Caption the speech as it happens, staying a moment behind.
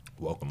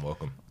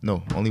Welcome.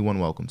 No, only one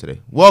welcome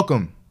today.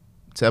 Welcome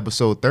to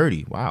episode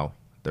 30. Wow,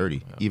 30.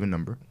 Yeah. Even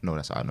number. No,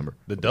 that's odd number.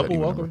 The double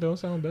welcome don't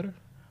sound better?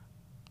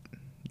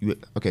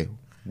 Okay.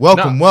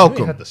 Welcome. You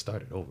ain't have to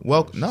start it over.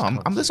 Welcome. No,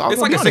 I'm this all. It's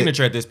like a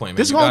signature at this point, man.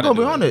 This is all gonna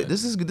be on it.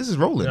 This is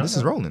rolling. Yeah, this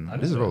is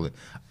rolling.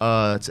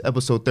 It's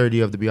episode 30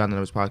 of the Beyond the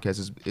Numbers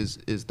podcast.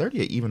 Is 30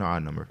 an even or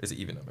odd number? It's an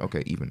even number.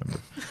 Okay, even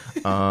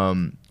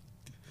number.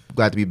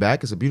 Glad to be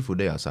back. It's a beautiful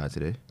day outside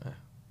today.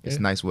 It's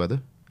nice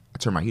weather. I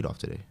turned my heat off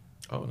today.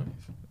 Oh, nice.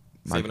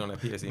 Saving on that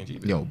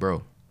PSE&G. Yo,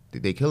 bro,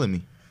 they killing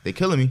me. They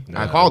killing me.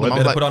 Nah, I called them. I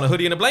was like, put on a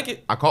hoodie and a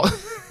blanket. I called.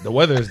 The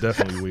weather is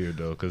definitely weird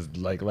though, because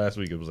like last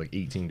week it was like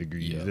 18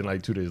 degrees, and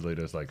like 2 days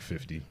later it's like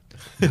 50.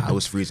 I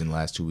was freezing the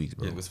last 2 weeks,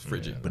 bro. Yeah, it was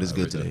frigid, but it's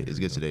good today. It's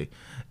good today.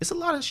 It's a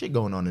lot of shit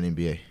going on in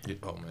NBA. Yeah,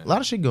 oh man, a lot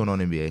of shit going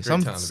on in NBA.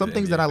 Some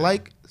things that I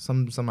like,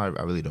 some I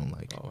really don't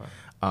like. Oh,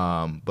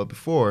 wow. But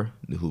before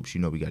the hoops,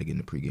 we got to get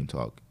into pregame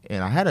talk,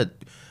 and I had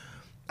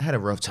a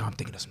rough time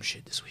thinking of some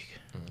shit this week.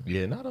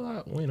 Yeah, not a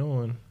lot went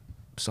on.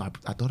 So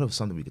I thought of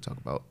something we could talk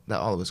about that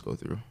all of us go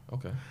through.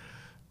 Okay.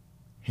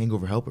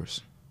 Hangover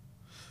helpers.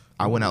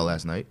 I went out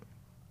last night.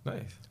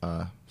 Nice.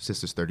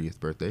 Sister's 30th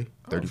birthday.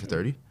 30 for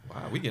 30.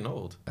 Wow, we getting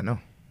old. I know.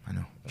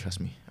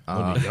 Trust me.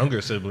 One of the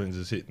younger siblings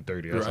is hitting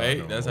 30.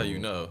 Right? That's how you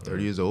know.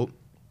 30 years old.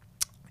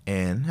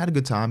 And had a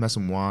good time. Had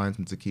some wine,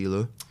 some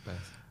tequila. Nice.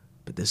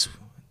 But this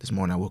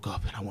morning I woke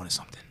up and I wanted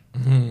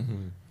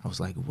something. I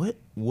was like,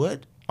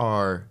 what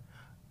are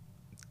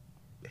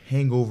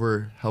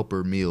hangover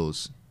helper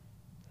meals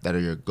that are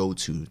your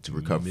go-to to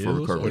recover for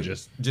recovery? Or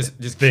just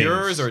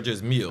cures or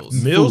just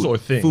meals? Meals or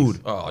things?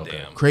 Food. Oh, okay.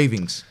 Damn.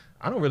 Cravings.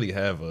 I don't really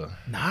have a...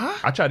 Nah?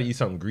 I try to eat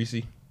something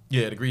greasy.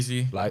 Yeah, the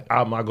greasy. Like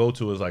my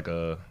go-to is like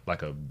a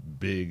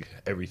big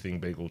everything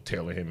bagel,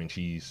 Taylor ham and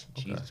cheese.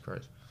 Okay. Jesus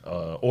Christ.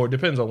 Or it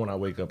depends on when I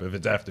wake up. If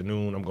it's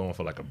afternoon, I'm going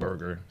for like a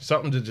burger.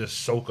 Something to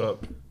just soak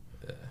up.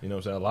 You know what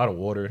I'm saying? A lot of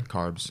water.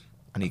 Carbs.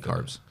 I need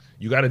carbs.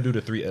 You got to do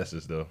the 3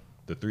 S's though.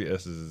 The 3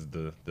 S's is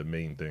the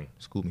main thing.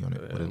 School me on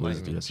it. What is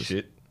the 3 S's?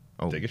 Shit.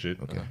 Oh, take a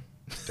shit. Okay.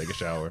 Take a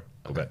shower.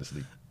 Go back to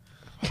sleep.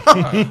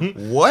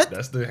 What?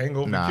 That's the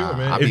hangover cure,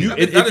 man.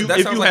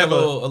 That sounds like a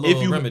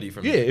little remedy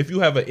for me. Yeah, if you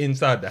have an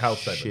inside the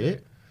house type of thing.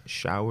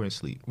 Shower and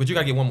sleep. But you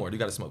gotta get one more. You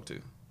gotta smoke too.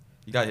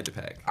 You gotta hit the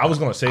pack. I was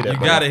gonna say that. You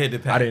gotta hit the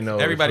pack. I didn't know.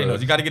 Everybody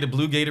knows. You gotta get a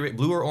blue Gatorade,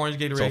 blue or orange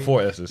Gatorade. So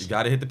 4 S's. You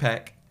gotta hit the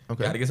pack.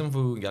 Okay. You gotta get some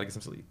food. You gotta get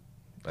some sleep.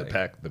 The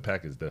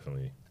pack is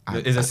definitely.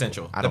 Is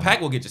essential. The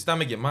pack will get your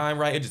stomach, your mind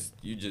right.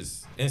 You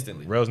just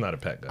instantly. Rel's not a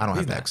pack guy. I don't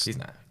have packs. He's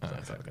not.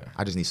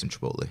 I just need some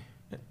Chipotle.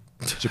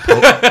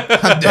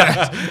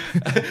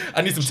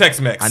 I need some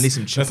Tex-Mex. I need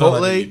some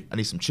Chipotle. I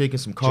need some chicken,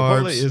 some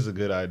carbs. Chipotle is a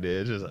good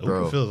idea. It's just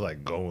it feels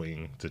like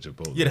going to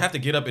Chipotle. Yeah, to have to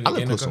get up and I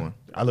live close to one.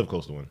 I live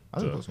close to one.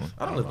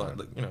 I don't live like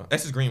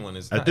S's Green one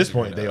is at this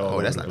point they all.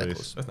 Oh, that's not that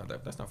close.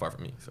 That's not far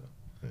from me. So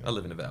I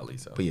live in the valley.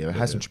 So but yeah,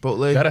 have some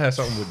Chipotle. Gotta have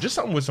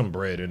something with some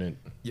bread in it.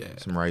 Yeah,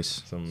 some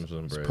rice, some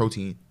bread, some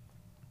protein.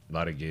 A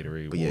lot of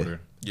Gatorade,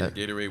 water. Yeah,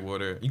 Gatorade,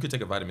 water. You could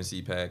take a vitamin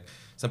C pack.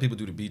 Some people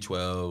do the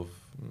B12.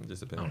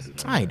 Just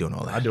depends. I ain't doing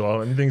all that. I do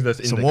all things that's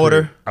in some the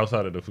water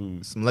outside of the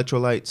food. Some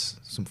electrolytes,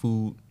 some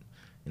food,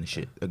 and a good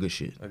shit. A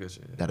good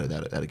shit. Yeah.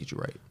 That'll get you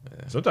right.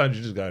 Yeah. Sometimes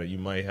you just got it. You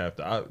might have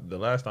to. The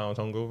last time I was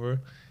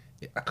hungover,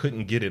 I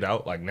couldn't get it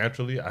out like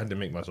naturally. I had to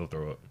make myself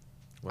throw up.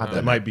 Wow.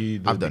 That might be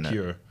the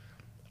cure.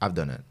 I've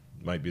done that.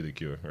 Might be the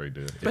cure right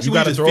there. Especially when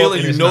you just feel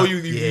it,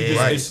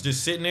 it's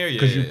just sitting there.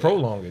 Because you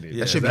prolong it.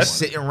 That should be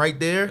sitting right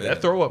there.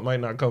 That throw up might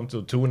not come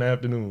till 2 in the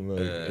afternoon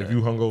if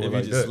you hungover like that.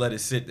 If you just let it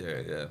sit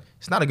there, yeah.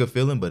 It's not a good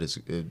feeling, but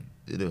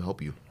it'll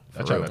help you.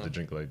 I try not to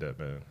drink like that,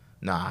 man.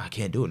 Nah, I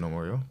can't do it no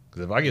more, yo.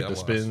 Because if I get the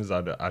spins,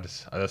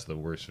 that's the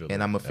worst feeling.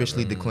 And I'm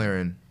officially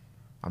declaring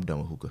I'm done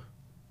with hookah.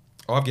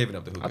 Oh, I've given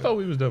up the hookah. I thought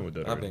we was done with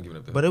that. I've been giving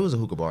up the hookah. But it was a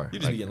hookah bar. You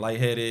just be getting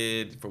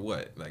lightheaded for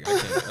what? Like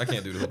I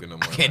can't do the hookah no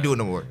more. I can't do it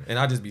no more. And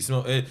I just be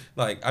smoking.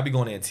 Like I be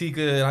going to Antica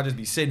and I just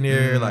be sitting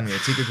there like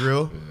Antica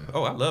Grill.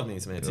 Oh, I love me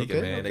some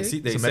Antica, man. Okay.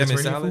 They salmon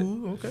salad.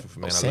 Okay.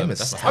 Man, salmon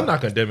salad. I'm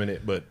not condemning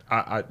it, but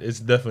it's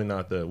definitely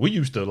not the. We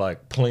used to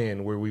like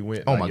plan where we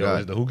went. Oh my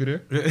god, is the hookah there?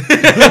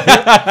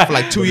 For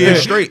like 2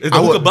 years straight. Is the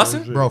hookah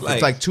busting? Bro, for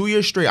like 2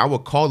 years straight, I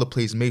would call the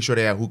place, make sure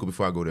they had hookah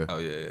before I go there. Oh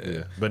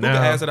yeah. But hookah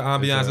now adds to the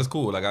ambiance is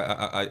cool. Like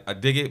I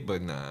dig it,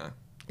 but nah.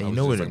 And you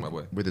know where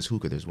there's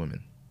hookah, there's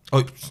women.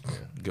 Oh,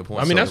 good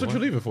point. I mean, that's what you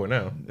leave it for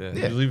now. Yeah.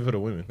 You leave it for the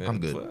women. I'm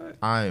good. What?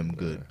 I am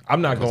good.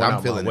 I'm not going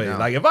out my way. Now.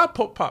 Like if I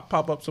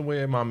pop up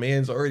somewhere and my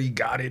man's already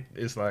got it,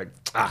 it's like,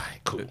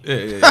 cool. Yeah,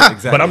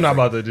 exactly. But I'm not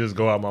about to just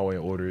go out my way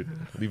and order it.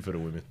 Leave it for the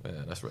women. Yeah,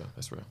 that's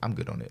real. I'm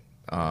good on it.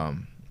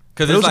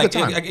 Because it's like,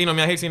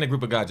 I hate seeing a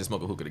group of guys just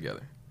smoke a hookah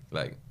together.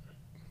 Like,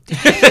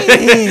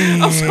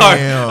 I'm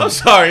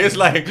sorry. It's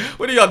like,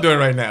 what are y'all doing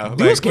right now?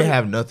 Dudes can't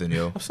have nothing,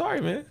 yo. I'm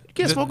sorry, man. You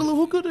can't smoke a little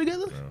hookah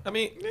together? No. I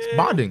mean, it's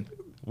bonding.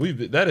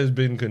 That has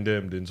been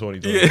condemned in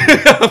 2020.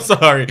 Yeah, I'm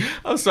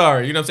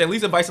sorry. You know what I'm saying? At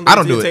least invite some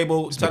to the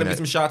table, try to get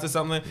some shots or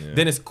something. Yeah.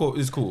 Then it's cool.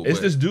 It's It's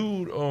this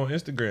dude on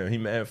Instagram. He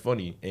mad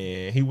funny,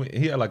 and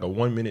he had like a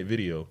 1 minute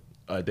video,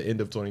 at the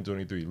end of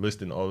 2023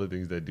 listing all the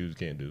things that dudes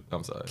can't do.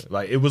 I'm sorry.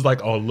 Like it was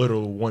like a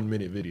little 1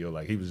 minute video.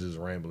 Like he was just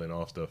rambling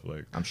off stuff.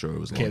 Like I'm sure it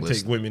was. Can't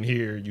take women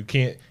here. You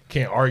can't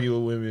argue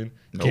with women.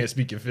 Nope. Can't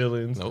speak your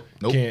feelings. Nope.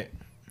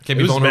 Can't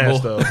be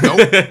vulnerable.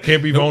 Nope.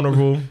 Can't be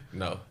vulnerable.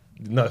 No.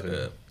 Nothing.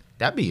 Yeah.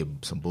 That'd be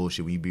some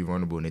bullshit when you be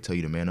vulnerable and they tell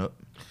you to man up.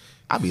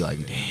 I'd be like,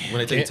 damn. When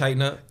they tell you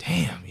tighten up.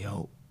 Damn,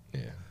 yo.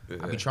 Yeah.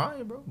 I be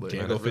trying, bro. But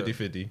Can't go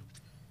 50-50.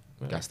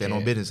 gotta stand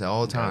on business at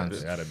all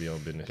times. Gotta be on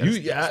business.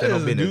 Stand As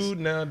on a business. dude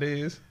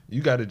nowadays,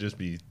 you gotta just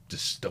be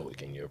just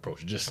stoic in your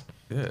approach, just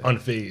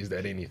unfazed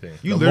at anything.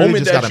 You literally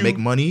just gotta make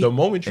money. The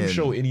moment you and-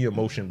 show any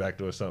emotion back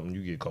to something,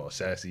 you get called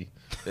sassy.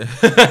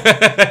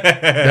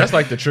 That's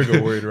like the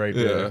trigger word right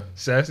there. Yeah.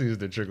 Sassy is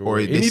the trigger Or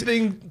word. they say-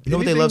 Anything, you know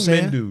what they anything love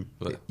saying? men do.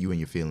 You and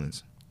your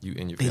feelings. You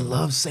in your They feelings.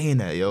 love saying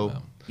that, yo.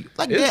 Wow.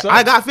 Like, It yeah, sucks.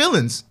 I got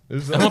feelings.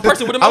 I'm a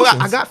person with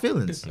emotions. I got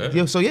feelings.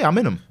 Yeah, so yeah, I'm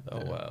in them.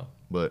 Oh wow.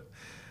 But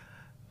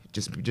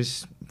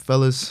just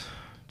fellas,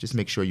 just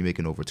make sure you're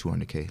making over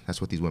 200K.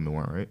 That's what these women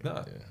want, right?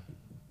 Nah.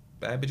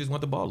 Bad bitches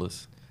want the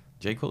ballers.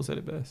 J. Cole said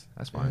it best.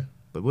 That's fine.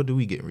 But what do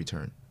we get in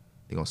return?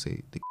 They gonna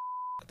say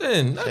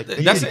Then Like,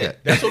 that's yeah. it.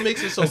 That's what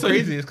makes it so That's what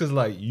crazy. It's because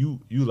like you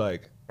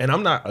like, and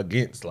I'm not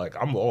against. Like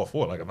I'm all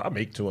for. Like if I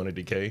make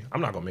 200K,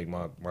 I'm not gonna make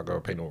my girl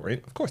pay no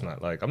rent. Of course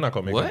not. Like I'm not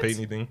gonna make her What? pay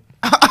anything.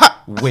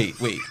 Wait.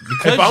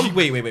 Because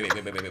wait.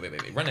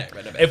 Run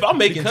that. If I'm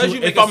making because two-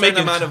 you make if a I'm certain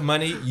making amount of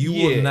money, you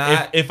will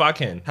not if I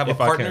can have a if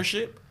I can.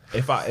 partnership.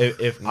 If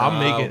I'm Nah,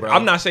 making, bro.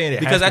 I'm not saying it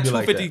because has that to be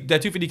like 250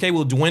 that 250K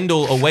will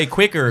dwindle away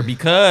quicker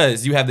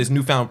because you have this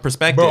newfound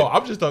perspective. Bro,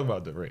 I'm just talking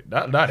about the rate,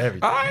 not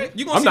everything. All right,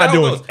 you gonna I'm see not how it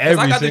doing goes. 'Cause every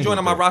I got to single join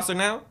on my thing. roster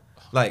now.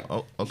 Like,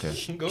 oh, okay.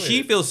 Go she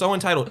ahead. feels so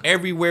entitled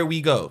everywhere we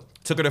go.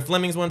 Took her to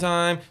Fleming's one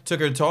time, took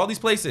her to all these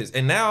places,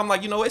 and now I'm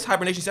like, you know, it's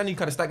hibernation season. I need to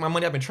kind of stack my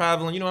money. I've been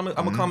traveling, you know, I'm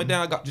gonna calm it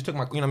down. Just took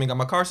my, you know, what I mean, got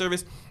my car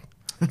service.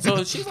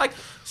 So she's like,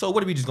 so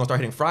what are we just gonna start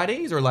hitting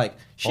Fridays or like?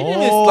 She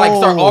didn't even like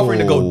start offering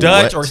to go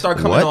Dutch or start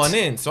coming on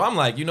in. So I'm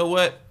like, you know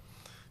what?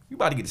 You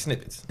about to get the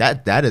snippets.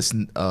 That is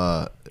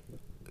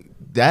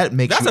that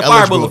makes That's you a fireable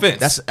eligible. offense.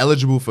 That's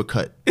eligible for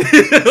cut.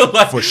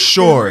 Like, For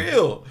sure.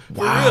 For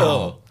Wow.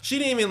 real. She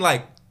didn't even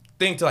like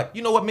think to like,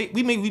 you know what?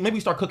 Maybe we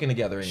start cooking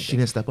together. Or She anything.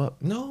 didn't step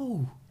up.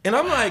 No. And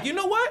I'm like, you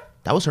know what?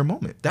 That was her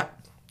moment.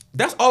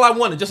 That's all I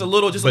wanted. Just a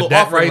little But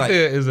that offering, right like,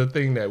 there is a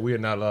thing that we're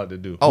not allowed to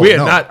do. Oh, we are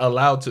no. not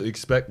allowed to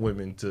expect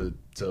women to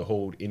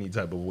hold any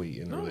type of weight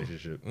in a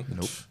relationship.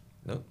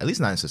 Nope. At least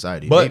not in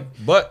society.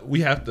 But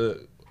we have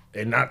to,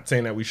 and not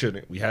saying that we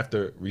shouldn't. We have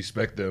to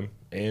respect them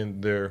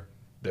and their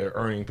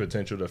earning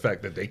potential. The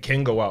fact that they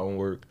can go out and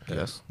work.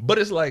 Yes. But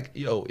it's like,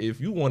 yo, if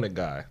you want a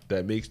guy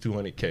that makes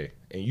 200K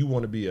and you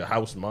want to be a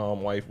house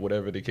mom, wife,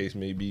 whatever the case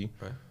may be,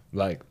 Right.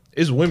 like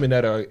it's women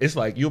that are. It's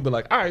like you'll be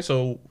like, all right,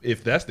 so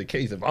if that's the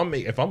case, if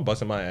I'm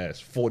busting my ass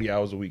 40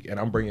 hours a week and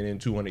I'm bringing in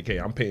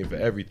 200K, I'm paying for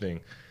everything.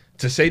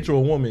 To say to a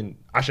woman,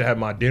 I should have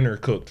my dinner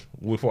cooked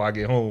before I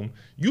get home,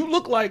 you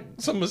look like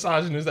some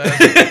misogynist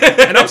ass.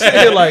 And I'm sitting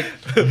here like,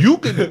 you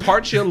could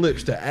part your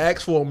lips to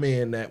ask for a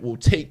man that will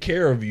take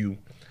care of you.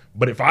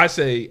 But if I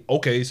say,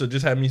 okay, so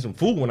just have me some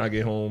food when I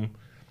get home,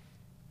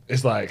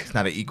 it's like it's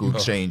not an equal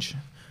exchange.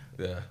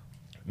 Yeah.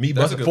 me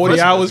That's a busting good 40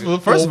 question. hours That's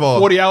for First of all-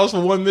 40 hours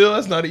for one meal.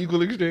 That's not an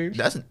equal exchange.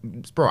 That's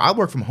bro. I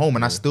work from home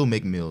and I still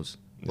make meals.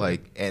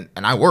 Like and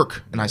I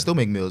work and I still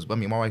make meals. I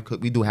mean, my wife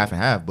cook. We do half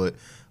and half, but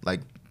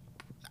like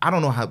I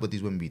don't know what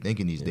these women be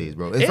thinking these days,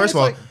 bro. And And first it's of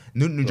all, like-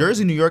 New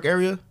Jersey, New York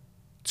area,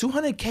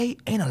 200K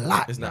ain't a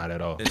lot. It's Not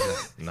at all. It's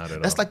not. Not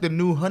at That's all. like the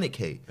new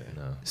 100K.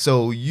 No.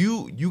 So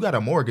you got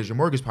a mortgage. Your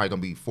mortgage probably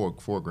gonna be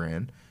four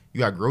grand. You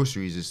got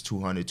groceries. It's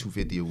 200,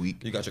 250 a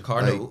week. You got your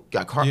car Like, note.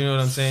 got car- You know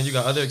what I'm saying? You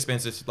got other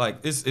expenses. Like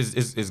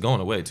it's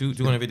going away.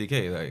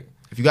 250K. Like,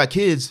 If you got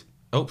kids,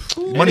 oh,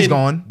 money's And then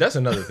gone. That's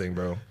another thing,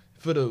 bro.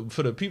 For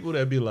the people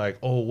that be like,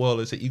 oh well,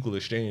 it's an equal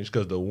exchange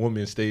because the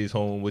woman stays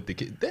home with the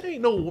kid. That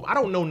ain't no. I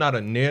don't know not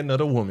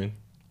another woman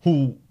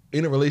who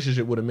in a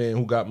relationship with a man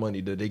who got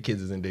money that their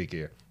kids is in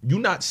daycare. You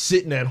not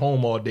sitting at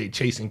home all day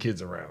chasing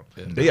kids around.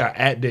 They are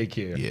at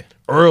daycare. Yeah.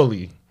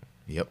 Early.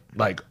 Yep.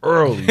 Like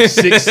early,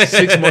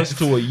 six months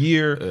to a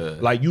year.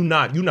 Like you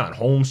not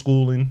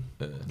homeschooling.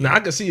 Now I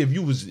can see if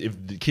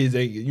the kids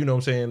ain't, you know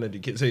what I'm saying, that the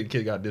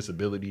kid got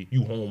disability,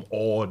 you home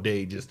all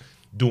day just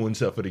doing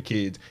stuff for the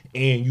kids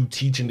and you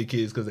teaching the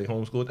kids because they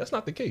homeschool. That's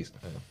not the case.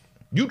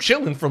 You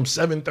chilling from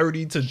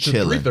 7:30 to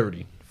Chilling.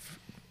 3:30.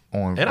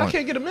 And I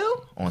can't get a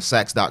meal? on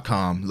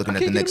Saks.com looking I at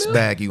the can't get next a meal?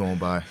 bag you gonna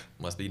buy.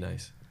 must be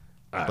nice.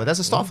 But that's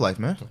a soft life,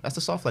 man. That's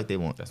the soft life they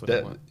want. That's what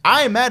they want.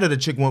 I ain't mad at a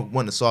chick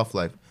wanting a soft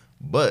life,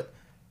 but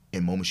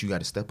in moments you got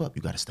to step up.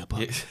 You got to step up.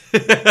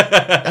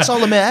 That's all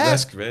a man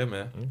That's asks, great,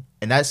 man.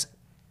 and that's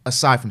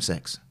aside from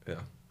sex. Yeah.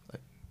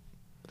 But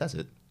that's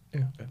it.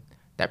 Yeah.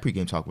 That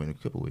pregame talk went in a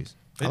couple ways.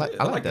 I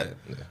I like that.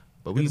 Yeah.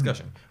 But Good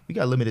discussion. We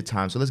got limited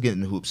time, so let's get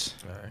into hoops.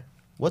 All right.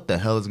 What the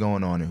hell is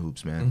going on in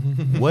hoops, man?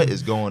 What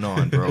is going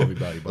on, bro?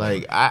 Everybody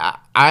balling. Like I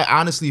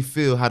honestly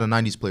feel how the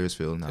 '90s players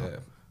feel now. Yeah.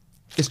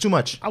 It's too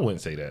much. I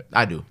wouldn't say that.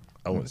 I do.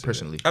 I wouldn't say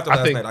personally. After I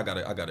last think- night,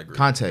 I gotta agree.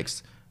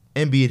 Context.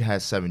 Embiid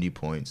has 70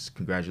 points.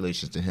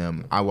 Congratulations to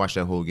him. I watched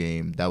that whole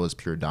game. That was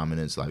pure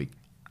dominance. Like,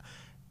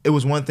 it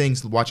was one thing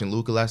watching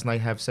Luka last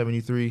night have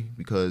 73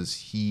 because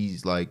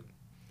he's like,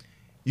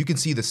 you can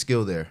see the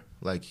skill there.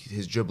 Like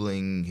his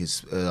dribbling, he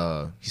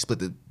split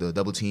the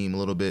double team a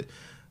little bit.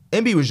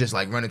 Embiid was just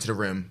like running to the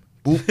rim,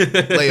 boop,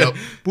 layup,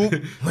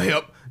 boop,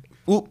 layup,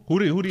 boop.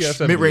 Who do you have?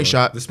 Mid-range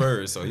shot. The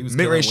Spurs. So he was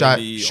mid-range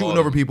shot, shooting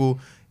over people.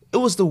 It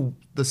was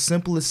the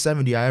simplest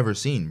 70 I ever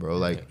seen, bro.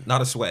 Like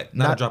not a sweat,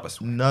 not a drop of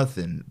sweat,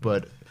 nothing.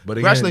 But again,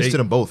 congratulations to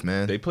them both,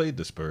 man. They played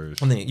the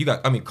Spurs. And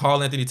then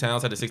Karl Anthony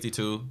Towns had a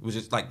 62. Was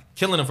just like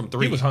killing them from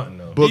three. He was hunting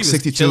though. Book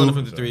 62. Killing them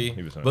from the three.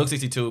 He was hunting. Book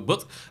 62.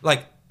 Book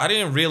like I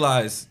didn't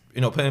realize.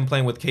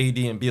 Playing with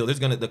KD and Beal,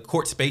 the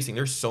court spacing.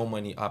 There's so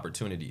many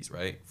opportunities,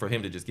 right, for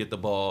him to just get the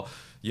ball.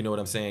 You know what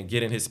I'm saying?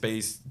 Get in his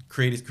space,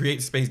 create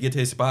space, get to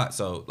his spot.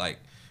 So like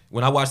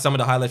when I watched some of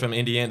the highlights from the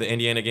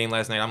Indiana game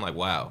last night, I'm like,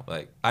 wow,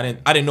 like I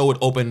didn't know it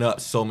opened up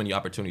so many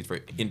opportunities for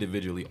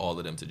individually all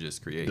of them to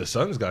just create. The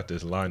Suns got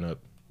this lineup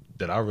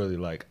that I really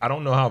like. I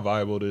don't know how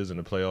viable it is in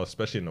the playoffs,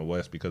 especially in the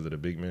West because of the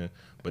big men.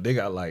 But they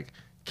got like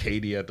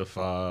KD at the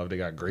 5, they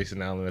got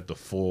Grayson Allen at the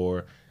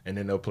 4. And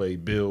then they'll play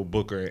Bill,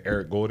 Booker, and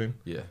Eric Gordon.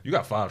 Yeah. You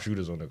got 5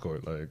 shooters on the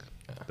court. Like,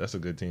 that's a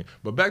good team.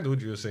 But back to what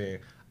you were saying,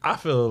 I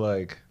feel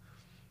like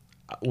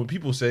when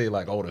people say,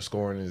 like, oh, the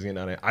scoring is getting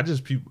out of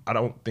there, I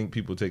don't think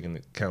people take into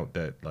account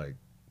that, like,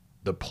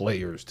 the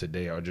players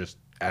today are just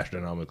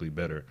astronomically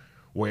better.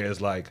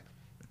 Whereas, like,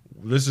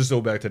 let's just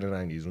go back to the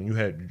 90s. When you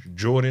had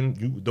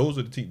Jordan, those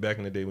are the teams back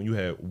in the day when you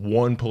had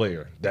one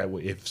player that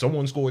would, if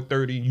someone scored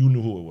 30, you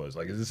knew who it was.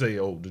 Like, is it say,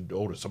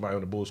 somebody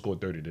on the Bulls scored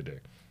 30 today?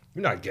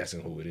 You're not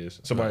guessing who it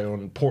is. Somebody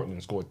on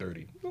Portland scored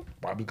 30.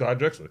 Probably Clyde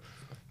Drexler.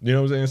 You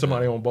know what I'm saying?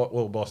 Somebody on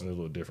Boston is a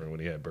little different when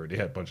they had Bird. They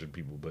had a bunch of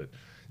people. But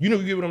you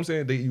get what I'm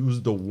saying? They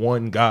used the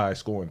one guy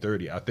scoring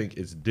 30. I think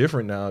it's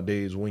different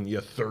nowadays when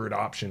your third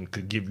option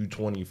could give you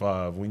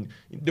 25.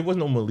 There was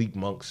no Malik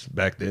Monks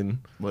back then.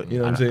 But, you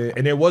know what I'm saying?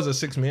 And there was a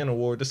 6-man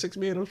award. The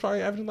 6-man was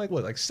probably averaging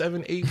like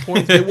 7, 8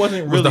 points. It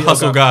wasn't really the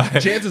hustle guy.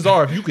 Chances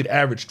are if you could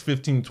average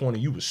 15, 20,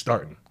 you was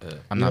starting.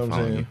 I'm not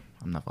following you.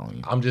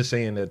 I'm just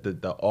saying that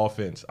the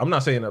offense. I'm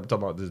not saying I'm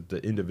talking about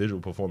the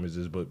individual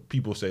performances, but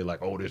people say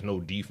like, oh, there's no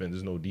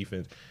defense.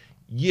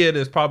 Yeah,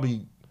 there's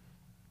probably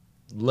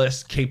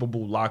less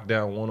capable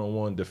lockdown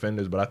one-on-one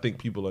defenders, but I think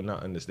people are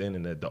not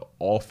understanding that the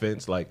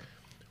offense, like,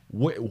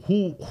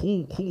 who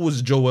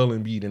was Joel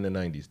Embiid in the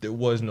 90s? There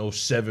was no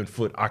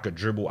 7-foot. I could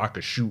dribble, I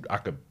could shoot, I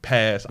could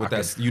pass, with I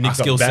that could unique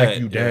skill set. Back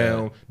you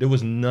down. Yeah. There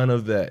was none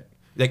of that.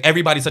 Like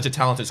everybody's such a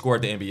talented scorer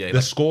at the NBA.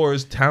 The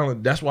scorer's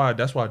talent. That's why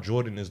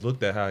Jordan is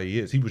looked at how he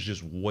is. He was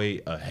just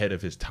way ahead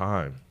of his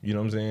time. You know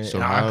what I'm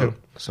saying?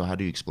 So how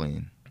do you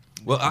explain?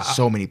 Well,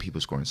 so many people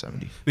scoring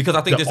 70 because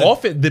I think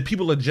the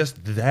people are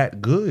just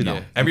that good.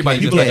 Yeah, everybody.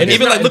 Even look at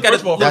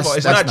it.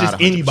 It's not just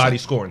anybody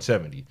scoring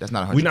 70. That's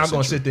not 100%. We're not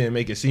going to sit there and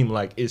make it seem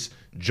like it's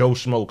Joe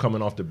Schmo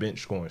coming off the bench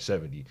scoring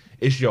 70.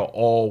 It's your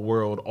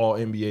all-world,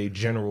 all-NBA,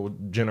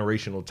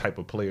 generational type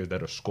of players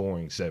that are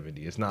scoring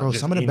 70. It's not. Bro, just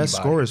some of the best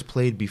scorers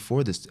played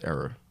before this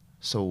era.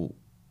 So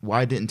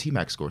why didn't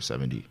T-Mac score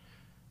 70?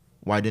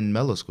 Why didn't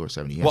Melo score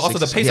 70? Well, also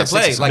the pace of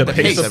play. Like the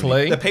pace of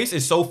play. The pace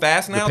is so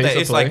fast now that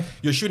it's like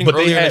you're shooting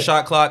earlier in the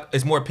shot clock.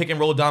 It's more pick and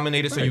roll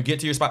dominated, so you get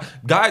to your spot.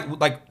 Guys,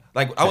 like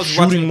I was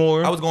shooting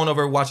more. I was going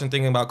over watching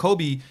thinking about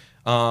Kobe,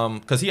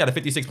 because he had a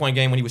 56-point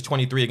game when he was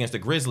 23 against the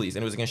Grizzlies,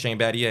 and it was against Shane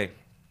Battier.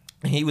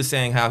 And he was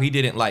saying how he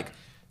didn't like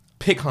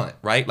pick hunt,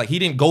 right? Like he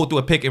didn't go through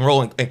a pick and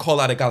roll and call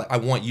out a guy like, I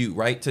want you,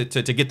 right?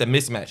 To get the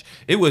mismatch.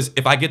 It was,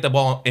 if I get the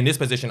ball in this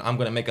position, I'm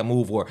going to make a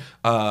move, or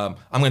I'm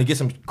going to get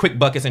some quick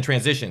buckets in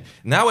transition.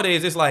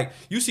 Nowadays, it's like,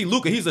 you see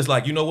Luka, he's just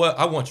like, you know what?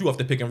 I want you off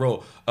the pick and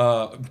roll.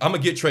 I'm going to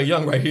get Trae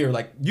Young right here.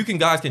 Like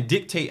guys can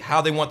dictate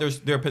how they want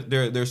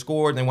their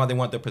score and why they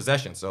want their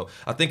possession. So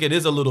I think it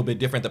is a little bit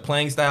different. The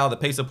playing style, the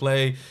pace of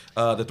play,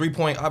 the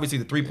three-point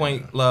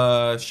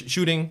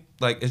shooting,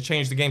 like it's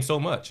changed the game so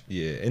much.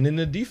 Yeah, and then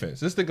the defense.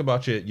 Just think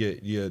about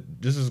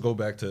this is go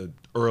back to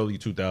early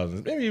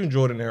 2000s, maybe even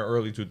Jordan era,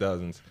 early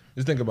 2000s.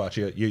 Just think about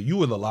you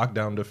were the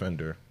lockdown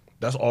defender.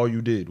 That's all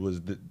you did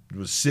was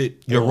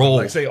sit your role.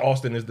 Like say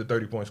Austin is the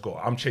 30-point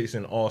scorer. I'm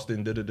chasing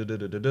Austin.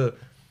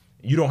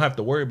 You don't have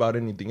to worry about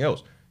anything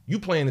else. You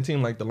playing a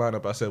team like the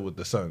lineup I said with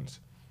the Suns.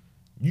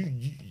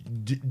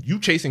 You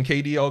chasing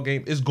KD all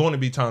game. It's going to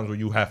be times where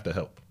you have to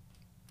help.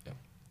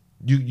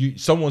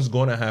 Someone's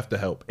gonna have to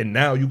help, and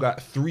now you got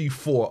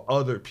 3-4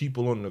 other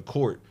people on the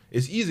court.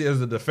 It's easy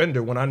as a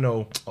defender when I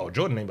know,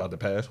 Jordan ain't about to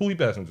pass. Who he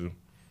passing to?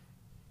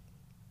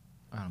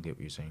 I don't get what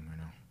you're saying right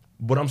now.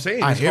 But I'm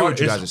saying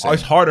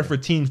it's harder for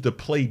teams to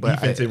play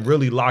defense and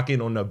really lock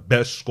in on the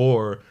best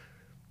scorer.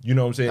 You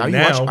know what I'm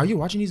saying? Are you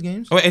watching these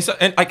games? Okay,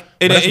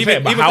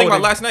 even think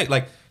about last night,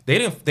 like they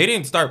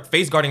didn't start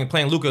face guarding and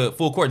playing Luka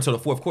full court until the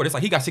fourth quarter. It's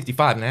like he got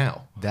 65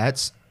 now.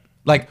 That's.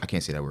 Like I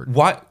can't say that word.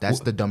 Why?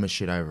 That's the dumbest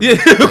shit I ever. Yeah.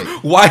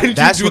 Why didn't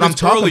that's you do what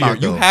this I'm talking earlier?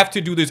 about, though. You have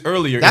to do this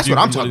earlier. That's what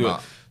I'm talking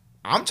about.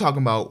 I'm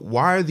talking about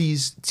why are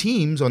these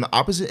teams on the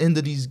opposite end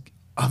of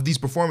these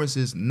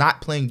performances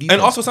not playing defense?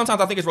 And also sometimes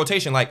I think it's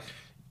rotation. Like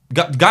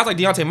guys like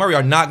Dejounte Murray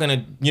are not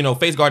going to,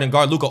 face guard and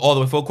guard Luka all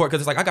the way full court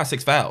because it's like, I got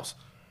 6 fouls.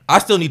 I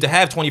still need to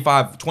have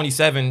 25,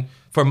 27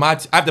 for I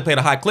have to play at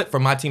a high clip for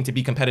my team to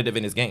be competitive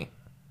in this game.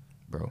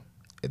 Bro,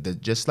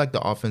 just like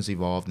the offense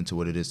evolved into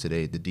what it is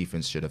today, the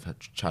defense should have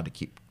tried to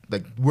keep.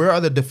 Like, where are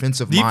the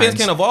defensive minds? Defense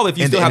can evolve if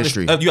you still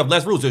have you have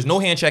less rules. There's no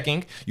hand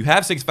checking. You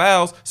have 6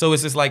 fouls, so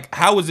it's just like,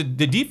 how is it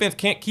the defense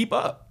can't keep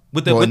up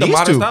with the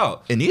modern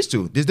style? It needs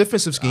to. There's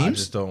defensive schemes. I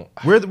just don't.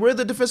 Where are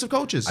the defensive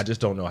coaches? I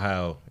just don't know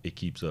how it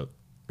keeps up.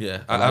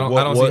 Yeah, I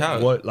don't see how.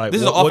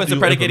 This is an offensive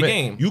predicated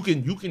game. You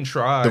can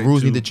try. The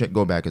rules need to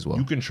go back as well.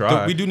 You can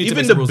try. We do need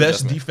even to the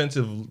best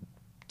defensive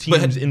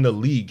teams in the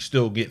league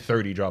still get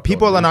 30 drops.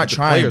 People are not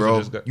trying,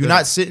 bro. You're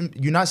not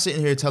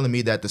sitting here telling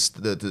me that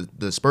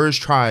the Spurs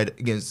tried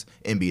against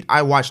Embiid.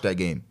 I watched that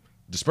game.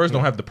 The Spurs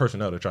don't have the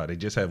personnel to try. They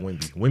just have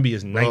Wemby. Wemby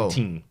is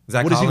 19.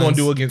 What is he going to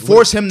do against?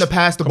 Force him to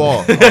pass the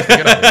ball.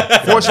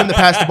 Force him to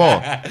pass the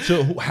ball.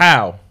 So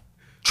how?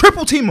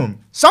 Triple team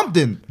him.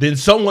 Something. Then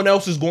someone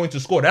else is going to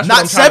score. That's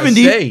not what I'm trying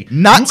 70. To say.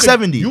 Not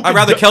 70. I'd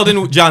rather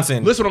Keldon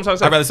Johnson. Listen what I'm trying to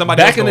say. I'd rather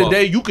somebody back else in the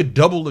day, you could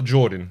double a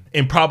Jordan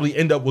and probably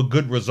end up with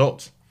good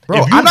results.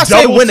 Bro, I'm not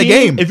saying win the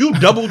game. If you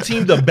double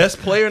team the best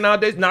player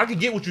nowadays, now I can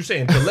get what you're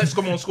saying. The let's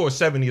come on score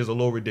 70 is a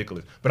little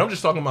ridiculous. But I'm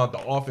just talking about the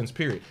offense,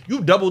 period. You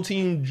double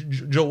team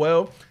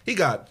Joel, he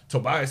got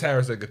Tobias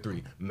Harris that could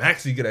 3.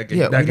 Maxey that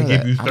can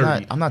give you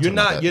 30.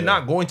 You're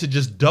not going to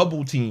just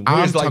double team.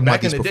 I'm talking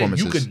about these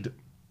performances.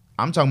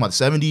 I'm talking about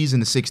the 70s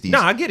and the 60s.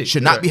 Nah, I get it.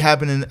 Should not be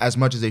happening as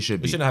much as they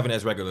should be. It shouldn't happen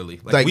as regularly.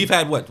 Like we've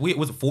had was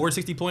it 4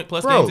 60-point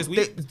plus bro, games this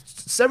week?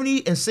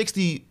 70 and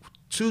 60,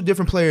 2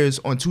 different players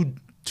on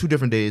two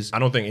different days. I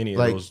don't think any of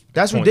those.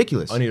 That's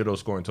ridiculous. Any of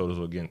those scoring totals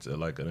were against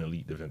like an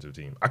elite defensive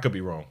team. I could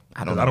be wrong.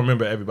 I don't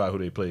remember everybody who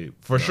they played.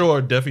 For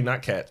sure, definitely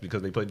not Cats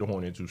because they played the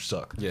Hornets who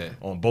suck. Yeah.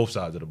 On both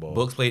sides of the ball.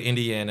 Books played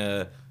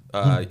Indiana.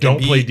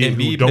 Don't play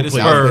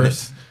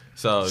Spurs.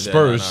 So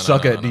Spurs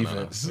suck at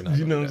defense.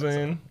 You know what I'm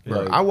saying?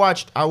 Bro, I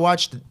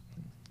watched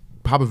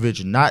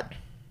Popovich not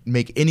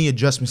make any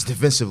adjustments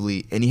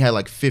defensively, and he had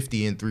like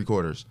 50 in 3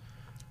 quarters.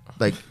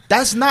 Like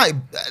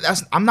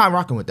I'm not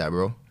rocking with that,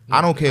 bro.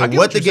 I don't care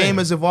what the game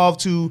has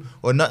evolved to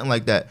or nothing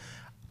like that.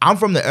 I'm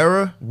from the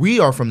era. We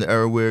are from the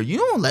era where you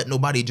don't let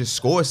nobody just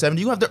score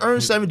 70. You have to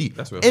earn 70.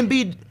 That's real.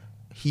 Embiid,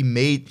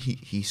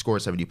 he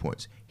scored 70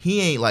 points.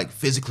 He ain't like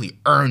physically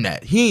earned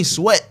that. He ain't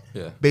sweat.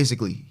 Yeah.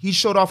 Basically, he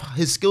showed off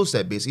his skill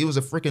set. Basically, it was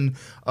a freaking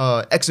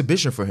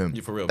exhibition for him.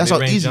 Yeah, for real. That's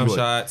how easy jump it was.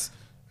 Shots,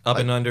 up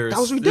and unders. That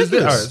was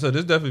ridiculous. All right, so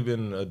there's definitely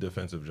been a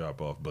defensive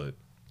drop off, but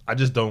I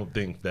just don't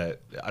think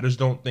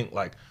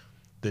like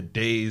the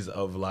days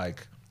of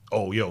like,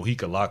 oh, yo, he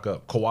could lock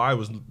up. Kawhi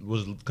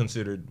was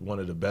considered one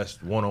of the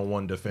best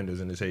one-on-one defenders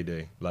in his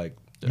heyday. Like,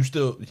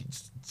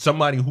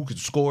 somebody who could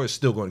score is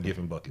still going to give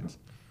him buckets.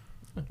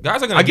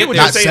 Guys are going to get what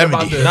there. you're saying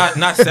about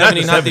not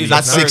 70, not these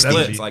not 60.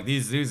 60. Like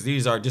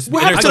these are just.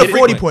 What happened to the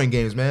 40-point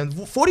games, man?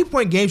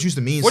 40-point games used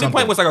to mean 40 something.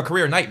 40-point was like a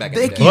career night back in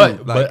the day. Thank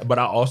you. But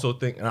I also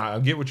think, and I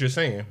get what you're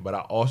saying, but I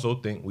also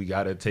think we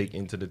got to take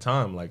into the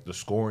time like the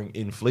scoring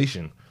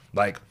inflation.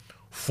 Like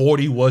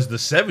 40 was the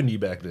 70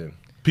 back then.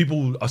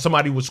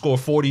 Somebody would score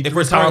 40 if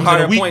we're times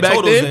in a week back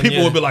totals, then.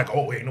 People would be like,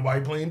 "Oh, ain't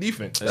nobody playing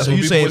defense." That's so what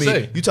you people would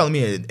saying say. you telling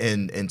me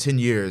in 10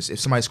 years, if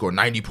somebody scored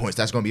 90 points,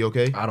 that's gonna be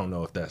okay? I don't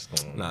know if that's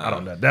going. Nah. I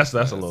don't know. That's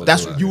a little.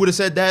 That's you would have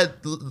said that.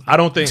 I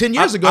don't think 10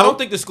 years ago. I don't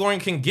think the scoring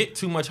can get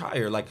too much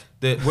higher. Like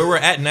where we're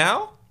at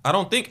now. I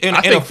don't think in a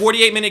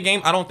 48-minute game.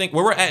 I don't think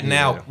where we're at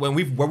now, where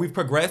we've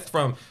progressed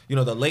from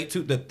the late the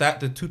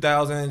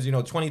 2000s,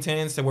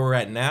 2010s to where we're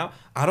at now.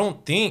 I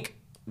don't think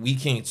we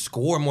can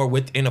score more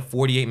within a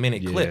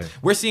 48-minute clip.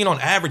 We're seeing on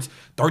average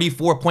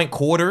 34-point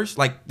quarters.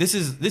 Like this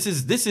is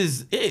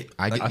it.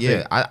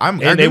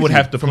 And they would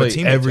have to play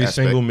every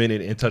single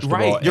minute and touch the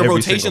ball. Your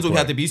rotations would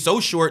have to be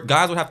so short.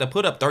 Guys would have to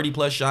put up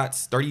 30+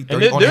 shots, 30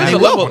 there's a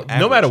level,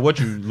 no matter what. what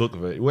you look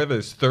at, whether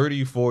it's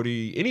 30,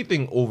 40,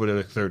 anything over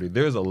the 30,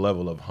 there's a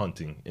level of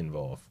hunting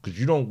involved because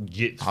you don't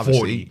get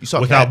 40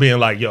 without being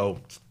like, yo.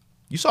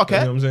 You saw Cat.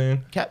 You know what I'm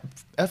saying? Cat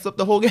effed up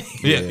the whole game.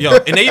 Yeah.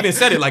 And they even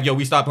said it like, yo,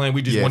 we stopped playing.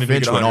 We just wanted to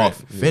get went on.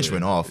 Finch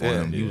went off on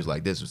him. He was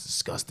like, this was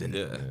disgusting.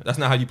 Yeah. That's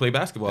not how you play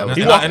basketball. And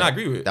I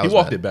agree with it. He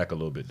walked it back a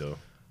little bit, though.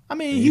 I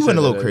mean, he went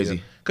a little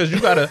crazy. Because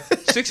you got a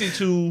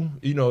 62,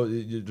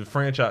 the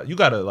franchise, you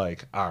got to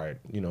like, all right,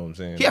 you know what I'm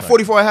saying? He had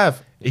 44 and a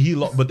half.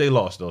 But they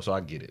lost, though, so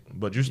I get it.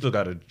 But you still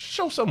got to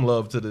show some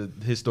love to the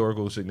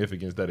historical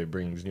significance that it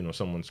brings,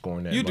 someone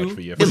scoring that much for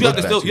you. But you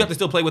have to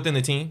still play within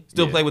the team,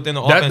 play within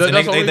the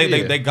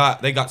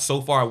offense. They got so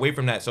far away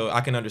from that, so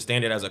I can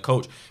understand it as a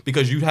coach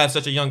because you have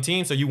such a young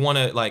team, so you want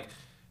to like.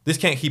 This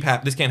can't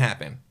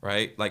happen,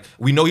 right? Like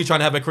we know he's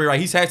trying to have a career high.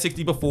 He's had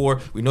 60 before.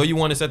 We know you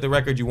want to set the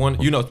record. You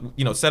want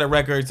set a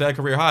record, set a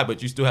career high,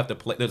 but you still have to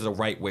play. There's a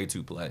right way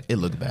to play. It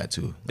looked bad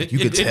too. Like, you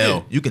could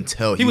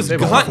tell he was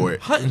going for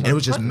it, and it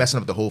was just messing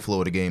up the whole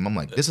flow of the game. I'm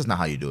like, this is not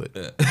how you do it.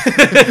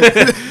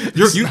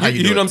 You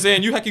know what I'm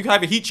saying? You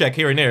have a heat check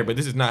here and there, but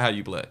this is not how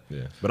you play.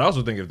 Yeah, but I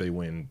also think if they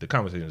win, the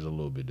conversation is a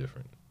little bit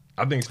different.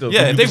 I think still,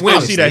 if they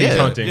win, see that he's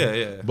hunting.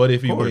 Yeah. But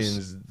if he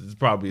wins,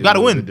 probably You gotta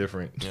a little win. bit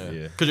different.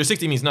 Yeah. Because your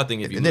 60 means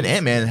nothing if you And then lose.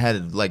 Ant-Man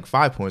had like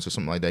 5 points or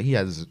something like that. He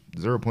has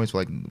 0 points for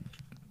like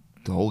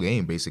the whole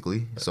game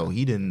basically. So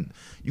he didn't.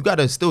 You got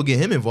to still get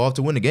him involved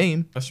to win the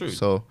game. That's true.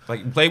 So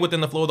like play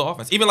within the flow of the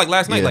offense. Even like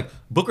last night, Yeah. like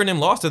Booker and them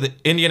lost to the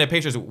Indiana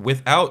Pacers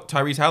without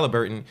Tyrese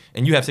Halliburton,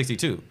 and you have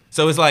 62.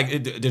 So it's like,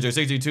 did your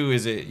 62?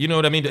 Is it? You know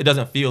what I mean? It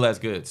doesn't feel as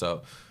good.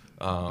 So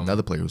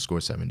another player who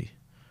scored 70.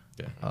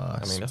 yeah,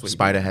 I mean that's what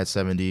Spider had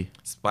 70.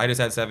 Spiders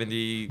had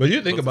 70. But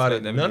you think about it,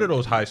 I mean, none of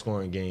those high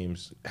scoring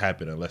games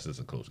happen unless it's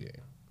a close game.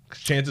 'Cause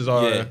chances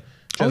are, Yeah.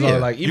 chances are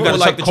like even gotta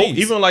with like chuck the cheese.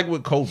 even like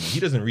with Kobe, he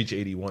doesn't reach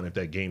 81 if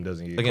that game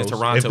doesn't get Against close.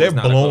 Toronto, if they're it's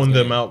not a blowing close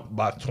them game. out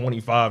by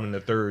 25 in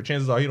the third,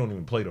 chances are he don't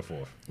even play the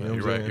fourth. You know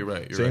You're what I'm right, saying? you're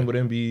right, you're Same right. with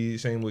Embiid,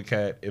 same with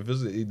Cat. If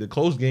it's the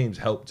close games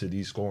help to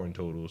these scoring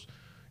totals,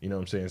 you know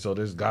what I'm saying? So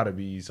there's got to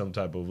be some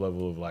type of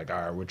level of like,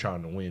 all right, we're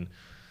trying to win.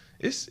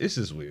 It's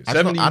just weird. I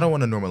don't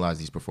want to normalize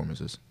these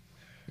performances.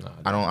 Nah,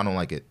 I don't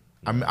like it.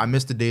 I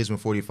miss the days when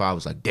 45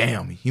 was like,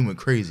 damn, he went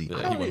crazy.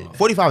 Yeah, he went off.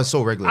 45 is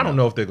so regular. I don't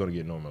now. know if they're going to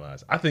get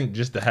normalized. I think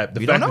just the fact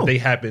don't that know. they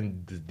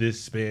happened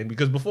this span,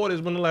 because before this,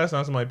 when the last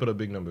time somebody put up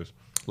big numbers?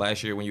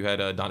 last year when you had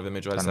Donovan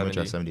Mitchell at Donovan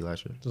Mitchell 70. had 70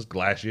 last year. Just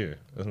last year.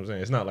 That's what I'm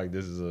saying. It's not like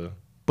this is a.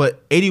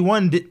 But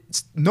 81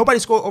 nobody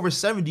scored over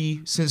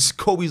 70 since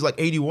Kobe's like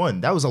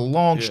 81. That was a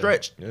long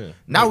stretch. Yeah.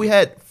 Now we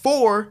had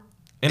 4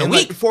 In a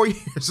like week. 4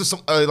 years or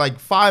something, like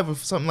 5 or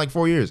something like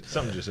 4 years.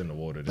 Something just in the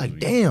water. This Like week.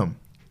 damn.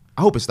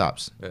 I hope it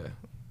stops. Yeah.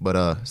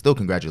 But still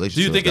congratulations.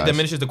 Do you to think those it guys.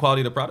 diminishes the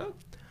quality of the product?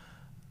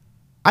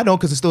 I don't,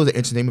 because it still is an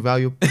entertainment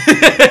value.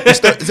 it's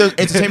still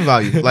entertainment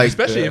value. Like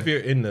Especially if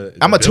you're in the.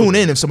 I'm gonna tune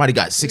building. in if somebody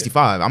got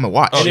 65. I'm gonna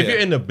watch. Oh, And if yeah. you're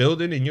in the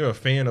building and you're a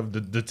fan of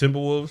the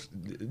Timberwolves,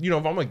 you know,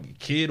 if I'm a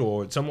kid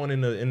or someone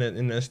in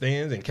the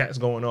stands and Cat's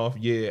going off,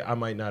 yeah, I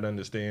might not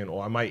understand,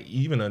 or I might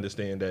even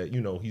understand that,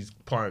 you know, he's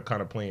kind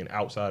of playing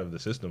outside of the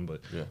system. But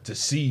to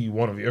see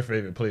one of your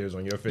favorite players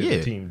on your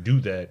favorite team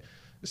do that,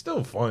 it's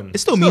still fun. It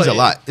still means a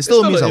lot. It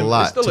still means a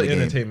lot It's still to an the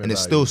game, entertainment and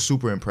it's value. still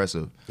super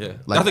impressive. Yeah,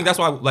 Like, I think that's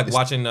why like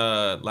watching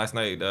last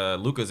night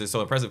Lucas is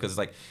so impressive because it's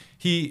like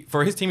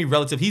for his team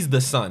he's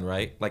the sun,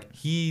 right? Like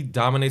he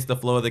dominates the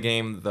flow of the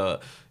game, the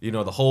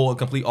whole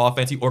complete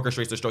offense. He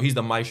orchestrates the stroke. He's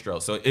the maestro.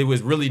 So it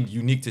was really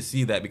unique to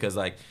see that because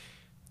like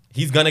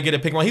he's gonna get a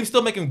pick. He was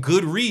still making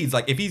good reads.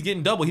 Like if he's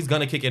getting double, he's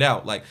gonna kick it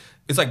out. Like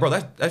it's like, bro,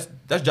 that's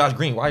Josh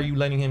Green. Why are you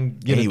letting him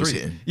get And a he was three?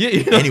 hitting. Yeah,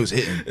 you know? And he was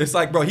hitting. It's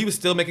like, bro, he was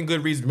still making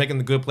good reads, making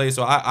the good plays.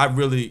 So I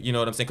really, you know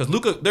what I'm saying? Because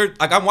Luka,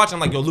 like I'm watching, I'm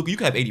like, yo, Luka, you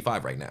could have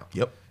 85 right now.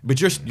 Yep. But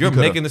you're could've.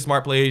 making the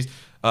smart plays.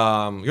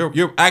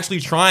 You're actually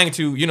trying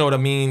to, you know what I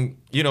mean,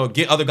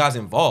 get other guys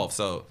involved.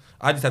 So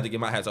I just have to get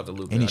my hats off to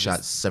Luka. And he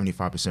shot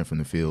 75% from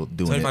the field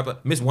doing it.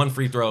 75, missed one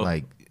free throw.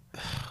 Like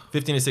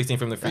 15 to 16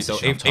 from the free That's the throw,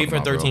 shit I'm 8 from talking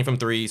about, 13 bro. from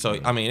 3. So,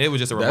 I mean, it was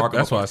just a remarkable.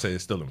 That's why I play. say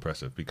it's still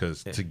impressive,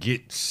 because to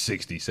get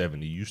 60,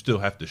 70, you still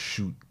have to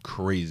shoot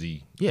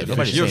crazy. Yeah,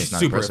 nobody's You're saying it's not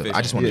super impressive. efficient.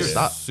 I just want You're to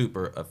stop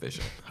super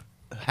efficient.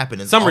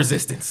 happening. Some often.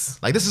 resistance.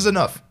 Like this is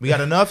enough. We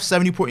got enough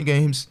 70-point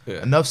games,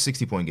 Yeah. enough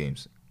 60-point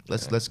games.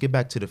 Let's get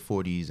back to the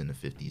 40s and the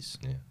 50s.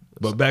 Yeah.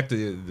 But back to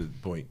the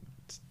point,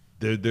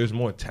 there's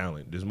more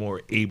talent. There's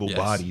more able Yes.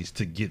 bodies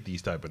to get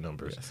these type of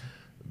numbers. Yes.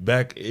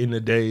 Back in the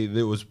day,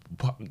 there was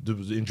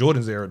in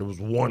Jordan's era, there was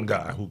one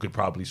guy who could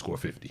probably score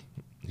 50.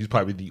 He's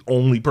probably the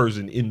only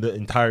person in the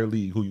entire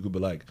league who you could be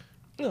like,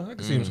 no, I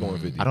can see him scoring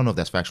 50. I don't know if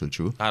that's factually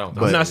true. I don't.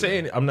 I'm not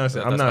saying That's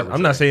not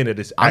I'm saying that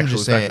it's I'm actually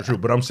just saying- true,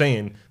 but I'm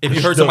saying If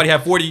you heard somebody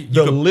have 40, you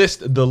the could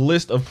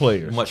list of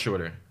players, much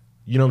shorter.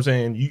 you know what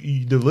I'm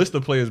saying? The list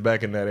of players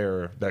back in that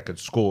era that could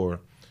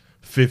score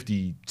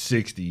 50,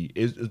 60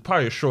 is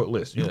probably a short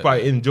list. You could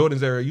probably in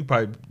Jordan's era, you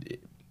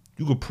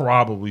could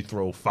probably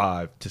throw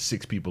 5 to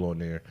 6 people on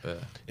there. Yeah.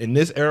 In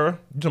this era,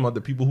 you're talking about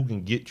the people who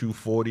can get you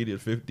 40 to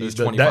 50. There's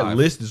That 25,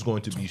 list is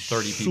going to be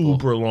 30 people.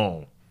 super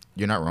long.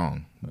 You're not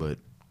wrong, but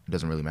it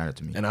doesn't really matter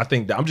to me. And I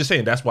think I'm just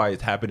saying that's why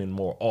it's happening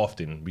more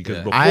often, because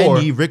Yeah. before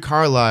I need Rick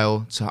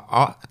Carlisle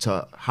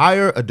to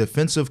hire a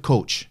defensive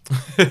coach.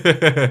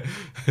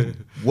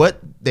 What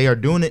they are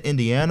doing in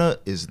Indiana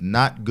is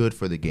not good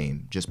for the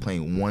game. Just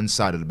playing one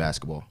side of the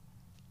basketball.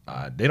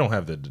 they don't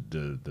have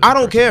the I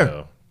don't care.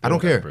 personnel. They I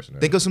don't have care.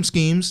 personnel. Think of some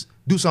schemes.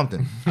 Do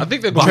something. I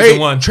think they're Box going. and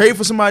one. Trade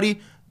for somebody.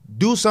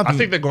 Do something. I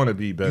think they're going to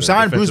be better. You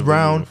signed Bruce defensively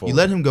Brown. moving You forward.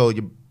 let him go.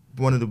 You're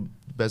one of the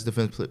best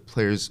defense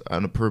players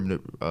on the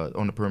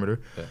perimeter.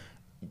 Yeah.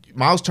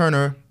 Miles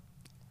Turner,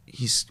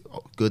 he's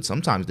good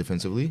sometimes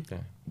defensively. Yeah.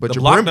 But the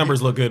your block rim-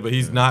 numbers look good, but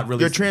he's not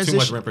really your too much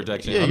transition- rim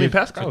projection. Yeah, I mean,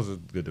 Pascal's a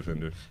good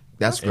defender.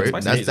 That's Yeah, great.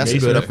 Spicy That's a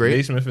Nate good Smith. upgrade.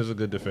 Naismith is a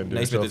good defender.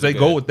 Naismith So is if they good.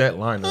 go with that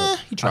lineup, he I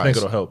think tries.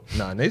 it'll help.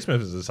 Nah,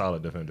 Naismith is a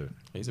solid defender.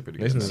 He's a pretty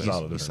good Naismith is a defender.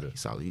 solid defender. He's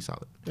solid. He's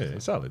solid. Yeah,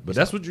 it's solid. But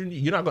that's what you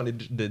need. You're not going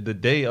to the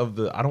day of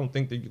the. I don't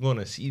think that you're going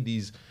to see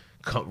these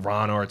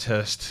Ron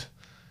Artest.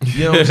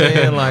 You know what I'm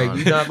saying? Like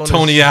you're not going to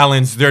Tony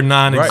Allen's, they're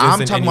non-existent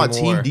I'm talking about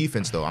anymore. team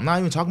defense, though. I'm not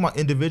even talking about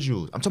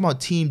individuals. I'm talking about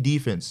team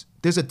defense.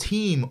 There's a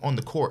team on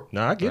the court.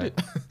 Nah, I get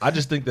it. I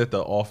just think that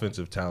the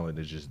offensive talent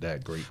is just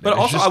that great. But It's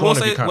also, just I will gonna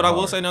be say, kinda what I will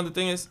hard. say another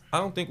thing is, I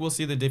don't think we'll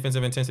see the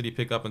defensive intensity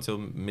pick up until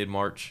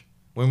mid-March.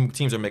 when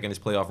teams are making this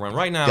playoff run.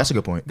 Right now, That's a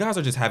good point. Guys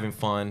are just having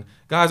fun.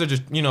 Guys are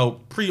just,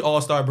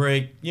 pre-All-Star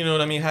break, you know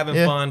what I mean, having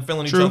fun,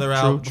 filling each other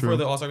out before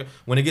the All-Star.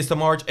 When it gets to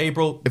March,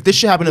 April. If this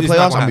shit happen in the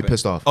playoffs, I'm gonna be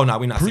pissed off. Oh, no,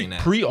 we're not seeing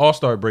that.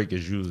 Pre-All-Star break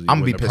is usually I'm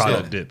when be the pissed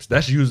product off. dips.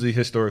 That's usually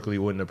historically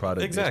when the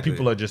product Exactly. dips.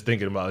 People are just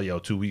thinking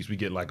about, 2 weeks, we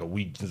get like a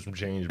week and some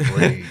change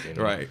break. And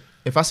Right.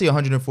 If I see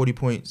 140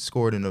 points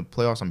scored in the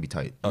playoffs, I'm gonna be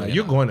tight.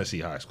 You're going to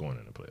see high scoring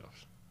in the playoffs.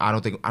 I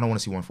don't want to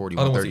see 140, I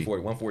don't want to 130. see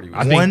 40. 140.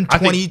 I think-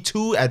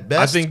 122 at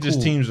best. I think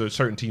just cool.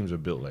 certain teams are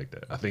built like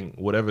that. I think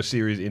whatever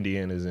series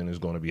Indiana's in is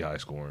going to be high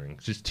scoring.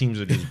 Just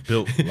teams are just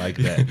built like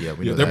that. Yeah,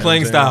 we know Their that.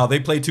 playing style. They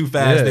play too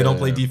fast. They don't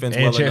play defense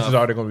and well chances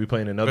enough. are they're going to be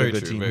playing another Very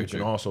good true, team very who can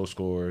true. also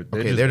score. Okay, just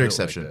they're the built like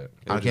exception. that. I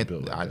They're just can't.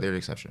 built like that. They're the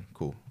exception.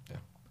 Cool. Yeah.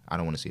 I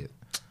don't want to see it.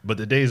 But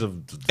the days of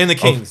And the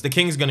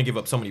Kings going to give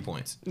up so many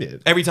points. Yeah.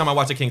 Every time I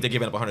watch the Kings, they're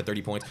giving up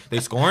 130 points. They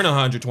scoring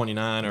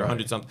 129 or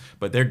 100 something,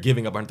 but they're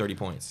giving up 130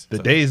 points. the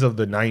days of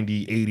the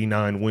 90,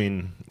 89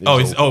 win.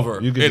 It's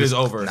over. You can It just- is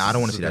over. Nah, I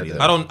don't want to see that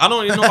either. I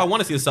don't even know if I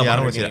want to see a sub. Yeah, I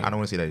don't 100 wanna see that. game. I don't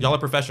wanna see that Y'all either. are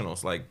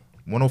professionals. Like,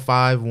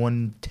 105,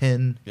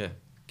 110. yeah.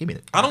 Give me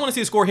it. I don't want to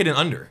see a score hidden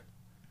under.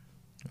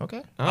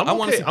 Okay. I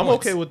want to see I'm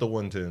points. okay with the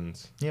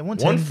 110s. Yeah,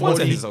 110,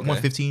 140 is okay.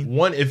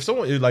 115. If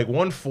someone is like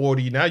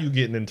 140, now you're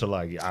getting into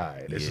like, all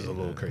right, this is a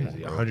little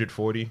crazy.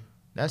 140,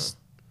 That's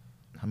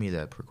how many is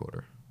that per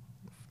quarter?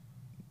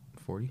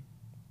 40,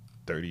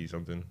 30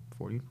 something,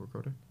 40 per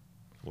quarter.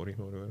 40,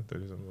 whatever,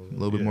 30 something. A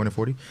little bit more than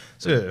 40.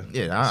 So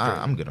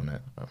I'm good on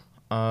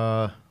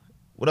that.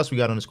 What else we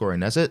got on the scoring?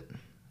 That's it.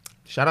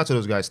 Shout out to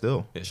those guys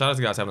still. Yeah, shout out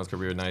to guys having those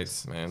career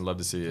nights, man. Love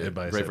to see it.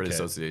 Everybody Great said for the Cat.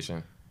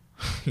 association.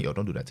 Yo,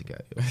 don't do that to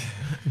Cat. Yo.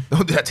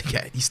 Don't do that to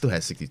Cat. He still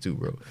has 62,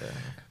 bro.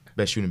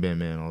 Best shooting band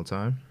man all the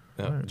time.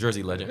 Yeah,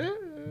 Jersey legend.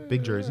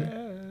 Big jersey.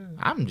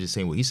 I'm just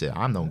saying what he said.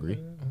 I don't agree.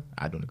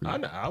 I don't agree.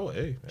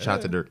 Hey, Shout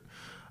out to Dirk.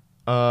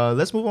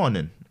 Let's move on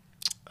then.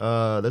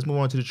 Let's move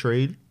on to the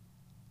trade.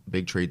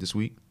 Big trade this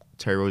week.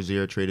 Terry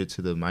Rozier traded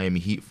to the Miami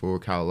Heat for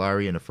Kyle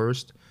Lowry in the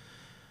first.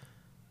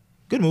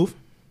 Good move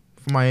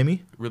for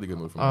Miami. Really good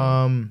move from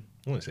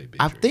I wouldn't say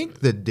big I trade, think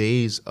but- the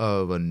days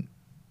of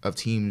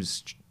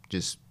teams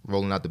just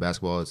rolling out the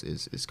basketball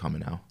is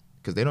coming now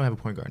because they don't have a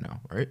point guard now,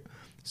 right?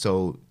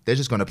 So they're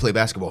just gonna play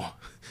basketball.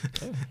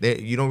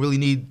 You don't really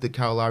need the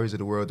Kyle Lowrys of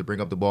the world to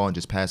bring up the ball and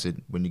just pass it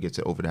when you get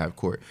to over the half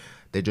court.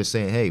 They're just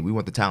saying, hey, we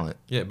want the talent.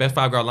 Yeah, best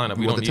 5 guard lineup.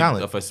 We want don't the need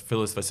talent. a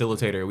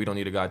facilitator. We don't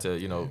need a guy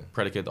to,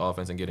 predicate the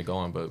offense and get it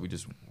going, but we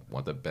just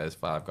want the best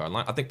 5 guard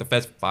line. I think the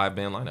best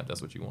 5-man lineup,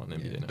 that's what you want in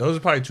the NBA now. Those are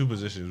probably two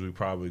positions we're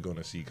probably going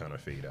to see kind of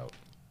fade out.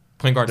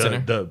 Point guard center.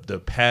 The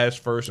pass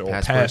first or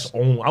Pass pass first.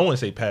 on. I want to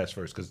say pass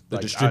first because The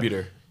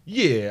distributor.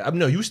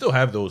 No, you still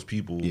have those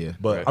people. Yeah.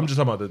 But Right. I'm just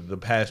talking about the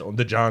pass on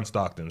the John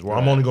Stocktons, where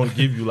I'm only going to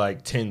give you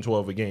like 10,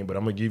 12 a game, but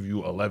I'm going to give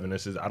you 11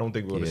 assists. I don't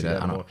think we're going to see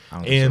that anymore. I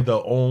don't think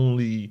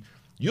so.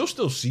 You'll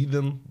still see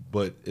them,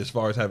 but as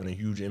far as having a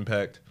huge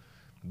impact,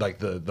 like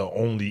the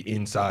only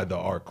inside the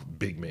arc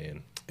big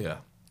man, Yeah.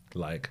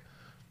 like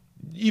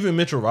even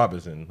Mitchell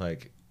Robinson,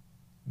 like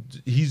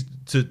he's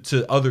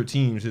to other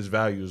teams, his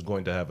value is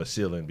going to have a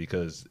ceiling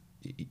because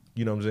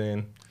you know what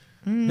I'm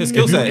saying. His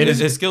skill set. and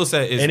His skill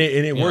set is. And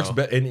it works know,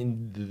 better.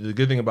 And the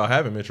good thing about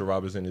having Mitchell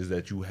Robinson is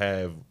that you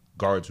have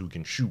guards who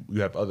can shoot.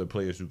 You have other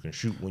players who can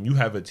shoot. When you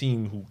have a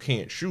team who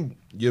can't shoot,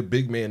 your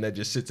big man that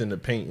just sits in the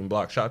paint and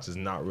blocks shots is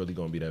not really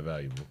going to be that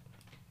valuable.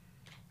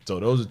 So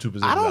those are two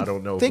positions I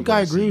don't know. think I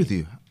agree with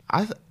you.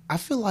 I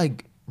feel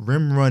like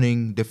rim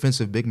running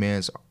defensive big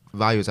man's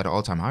value is at an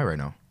all time high right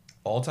now.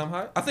 all-time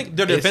high. I think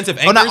they're It's- defensive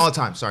Oh, anchors. not all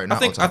time. Sorry,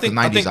 not all time. The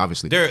 90s,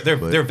 obviously. They're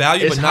But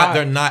valued, it's but not high.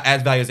 they're not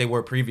as valued as they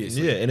were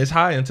previously. Yeah, and it's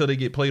high until they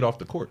get played off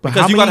the court. But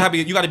Because how you many-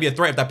 gotta be a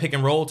threat if that pick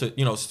and roll to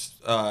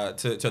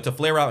to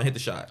flare out and hit the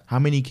shot. How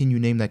many can you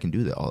name that can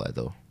do that? All that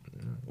though.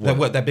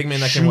 That big man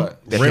that can Shoot.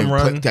 what? That Rim can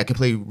run. Play, that can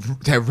play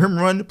that rim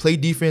run, play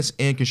defense,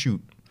 and can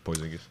shoot.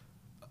 Porzingis.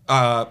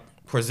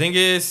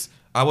 Porzingis.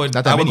 I would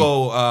Not that many.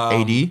 go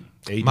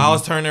AD.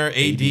 Miles Turner,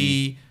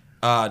 AD.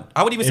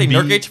 I would even say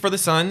Embiid. Nurkic for the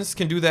Suns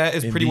can do that.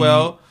 It's pretty Embiid.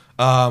 well.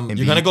 You're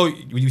Embiid. gonna go.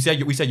 We said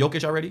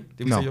Jokic already.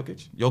 Did we No. say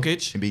Jokic?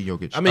 Jokic. And be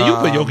Jokic. I mean, you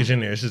put Jokic in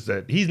there. It's just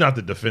that he's not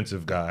the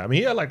defensive guy. I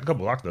mean, he had like a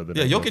couple blocks the other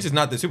Yeah, day. Jokic is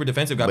not the super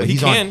defensive guy, but but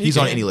he's he can. on. He's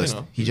on can, any you list.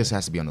 know. He just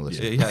has to be on the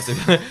list. Yeah, he has to.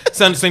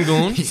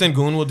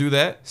 Sengun will do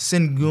that.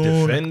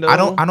 Sengun.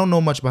 Defendo. I don't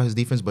know much about his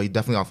defense, but he's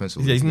definitely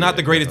offensively. Yeah, he's not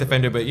the greatest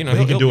defender, but you know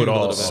But he can he'll do it be a all.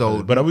 little bit.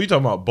 So- But are we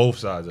talking about both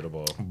sides of the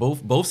ball?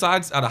 both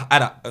sides at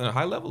a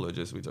high level or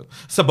just we talk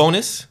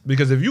Sabonis.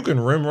 Because if you can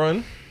rim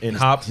run and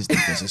hop, His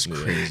defense is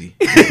crazy.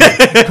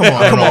 Come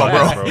on, bro.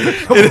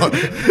 Come on.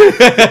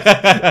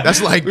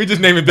 That's like We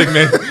just naming big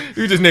men.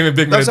 We just naming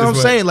big men. that's what I'm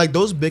saying. Like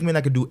those big men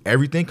that could do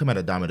everything come at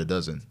a dime a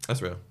dozen.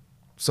 That's real.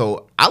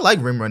 So I like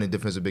rim running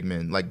defensive big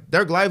men. Like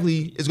Derek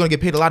Lively is going to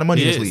get paid a lot of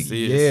money in this league.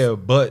 He is. yeah,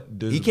 but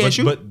there's, He can't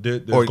shoot? But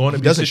there's Or going to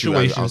he be doesn't shoot,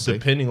 I'll situations say.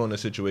 depending on the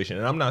situation,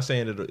 and I'm not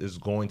saying that it's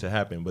going to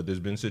happen, but there's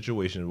been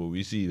situations where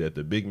we see that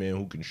the big man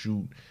who can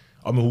shoot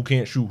who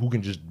can't shoot, who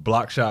can just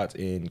block shots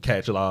and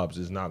catch lobs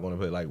is not going to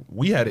play. Like,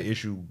 we had an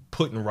issue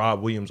putting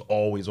Rob Williams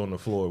always on the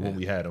floor when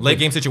we had him. Late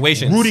game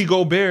situations. Rudy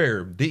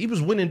Gobert, he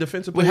was winning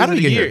defensive player how did of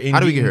we the get year. here? How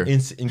did we get here?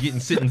 And getting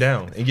sitting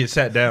down and get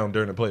sat down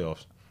during the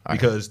playoffs.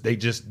 Because they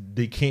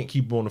can't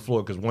keep him on the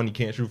floor because one, he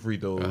can't shoot free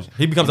throws.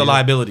 He becomes a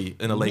liability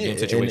in a late game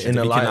situation.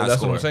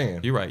 That's what I'm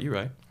saying. You're right.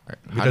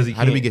 Because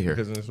how did we get here?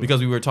 Because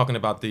we were talking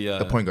about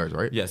the point guards,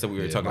 right? Yeah, so we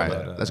were talking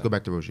about that. Let's go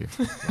back to Rozier.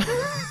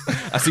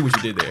 I see what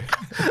you did there.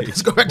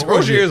 Let's go back to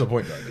Rozier Rozier. is a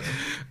point guard.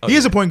 He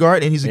is a point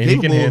guard, and he's a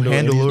capable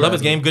handler. Love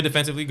his game, good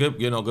defensively,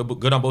 good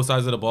on both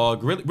sides of the ball.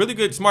 Really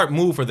good, smart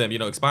move for them.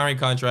 Expiring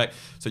contract,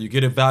 so you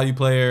get a value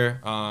player.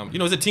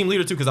 He's a team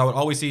leader too, because I would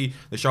always see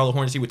the Charlotte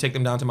Hornets. He would take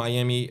them down to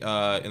Miami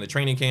in the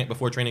training camp,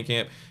 before training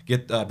camp,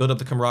 build up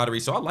the camaraderie.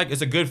 So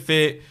it's a good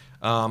fit.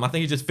 I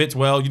think he just fits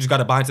well. You just got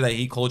to buy into that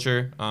Heat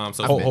culture.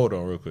 Hold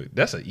on real quick.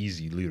 That's an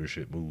easy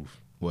leadership move.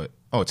 What?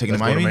 Oh, taking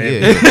Let's Miami? go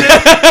to Miami.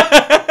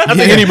 Yeah. I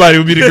think anybody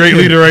would be the great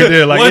leader right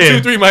there. Like, 1, 2,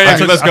 3,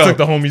 Miami. Let's go. I took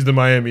the homies to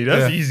Miami.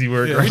 That's easy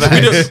work. Yeah,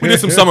 Right? we did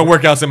some summer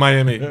workouts in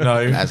Miami.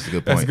 No, That's a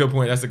good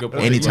point. That's a good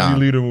point. Anytime.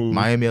 Leader move.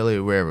 Miami, LA,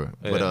 wherever.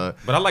 Yeah.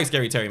 But I like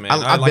Scary Terry, man.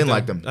 I've been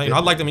like them. I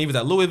liked him. He was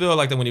at Louisville. I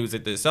liked him when he was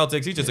at the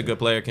Celtics. He's just a good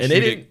player. And they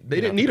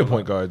didn't need a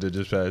point guard to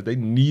just pass. They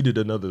needed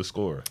another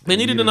scorer. They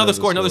needed another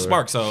score, another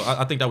spark. So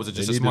I think that was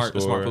just a smart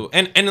move.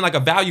 And then like a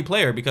value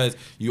player, because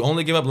you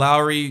only give up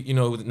Lowry,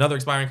 with another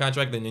expiring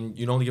contract, and then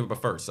you'd only give up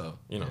a first. So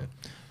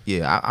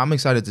Yeah, I'm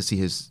excited to see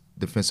his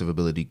defensive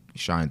ability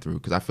shine through,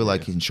 because I feel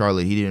like in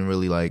Charlotte he didn't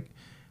really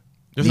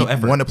there's no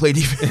effort. want to play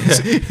defense.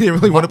 He didn't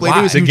really want to play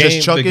defense. He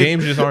just chuck the it.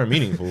 games just aren't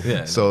meaningful.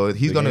 Yeah. So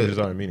he's gonna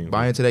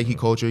buy into that Heat Mm-hmm.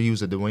 culture. He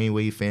was a Dwayne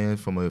Wade fan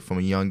from a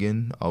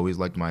youngin. Always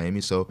liked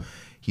Miami, so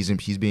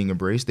he's being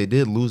embraced. They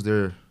did lose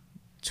their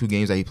 2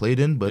 games that he played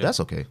in, but that's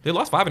okay. They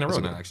lost 5 in a row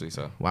now, actually.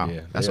 So wow,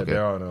 that's okay.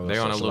 They're on a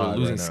little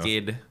losing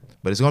skid.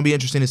 But it's gonna be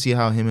interesting to see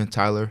how him and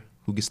Tyler,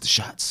 who gets the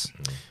shots.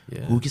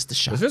 Yeah. Who gets the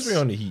shots? But since we're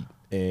on the Heat,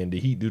 and the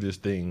Heat do this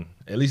thing,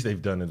 at least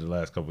they've done it the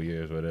last couple of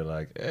years, where they're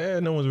like,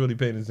 no one's really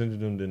paying attention to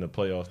them. Then the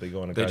playoffs, they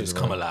go on. They just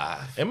come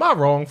alive. Am I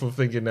wrong for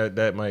thinking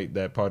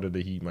that part of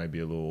the Heat might be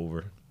a little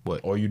over?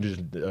 What? Or you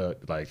just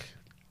like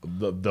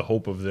the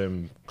hope of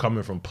them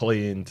coming from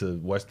play-in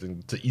to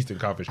Eastern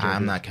Conference champions?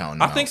 I'm not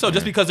counting. I think so,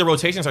 just because the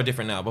rotations are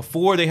different now.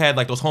 Before they had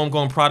like those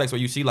homegrown products where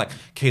you see like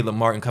Caleb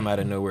Martin come out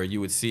of nowhere. You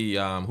would see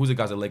who's the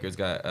guys the Lakers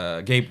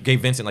got?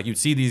 Gabe Vincent. Like you'd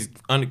see these,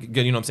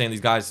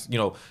 these guys,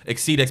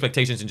 exceed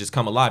expectations and just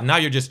come alive. Now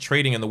you're just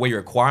trading in the way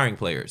you're acquiring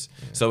players.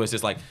 Yeah. So it's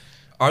just like,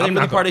 are they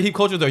really part of Heat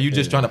culture, or are you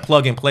just trying to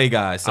plug and play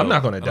guys? So, I'm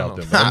not going to doubt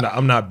them.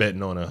 I'm not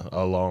betting on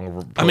a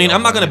long.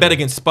 I'm not going to bet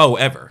against Spo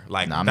ever.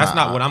 Like that's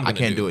not what I'm going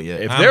to do. I can't do it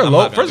yet. If they're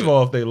low, first of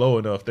all, if they're low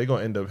enough, they're going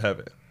to end up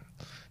having.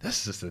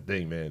 That's just the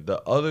thing, man.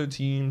 The other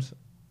teams,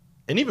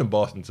 and even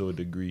Boston to a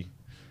degree,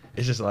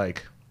 it's just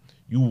like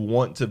you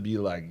want to be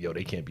like, yo,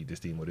 they can't beat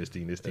this team or this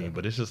team.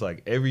 But it's just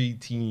like every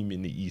team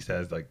in the East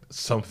has like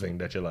something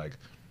that you're like,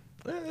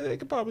 they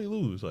could probably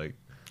lose. Like,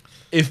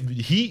 if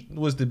Heat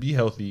was to be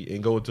healthy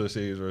and go into a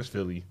series versus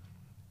Philly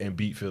and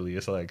beat Philly,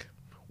 it's like,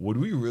 would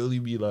we really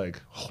be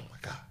like, oh my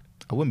God?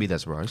 I wouldn't be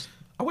that surprised.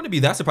 I wouldn't be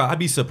that surprised. I'd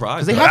be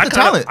surprised. They have the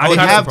talent. They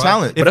have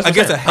talent. If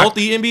against a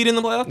healthy Embiid in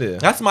the playoffs,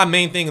 that's my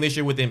main thing this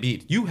year with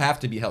Embiid. You have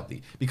to be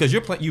healthy because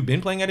you've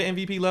been playing at an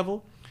MVP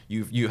level.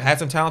 You had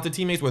some talented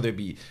teammates, whether it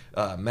be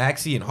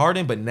Maxey and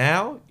Harden, but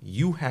now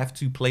you have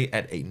to play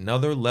at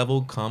another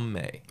level come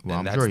May. Well,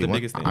 and that's the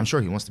biggest thing. I'm sure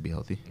he wants to be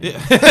healthy.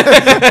 Yeah.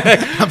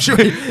 I'm sure.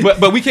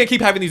 But we can't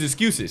keep having these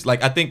excuses.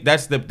 Like I think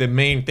that's the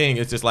main thing.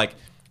 It's just like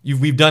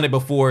we've done it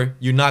before.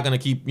 You're not gonna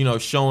keep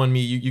showing me.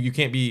 You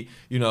can't be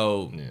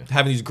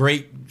having these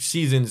great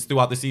seasons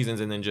throughout the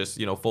seasons and then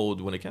just fold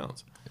when it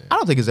counts. I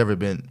don't think it's ever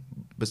been.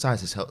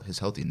 Besides his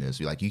healthiness,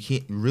 like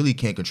you really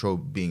can't control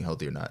being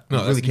healthy or not.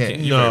 No, you really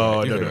can't.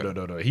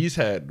 No. He's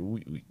had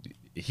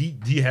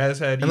he has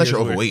had unless years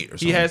you're overweight or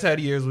something. He has had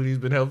years where he's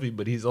been healthy,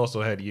 but he's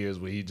also had years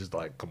where he just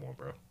like, come on,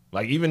 bro.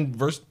 Like even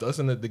versus us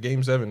in the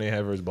game 7 they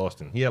had versus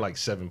Boston, he had like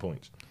 7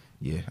 points.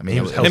 Yeah, I mean,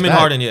 it was him and bad.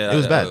 Harden. Yeah, it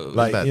was bad.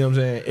 Like you know what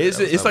I'm saying?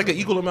 It's like an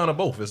equal amount of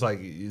both. It's like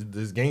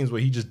there's games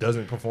where he just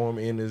doesn't perform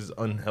in his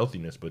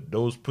unhealthiness, but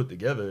those put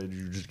together,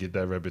 you just get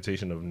that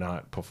reputation of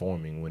not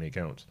performing when it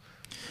counts.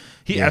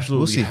 He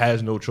absolutely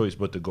has no choice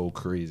but to go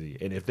crazy.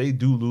 And if they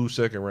do lose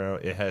second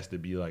round, it has to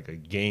be like a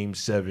game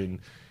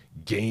 7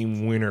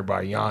 game winner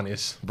by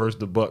Giannis versus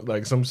the Bucks,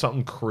 like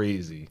something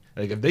crazy.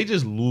 Like if they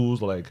just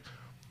lose like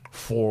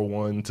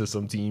 4-1 to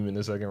some team in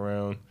the second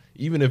round,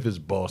 even if it's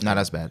Boston. Nah,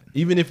 that's bad.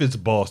 Even if it's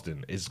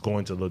Boston, it's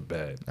going to look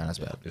bad. Nah, that's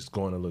bad. It's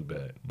going to look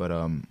bad. But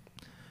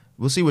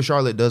we'll see what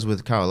Charlotte does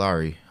with Kyle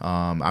Lowry.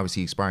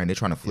 Obviously expiring, they're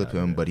trying to flip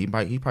him, but he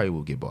probably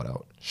will get bought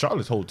out.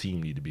 Charlotte's whole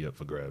team need to be up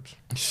for grabs.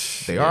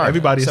 They are.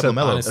 Everybody except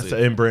Melo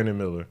and Brandon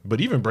Miller.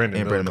 But even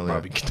Brandon Miller could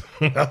probably get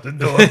them out the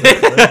door.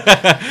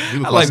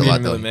 I like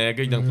Brandon Miller, man.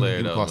 Good young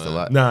player, though. Cost a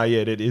lot. Nah,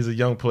 yeah, that is a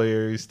young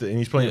player, and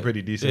he's playing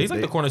pretty decent. Yeah, he's like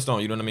the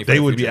cornerstone. You know what I mean?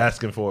 They would be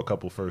asking for a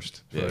couple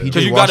first.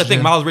 Because you got to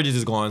think Miles Bridges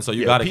is gone, so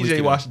you got to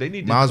PJ Washington. They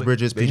need Miles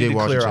Bridges, PJ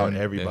Washington,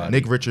 everybody.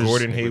 Nick Richards,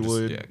 Gordon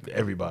Hayward,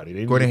 everybody. They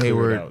need Gordon to clear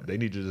Hayward. it out. They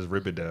need to just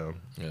rip it down.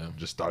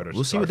 Just start.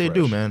 We'll see what they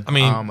do, man. I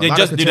mean,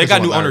 they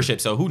got new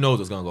ownership, so who knows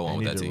what's gonna go on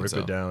with that team? Rip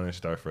it down and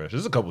start fresh.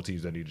 There's a couple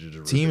teams that need to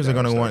just teams are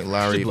gonna want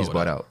Lowry if he's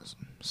bought out.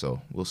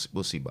 So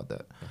we'll see about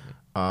that.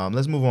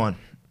 Let's move on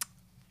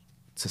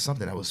to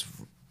something that was,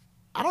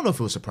 I don't know if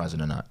it was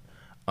surprising or not.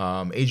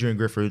 Adrian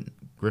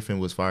Griffin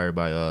was fired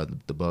by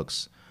the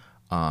Bucks.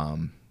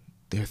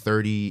 They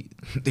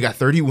got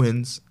 30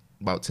 wins,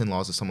 about 10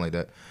 losses, something like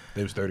that.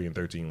 They was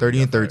 30-13.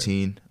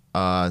 30-13.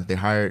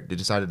 They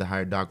decided to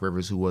hire Doc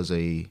Rivers, who was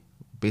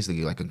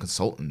basically like a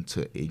consultant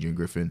to Adrian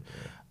Griffin.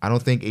 Yeah. I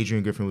don't think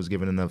Adrian Griffin was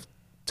given enough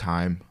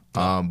time,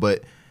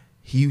 but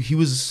he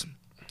was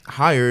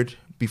hired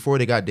before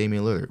they got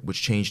Damian Lillard,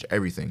 which changed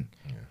everything.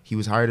 Yeah. He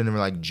was hired in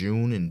like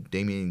June, and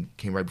Damian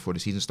came right before the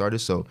season started,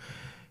 so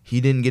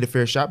he didn't get a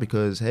fair shot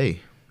because,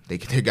 hey, they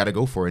got to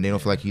go for it, and they don't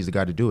feel like he's the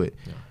guy to do it.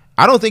 Yeah.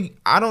 I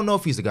don't know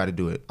if he's the guy to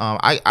do it.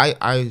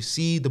 I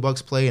see the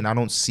Bucks play, and I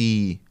don't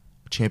see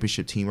a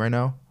championship team right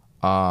now.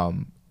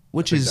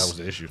 Which is that was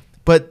the issue.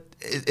 But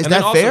is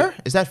that fair?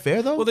 Is that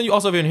fair though? Well, then you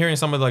also have been hearing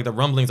some of like the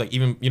rumblings, like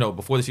even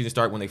before the season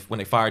started when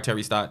they fired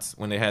Terry Stotts,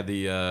 when they had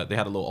a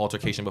little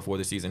altercation before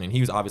the season, and he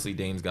was obviously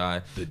Dame's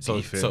guy. The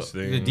defense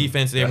thing. The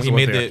defense thing. That's he one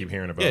made thing I keep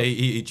hearing about. Yeah,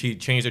 he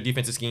changed their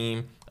defensive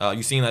scheme.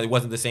 You seen that it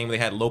wasn't the same. They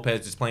had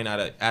Lopez just playing out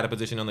of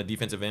position on the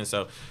defensive end.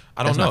 So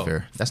I don't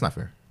know. That's not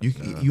fair.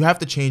 You have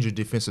to change your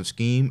defensive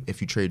scheme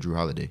if you trade Drew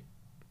Holiday.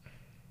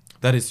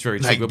 That is true.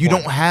 Like, you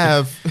don't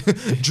have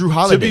Drew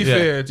Holiday. To be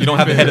fair, you don't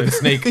have the head of the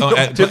snake on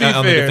the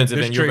defensive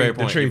end.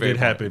 The trade did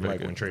happen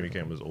like when training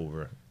camp was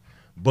over,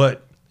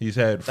 but he's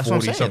had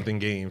 40-something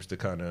games to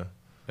kind of.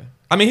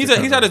 I mean, he's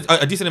had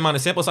a decent amount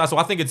of sample size, so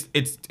I think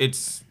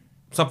it's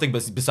something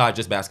besides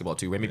just basketball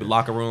too. Maybe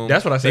locker room.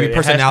 That's what I said. Maybe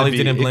personalities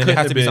didn't blend. It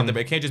has to be something, but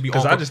it can't just be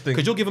all.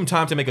 Because you'll give him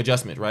time to make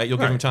adjustments, right? You'll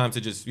give him time to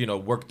just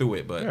work through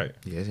it. But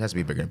yeah, it has to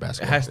be bigger than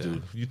basketball. It has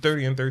to. You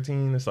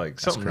 30-13. It's like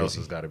something else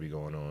has got to be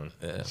going on.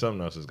 Yeah.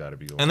 Something else has got to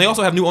be going on. And they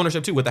also have new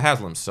ownership too with the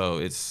Haslams, so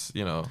it's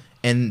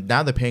And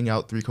now they're paying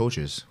out 3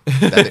 coaches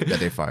that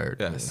they fired.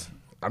 Yes.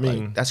 I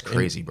mean, like, that's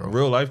crazy, bro. In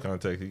real life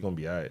context, he's gonna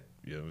be all right.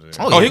 You know what I'm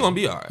saying? Oh, he's gonna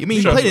be all right. You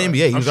mean he played in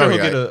the NBA?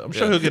 I'm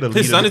sure he'll get a.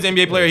 His son is an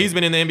NBA player. He's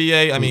been in the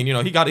NBA. I mean,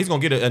 he's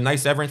gonna get a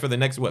nice severance for the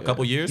next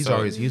couple years.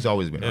 He's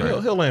always been.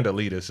 Right. He'll land a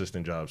lead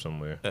assistant job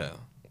somewhere. Yeah.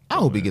 I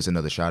hope he gets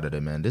another shot at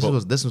it, man. This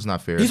was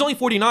not fair. He's only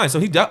 49, so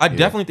I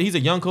definitely think he's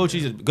a young coach.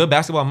 He's a good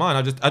basketball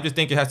mind. I just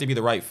think it has to be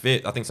the right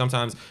fit. I think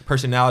sometimes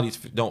personalities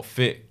don't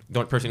fit.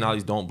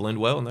 Personalities don't blend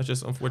well, and that's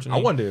just unfortunately.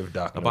 I wonder if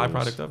Doc a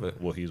byproduct of it.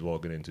 What he's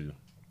walking into.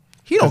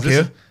 He don't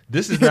care.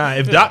 This is not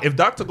if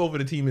Doc took over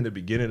the team in the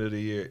beginning of the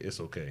year,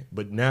 it's okay.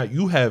 But now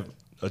you have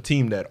a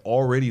team that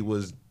already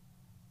was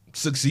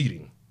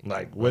succeeding.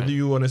 Like whether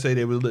you want to say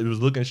it was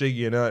looking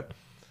shaky or not,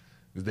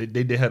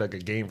 they had like a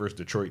game versus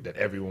Detroit that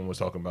everyone was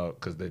talking about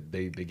because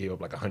they gave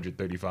up like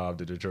 135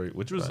 to Detroit,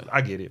 which was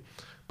I get it.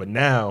 But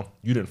now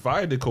you didn't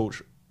fire the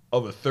coach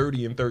of a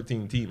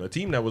 30-13 team, a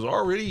team that was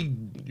already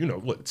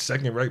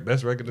second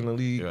best record in the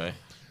league. Right.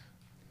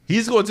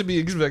 He's going to be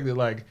expected,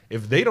 like,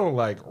 if they don't,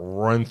 like,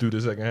 run through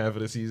the second half of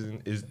the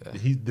season,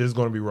 there's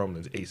going to be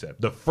rumblings ASAP.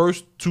 The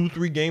first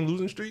 2-3 game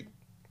losing streak.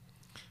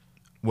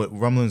 What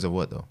rumblings of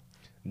what, though?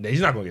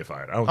 He's not going to get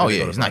fired. I don't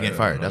think he's not getting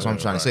fired. That's what I'm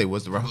trying to say.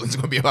 What's the rumblings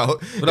going to be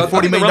about? But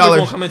 $40 million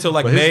won't come until,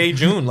 like, May,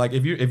 June. Like,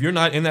 if you're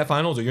not in that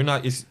finals or you're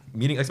not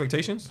meeting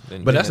expectations,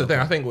 then... But that's the thing.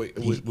 I think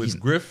with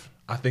Griff,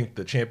 I think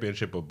the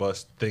championship or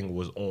bust thing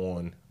was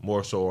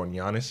more so on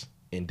Giannis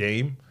and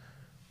Dame.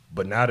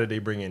 But now that they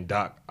bring in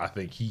Doc, I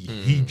think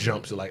he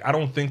jumps. Like, I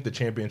don't think the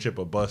championship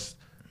or bust.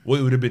 Well,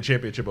 it would have been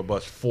championship or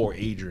bust for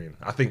Adrian.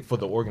 I think for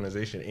the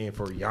organization and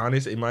for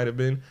Giannis, it might have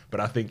been. But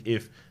I think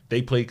if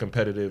they played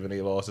competitive and they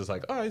lost, it's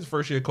like, he's a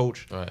first-year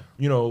coach. Right.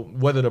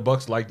 Whether the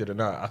Bucks liked it or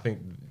not, I think,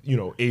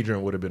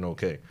 Adrian would have been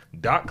okay.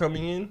 Doc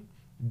coming in,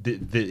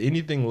 did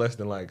anything less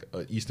than like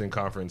an Eastern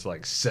Conference,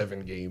 like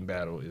 7-game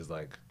battle is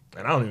like,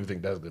 and I don't even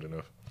think that's good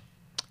enough.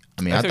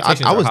 I mean,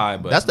 I was high,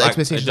 but that's the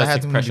expectations I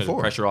had before.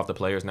 Pressure off the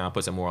players now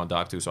puts it more on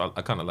Doc too, so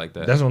I kind of like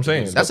that. That's what I'm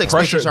saying. That's the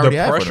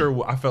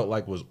pressure I felt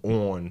like was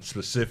on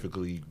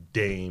specifically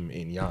Dame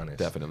and Giannis.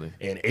 Definitely.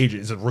 And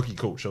Adrian is a rookie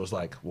coach, so it's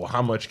like, well,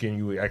 how much can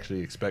you actually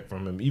expect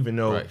from him? Even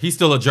though he's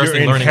still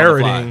adjusting, learning on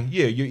the fly.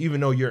 Yeah,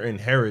 even though you're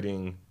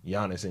inheriting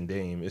Giannis and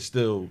Dame, it's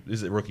still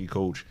is a rookie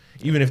coach.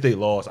 Even if they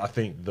lost, I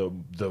think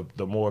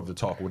the more of the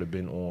talk would have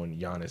been on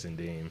Giannis and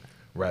Dame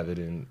rather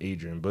than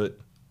Adrian. But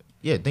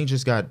yeah, things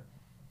just got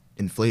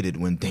inflated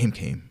when Dame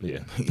came. Yeah.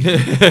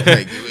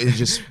 Like, it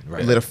just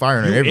lit a fire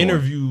in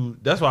everyone.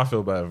 That's why I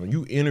feel bad when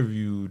you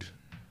interviewed,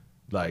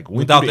 like,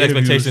 without the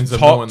expectations of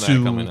knowing that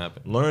coming to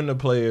happen. Learn the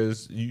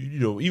players.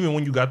 Even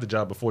when you got the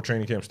job before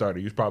training camp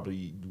started, you was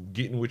probably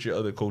getting with your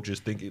other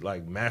coaches, thinking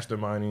like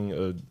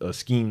masterminding a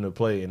scheme to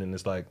play, and then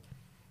it's like,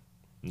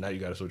 now you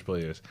got to switch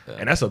players,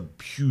 and that's a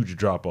huge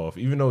drop off.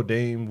 Even though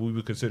we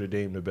would consider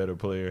Dame the better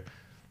player,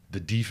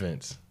 the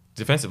defense.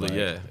 Defensively,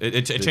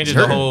 it changes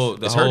the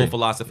whole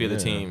philosophy of the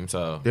team.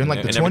 So they're in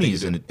like the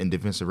 20s in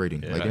defensive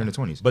rating. Like they're in the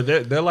 20s. But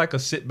they're like a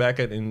sit back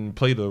and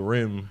play the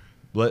rim.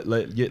 Let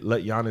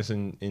Giannis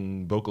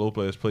and Brook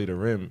Lopez play the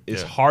rim.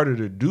 It's harder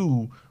to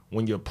do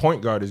when your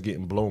point guard is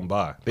getting blown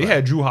by. They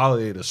had Drew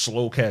Holiday to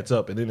slow cats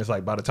up, and then it's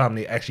like by the time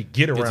they actually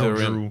get around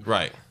Drew,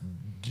 right?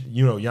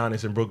 You know,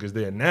 Giannis and Brook is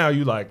there. Now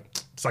you like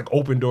it's like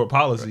open door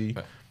policy.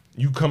 Right.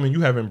 You come in,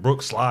 you having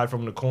Brook slide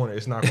from the corner.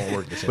 It's not gonna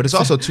work the same. But it's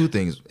also two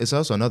things. It's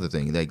also another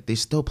thing. Like they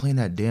still playing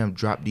that damn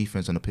drop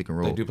defense on the pick and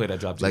roll. They do play that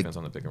drop defense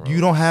on the pick and roll.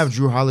 You don't have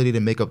Drew Holiday to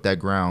make up that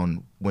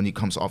ground when he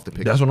comes off the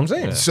pick. That's what I'm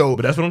saying. Yeah. So,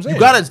 but that's what I'm saying.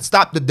 You gotta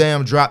stop the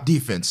damn drop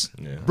defense.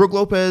 Yeah. Brook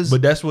Lopez.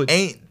 But that's what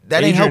ain't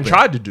Adrian helping.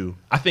 Tried to do.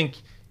 I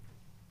think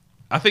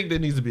there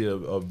needs to be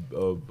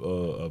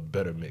a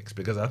better mix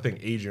because I think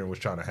Adrian was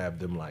trying to have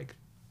them like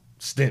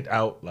stint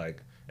out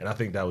like, and I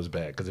think that was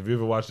bad because if you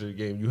ever watch the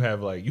game, you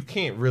have like you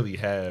can't really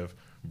have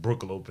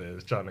Brook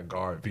Lopez trying to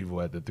guard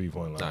people at the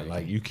 3-point line.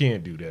 Like you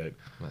can't do that.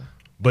 Nah.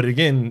 But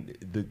again,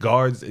 the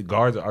guards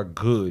are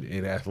good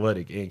and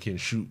athletic and can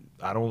shoot.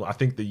 I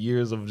think the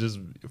years of just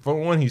for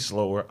one, he's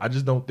slower. I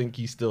just don't think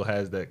he still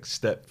has that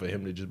step for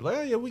him to just be like,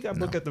 oh yeah, we got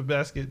Brook at the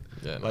basket.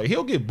 Yeah, like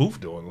he'll get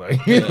boofed on.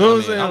 Like you know what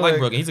I'm saying? I like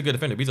Brook. He's a good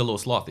defender. But he's a little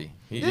slothy.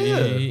 He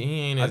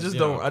ain't.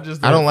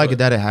 I don't like it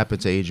that it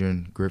happened to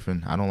Adrian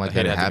Griffin. I don't like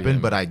that it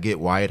happened, but I get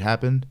why it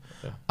happened.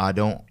 Yeah. I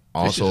don't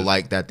also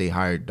like that they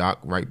hired Doc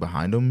right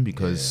behind him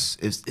because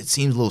it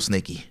seems a little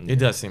snaky. It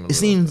does seem.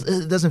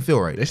 It doesn't feel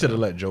right. They should have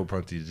let Joe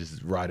Prunty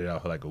just ride it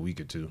out for like a week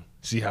or two.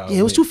 See how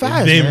it was too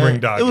fast.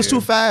 It was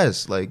too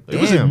fast. Like it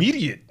was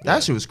immediate.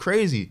 That shit was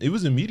crazy. It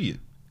was immediate.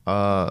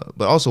 But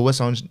also Wes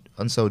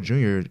Unseld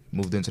Jr.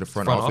 moved into the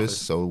front office,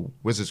 so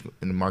Wizards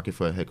in the market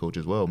for a head coach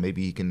as well.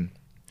 Maybe he can.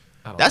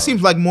 That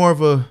seems like more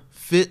of a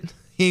fit.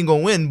 He ain't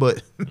gonna win,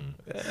 but.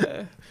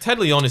 Ted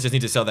Leonis just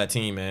needs to sell that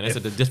team, man. It's a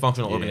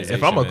dysfunctional organization.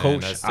 If I'm a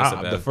coach,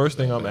 the first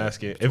thing I'm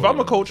asking, if I'm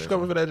a coach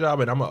coming for that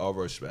job and I'm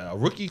a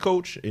rookie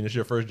coach and it's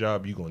your first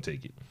job, you're going to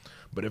take it.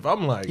 But if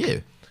I'm like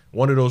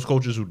one of those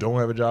coaches who don't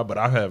have a job but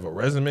I have a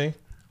resume,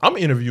 I'm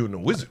interviewing the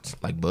Wizards.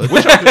 Like Bud.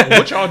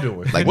 What y'all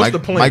doing? Like what's the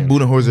plan? Mike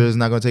Budenholzer is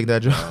not going to take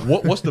that job.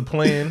 What's the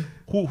plan?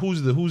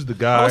 Who's the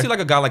guy? I would see like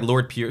a guy like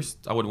Lord Pierce.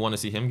 I would want to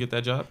see him get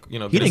that job. You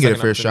know, he didn't get a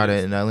fair shot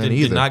in Atlanta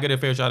either. Did not get a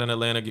fair shot in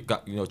Atlanta.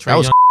 Trey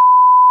Young.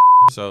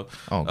 So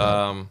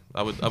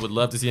I would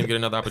love to see him get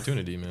another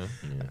opportunity, man.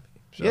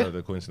 Shout out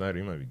to Quinn Snyder.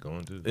 He might be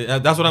going to.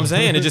 That's what I'm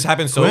saying. It just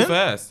happened so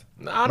fast.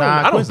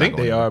 I don't think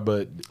they are,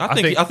 but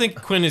I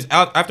think Quinn is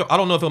out after. I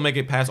don't know if he'll make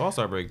it past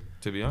All-Star break.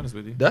 To be honest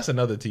with you, that's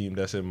another team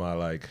that's in my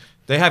like.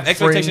 They have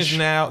expectations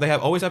now. They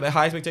always have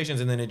high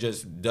expectations, and then it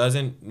just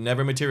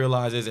never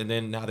materializes, and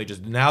then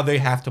now they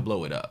have to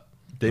blow it up.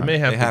 They may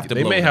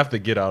have to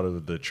get out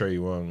of the Trey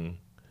Young.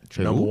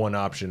 Number one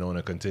option on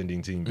a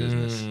contending team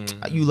business.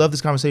 You love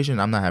this conversation.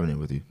 I'm not having it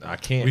with you. I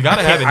can't. We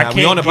gotta have it now.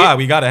 We on the pod.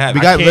 We gotta have it.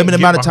 We got limited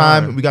amount of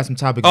time. We got some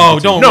topics. Oh,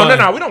 no.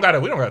 We don't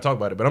gotta talk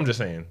about it. But I'm just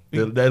saying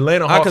the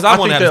Atlanta Hawks. I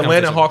think the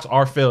Atlanta Hawks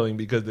are failing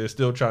because they're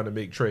still trying to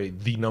make Trey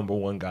the number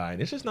one guy,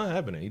 and it's just not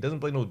happening. He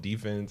doesn't play no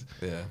defense.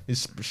 Yeah,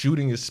 his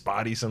shooting is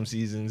spotty some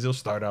seasons. He'll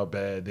start out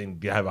bad, then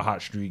have a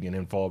hot streak, and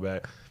then fall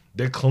back.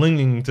 They're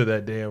clinging to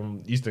that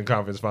damn Eastern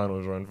Conference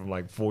Finals run from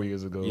like 4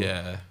 years ago.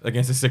 Yeah,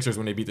 against the Sixers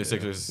when they beat the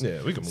Sixers.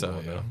 Yeah, we can move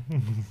on now.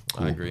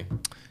 Cool. I agree.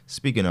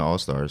 Speaking of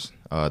All-Stars,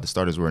 the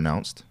starters were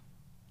announced.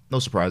 No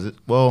surprises.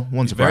 Well,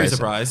 one surprise. Very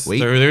surprised.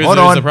 Wait, hold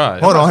on.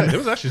 Surprise. Hold on. There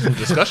was actually some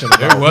discussion.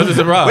 There was a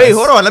surprise. Wait,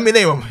 hold on. Let me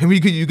name them.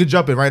 You could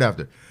jump in right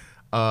after.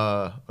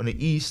 On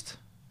the East,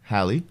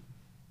 Hallie,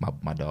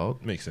 my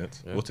dog. Makes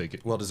sense. Yeah. We'll take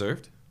it. Well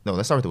deserved. No,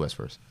 let's start with the West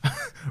first.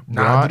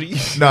 Nah, I'm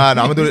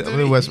gonna do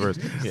the West first.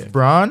 Yeah.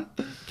 Bron,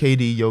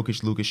 KD,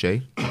 Jokic, Luka,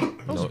 Shea.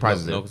 No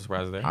surprises there. No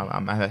surprises there.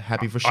 I'm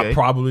happy for Shea. I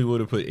probably would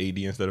have put AD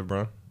instead of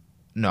Bron.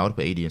 No, I would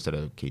put AD instead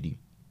of KD.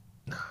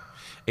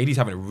 AD's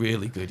having a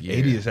really good year.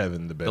 AD is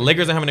having the best. The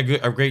Lakers are having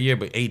a great year,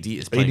 but AD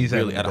is playing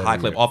really at a high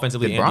clip,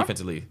 offensively and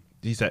defensively.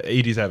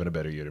 AD's having a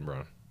better year than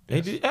Bron.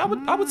 AD,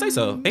 I would say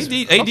so.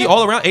 AD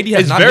all around. AD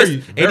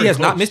has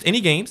not missed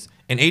any games.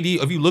 And AD,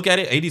 if you look at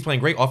it, AD's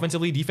playing great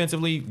offensively,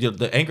 defensively.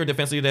 The anchor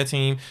defensively of that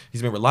team.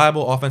 He's been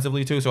reliable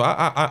offensively too. So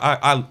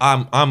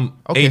I'm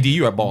okay. AD.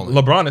 You are balling.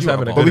 LeBron is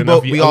having a good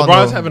enough year.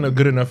 LeBron's having a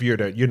good enough year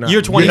that you're not.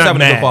 Year 20, he's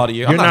having a good quality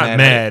year. You're not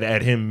mad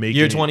at him making.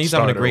 Year 20, he's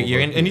having a great year,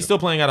 and he's still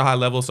playing at a high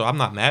level. So I'm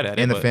not mad at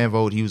it. And the fan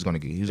vote, he was going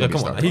to get.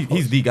 Come on,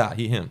 he's the guy.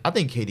 Him. I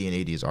think KD and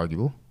AD is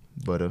arguable,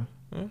 but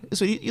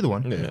so either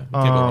one. Yeah, can't go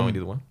wrong with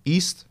either one.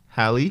 East,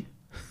 Hallie,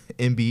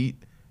 Embiid,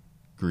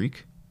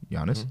 Greek,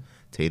 Giannis,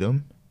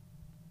 Tatum,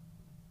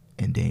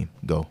 and Dame.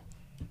 Go.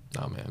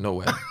 Oh, man. No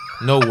way.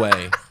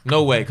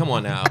 No way. Come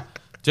on now.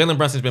 Jalen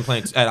Brunson's been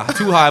playing at a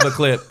too high of a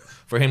clip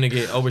for him to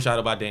get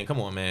overshadowed by Dame. Come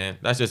on, man.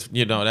 That's just,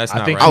 that's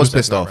not right. I was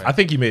pissed off. Right. I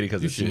think he made it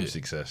because of team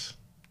success.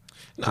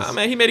 Nah,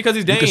 man, he made it because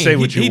he's Dame. You can say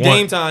what you want.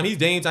 Dame time. He's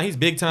Dame time. He's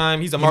big time.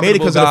 He's a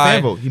marketable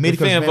guy. He made it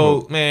because of the fan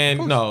vote.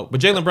 Man, no.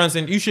 But Jalen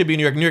Brunson, you should be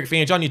New York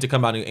fans. Y'all need to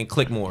come out and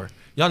click more.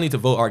 Y'all need to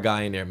vote our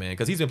guy in there, man,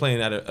 because he's been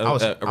playing at I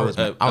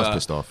was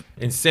pissed off.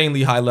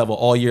 Insanely high level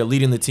all year,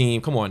 leading the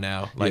team. Come on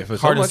now, like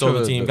heart and soul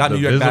of the team. Got New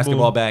York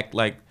basketball back.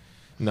 Like,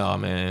 no,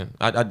 man,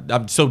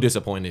 I'm so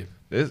disappointed.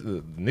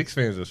 The Knicks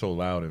fans are so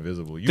loud and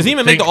visible. Because he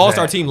didn't make the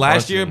All-Star team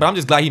last year, but I'm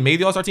just glad he made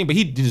the All-Star team. But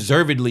he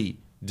deservedly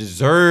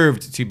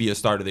deserved to be a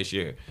starter this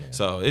year. Yeah.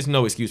 So it's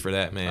no excuse for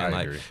that, man.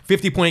 I agree.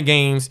 50-point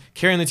games,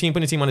 carrying the team,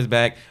 putting the team on his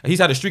back. He's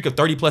had a streak of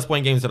 30-plus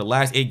point games in the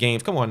last 8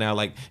 games. Come on now.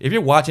 Like, if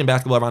you're watching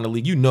basketball around the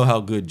league, you know how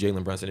good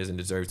Jalen Brunson is and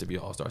deserves to be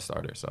an all-star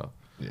starter. So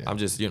I'm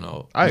just,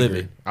 I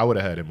agree. I would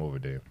have had him over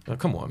Dame. Oh,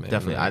 come on, man.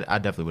 Definitely. I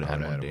definitely would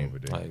have had him over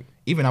Dame. Like,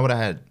 even I would have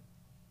had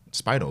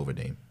Spider over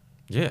Dame.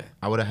 Yeah.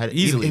 I would have had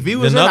easily. If he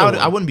was in,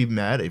 I wouldn't be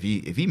mad if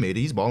he made it.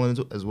 He's balling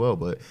as well,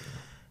 but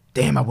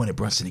damn, I wanted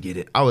Brunson to get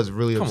it. I was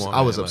really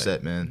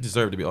upset, man.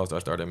 Deserved to be all-star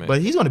starter, man.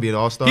 But he's going to be an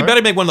all-star. He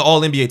better make one of the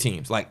all-NBA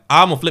teams. Like,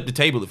 I'm going to flip the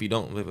table if he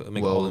don't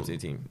make an all-NBA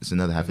team. It's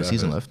another half a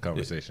season left.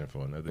 Conversation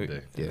for another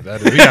day. Yeah.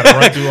 We got to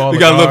run through all we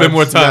the got a little bit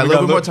more We time. got a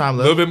little bit more time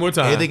left. A little bit more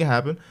time. Anything can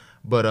happen.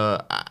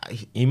 But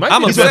he might.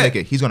 He's going to make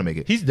it. He's going to make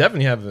it. He's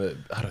definitely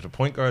having out of the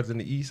point guards in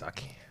the East. I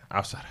can't.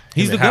 Outside.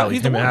 He's the one.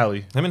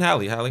 Him and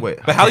Hallie. Wait,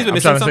 but Hallie's been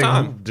missing some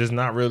time. There's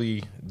not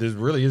really. There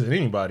really isn't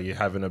anybody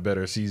having a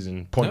better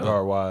season point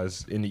guard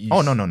wise in the East.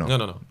 Oh no.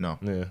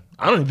 Yeah,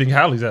 I don't even think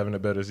Hallie's having a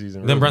better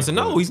season. Then Brunson,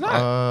 no, he's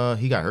not.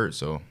 He got hurt,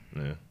 so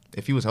yeah.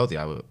 If he was healthy,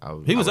 I would.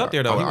 He was up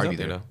there though.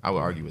 I would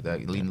argue with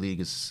that. Leading league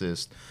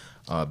assist,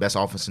 best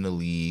offense in the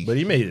league. But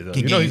he made it. Though.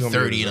 He gave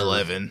 30 and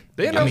 11.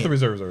 They announced the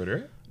reserves already,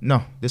 right?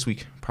 No, this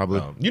week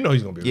probably.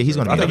 He's gonna be. Yeah, he's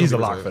gonna. I think he's a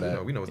lock for that.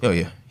 Oh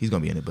yeah, he's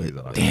gonna be in it.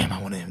 But damn,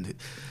 I wanted him to.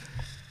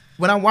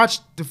 When I watch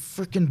the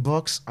freaking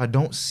Bucks, I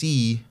don't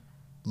see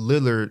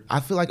Lillard. I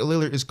feel like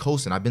Lillard is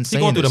coasting. I've been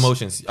saying he's going through the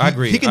motions. I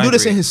agree. He can do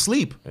this in his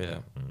sleep. Yeah.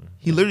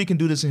 He literally can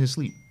do this in his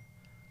sleep.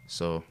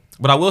 So.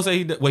 But I will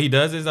say what he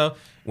does is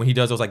when he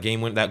does those like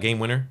game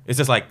winner, it's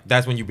just like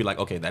that's when you be like,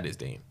 okay, that is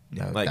Dame.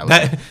 Yeah, like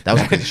that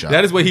was a crazy shot.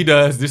 That is what he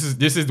does. This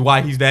is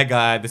why he's that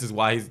guy. This is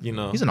why he's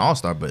an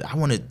all-star. But I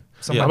wanted.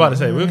 I'm about to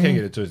say we can't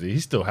get it twisted.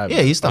 He's still having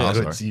he's still a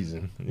good all-star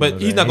season.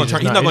 But he's not gonna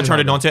turn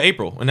it on until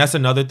April, and that's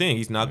another thing.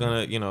 He's not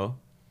gonna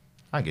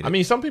I get it. I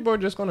mean, some people are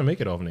just going to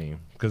make it off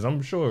name because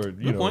I'm sure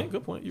good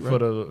point. You're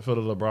right. For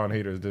the LeBron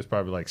haters, there's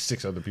probably like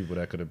 6 other people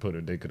that could have put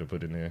in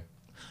there.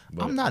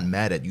 But I'm not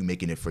mad at you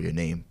making it for your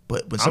name,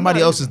 but when somebody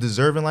else is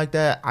deserving like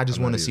that, I just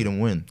want to see them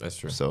win. That's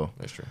true. So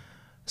that's true.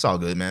 It's all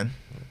good, man.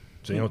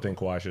 So you don't think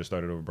Kawhi should have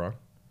started over Bron?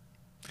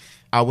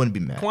 I wouldn't be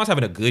mad. Kawhi's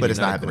having a good, but it's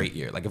not a great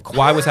year. Like if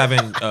Kawhi was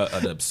having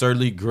an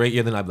absurdly great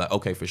year, then I'd be like,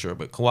 okay, for sure.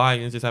 But Kawhi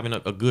is just having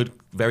a good,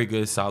 very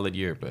good, solid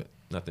year, but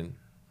nothing.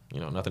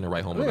 Nothing to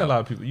write home about. A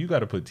lot of people. You got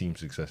to put team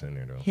success in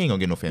there, though. He ain't gonna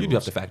get no fan votes. You do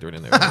have to factor it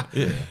in there. Right?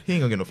 Yeah. He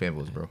ain't gonna get no fan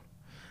votes, bro.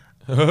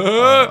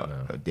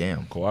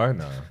 Damn. Kawhi,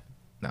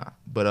 nah.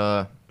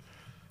 But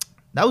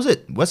that was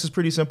it. West is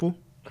pretty simple.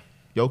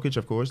 Jokic,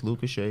 of course.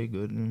 Luka, Shea,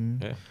 good.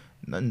 Yeah.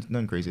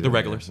 Nothing crazy. The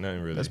regulars.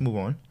 Nothing really. Let's move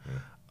on.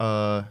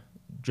 Yeah.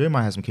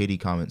 Draymond has some KD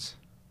comments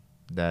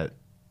that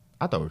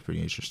I thought were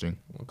pretty interesting.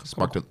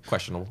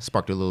 Questionable.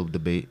 Sparked a little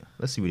debate.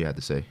 Let's see what he had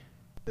to say.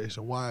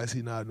 Why is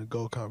he not in the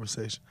GOAT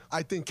conversation?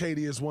 I think KD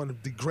is one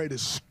of the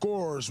greatest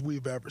scorers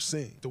we've ever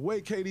seen. The way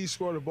KD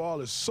scored the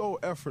ball is so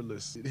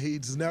effortless.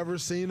 He's never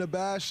seen a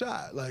bad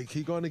shot. Like,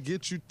 he's going to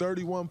get you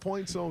 31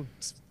 points on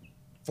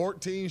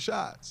 14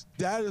 shots.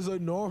 That is a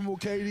normal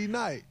KD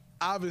night.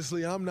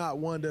 Obviously, I'm not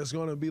one that's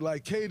going to be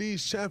like,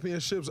 KD's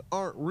championships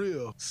aren't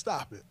real.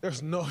 Stop it.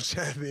 There's no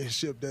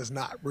championship that's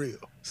not real.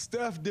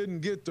 Steph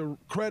didn't get the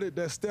credit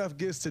that Steph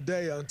gets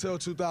today until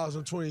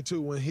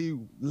 2022 when he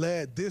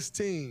led this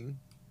team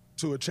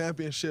to a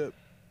championship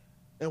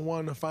and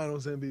won the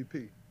Finals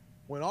MVP.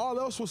 When all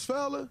else was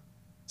failing,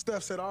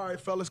 Steph said, all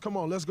right, fellas, come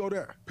on, let's go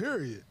there.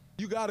 Period.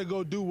 You got to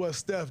go do what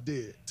Steph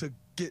did to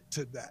get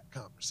to that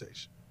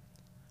conversation.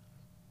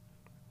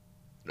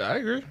 I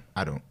agree.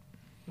 I don't.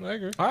 I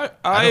agree.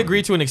 I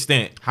agree to an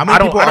extent. How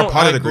many people are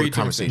part of the GOAT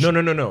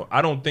conversation? No.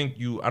 I don't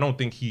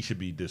think he should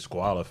be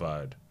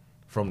disqualified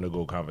from the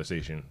GOAT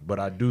conversation. But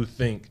I do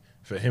think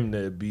for him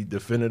to be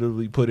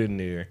definitively put in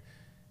there,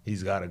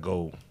 he's got to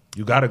go.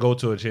 You got to go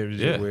to a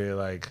championship where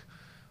like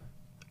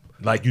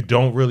you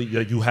don't really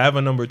you have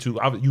a number 2.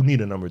 You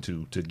need a number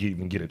 2 to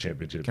even get a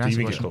championship. To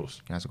even get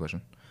close. Can I ask a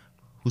question?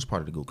 Who's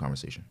part of the GOAT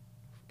conversation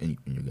in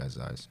your guys'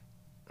 eyes?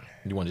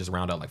 You want to just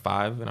round out like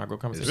 5 in our GOAT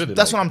conversation? Really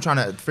that's what I'm trying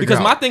to figure out.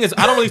 Because my thing is,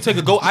 I don't really take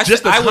a GOAT.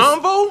 Just the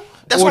convo?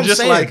 That's what I'm just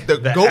saying. Like the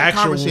GOAT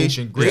actual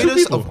conversation,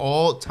 greatest of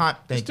all time.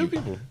 Thank you. 2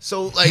 people.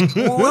 So like,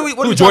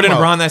 what are we Jordan and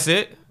Bron? That's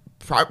it.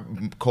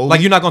 Kobe, like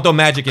you're not gonna throw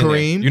Magic in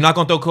Kareem. there. You're not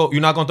gonna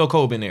throw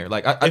Kobe in there.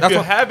 Like if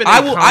you're having a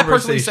I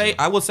personally say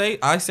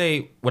I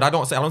say what I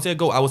don't say a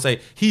GOAT. I will say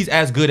he's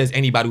as good as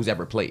anybody who's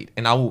ever played,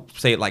 and I will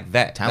say it like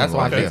that. That's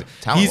why I say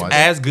he's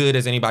as good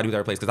as anybody who's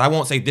ever played. Because I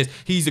won't say this.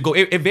 He's a GOAT.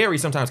 It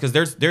varies sometimes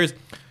because there's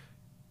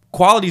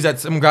qualities that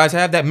some guys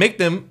have that make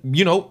them,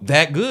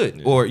 that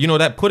good or,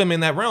 that put them in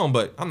that realm.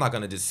 But I'm not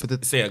going to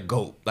just say a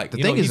GOAT. Like, the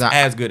thing is he's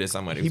as good as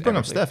somebody. He brought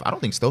up Steph. I don't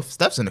think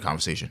Steph's in the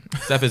conversation.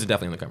 Steph is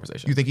definitely in the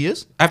conversation. You think he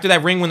is? After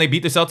that ring when they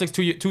beat the Celtics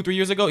 3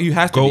 years ago, he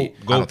has to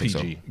be. Go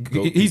PG.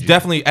 So. He's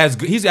definitely as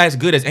good. He's as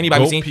good as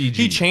anybody seen.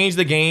 He changed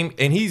the game,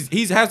 and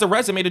he has the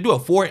resume to do it.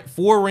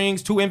 4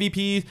 rings, 2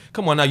 MVPs.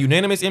 Come on now,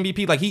 unanimous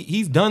MVP. Like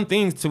he's done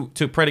things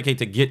to predicate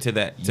to get to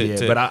that.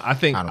 But I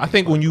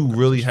think when you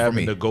really have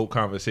the GOAT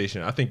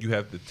conversation, I think you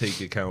have to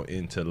take account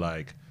into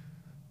like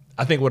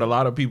I think what a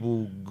lot of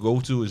people go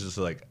to is just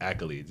like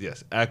accolades.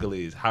 Yes,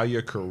 accolades, how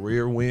your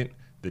career went,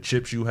 the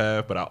chips you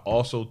have, but I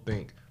also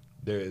think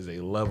there is a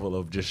level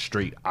of just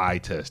straight eye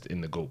test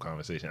in the GOAT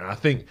conversation. And I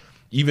think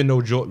even though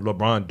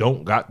LeBron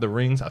don't got the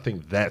rings, I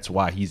think that's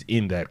why he's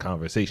in that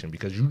conversation,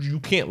 because you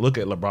can't look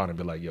at LeBron and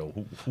be like, yo,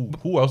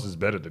 who else is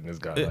better than this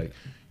guy? Like,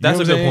 that's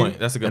a good point.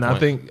 That's a good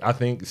point. And I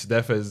think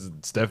Steph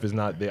is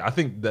not there. I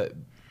think that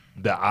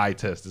the eye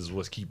test is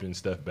what's keeping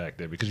Steph back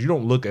there, because you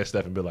don't look at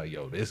Steph and be like,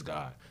 yo, this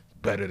guy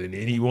better than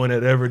anyone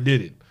that ever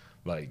did it.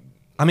 Like,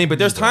 I mean, but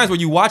there's times where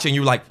you watch it and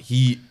you're like,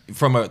 he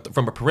from a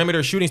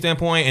perimeter shooting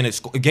standpoint, and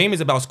a game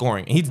is about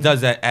scoring. And he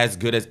does that as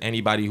good as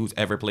anybody who's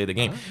ever played the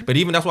game. But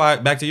even that's why,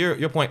 back to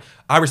your point,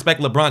 I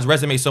respect LeBron's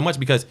resume so much,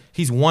 because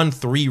he's won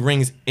 3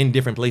 rings in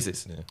different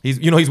places. Yeah.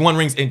 He's won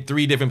rings in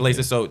 3 different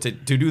places. So to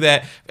do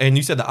that, and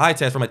you said the eye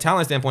test from a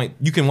talent standpoint,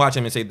 you can watch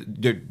him and say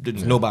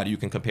there's nobody you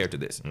can compare to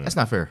this. That's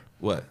not fair.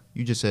 What?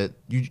 You just said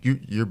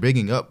you're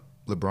bigging up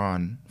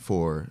LeBron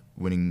for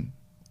winning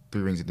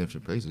 3 rings in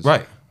different places.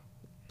 Right.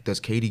 Does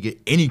KD get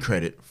any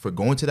credit for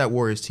going to that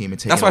Warriors team and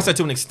taking? That's why I said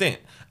to an extent.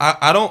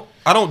 I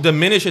don't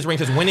diminish his rings,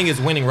 because winning is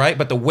winning, right?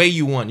 But the way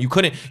you won,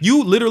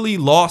 you literally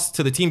lost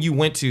to the team you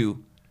went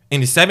to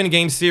in the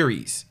 7-game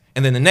series,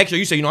 and then the next year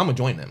you say, I'm gonna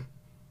join them.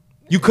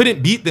 You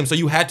couldn't beat them, so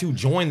you had to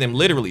join them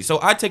literally. So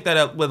I take that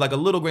out with like a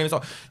little grain of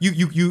salt.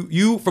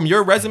 You from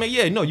your resume,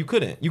 you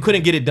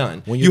couldn't get it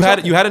done. You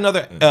had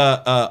another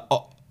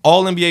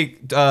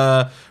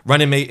All-NBA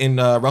running mate in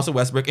Russell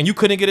Westbrook, and you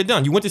couldn't get it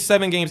done. You went to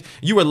 7 games.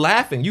 You were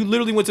laughing. You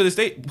literally went to the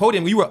state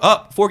podium. You were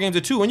up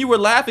 4-2, and you were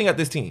laughing at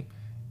this team.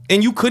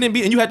 And you couldn't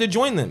beat, and you had to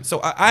join them. So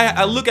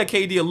I look at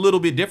KD a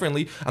little bit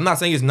differently. I'm not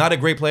saying he's not a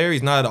great player.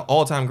 He's not an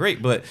all-time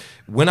great. But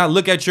when I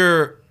look at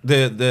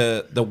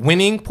the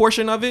winning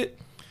portion of it,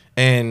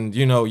 and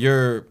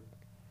you're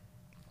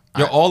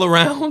all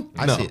around.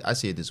 I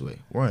see it this way.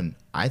 One,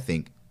 I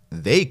think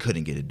they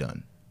couldn't get it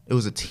done. It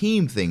was a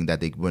team thing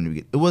that they wouldn't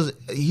get.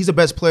 He's the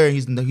best player.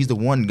 He's the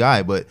one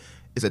guy, but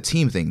it's a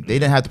team thing. They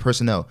didn't have the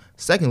personnel.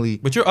 Secondly,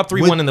 but you're up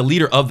 3-1 and the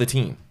leader of the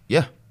team.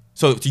 Yeah.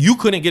 So you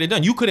couldn't get it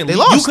done. You couldn't.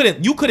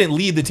 You couldn't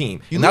lead the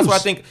team. That's why I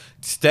think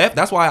Steph.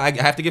 That's why I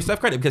have to give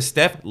Steph credit, because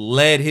Steph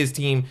led his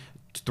team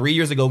 3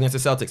 years ago against the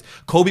Celtics.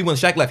 Kobe, when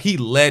Shaq left, he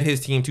led his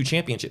team to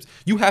championships.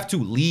 You have to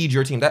lead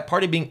your team. That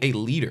part of being a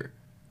leader,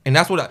 and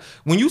that's what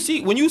when you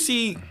see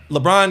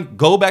LeBron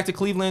go back to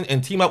Cleveland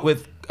and team up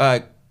with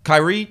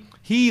Kyrie.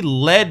 He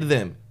led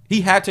them.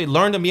 He had to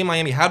learn to be in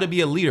Miami, how to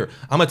be a leader.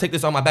 I'm going to take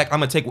this on my back. I'm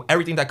going to take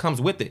everything that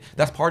comes with it.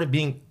 That's part of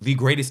being the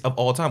greatest of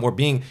all time, or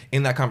being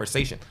in that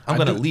conversation. I'm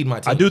going to lead my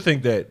team. I do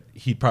think that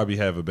he'd probably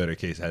have a better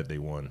case had they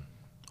won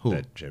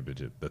that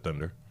championship, the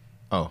Thunder.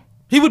 Oh.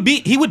 He would be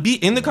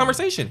in the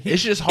conversation.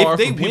 It's just hard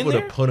for people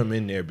to put him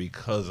in there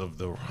because of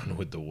the run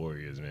with the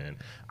Warriors, man.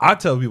 I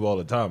tell people all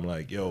the time,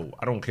 like, yo,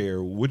 I don't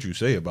care what you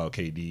say about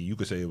KD. You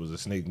could say it was a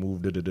snake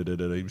move.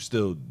 He was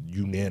still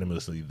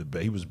unanimously the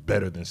best. He was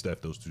better than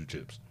Steph those 2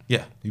 chips.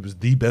 Yeah. He was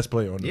the best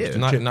player on those 2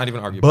 chips. Not even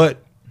arguable.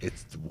 But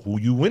it's who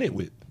you win it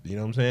with. You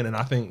know what I'm saying? And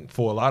I think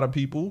for a lot of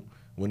people,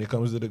 when it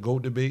comes to the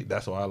GOAT debate,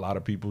 that's why a lot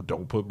of people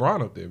don't put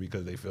Bron up there,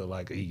 because they feel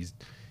like he's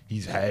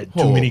had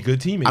too many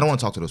good teammates. I don't want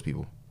to talk to those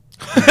people.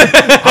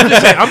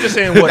 I'm just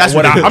saying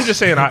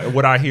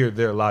what I hear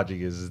their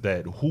logic is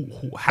that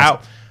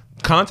how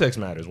context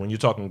matters when you're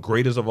talking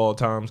greatest of all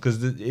times,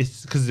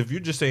 because if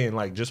you're just saying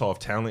like just off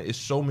talent, it's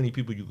so many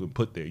people you can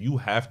put there. You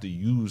have to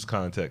use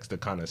context to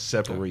kind of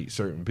separate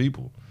certain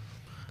people.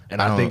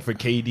 And I think for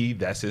KD,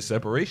 that's his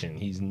separation.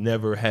 He's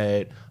never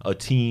had a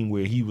team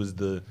where he's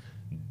been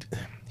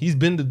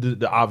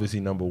the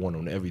obviously number one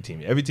on every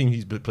team. Every team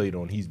he's played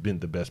on, he's been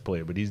the best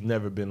player, but he's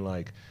never been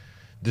like,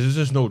 there's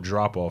just no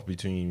drop off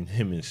between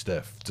him and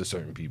Steph to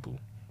certain people.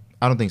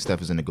 I don't think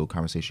Steph is in the GOAT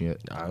conversation yet.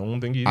 I don't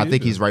think he is. I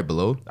think he's right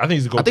below. I think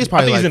he's a GOAT. I think it's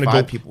probably like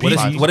 5 people.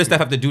 What does Steph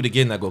have to do to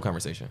get in that GOAT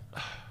conversation?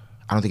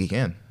 I don't think he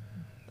can.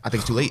 I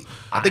think it's too late.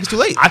 I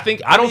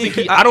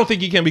don't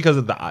think he can because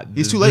of the.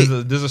 He's too late.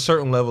 There's a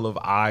certain level of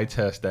eye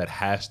test that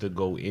has to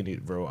go in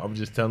it, bro. I'm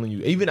just telling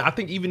you. I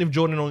think even if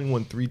Jordan only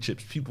won 3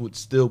 chips, people would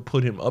still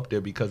put him up there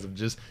because of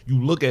just,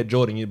 you look at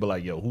Jordan, you'd be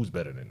like, yo, who's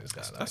better than this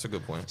guy? That's a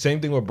good point. Same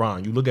thing with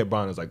Bron. You look at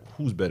Bron, it's like,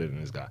 who's better than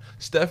this guy?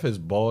 Steph has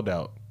balled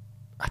out.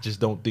 I just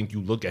don't think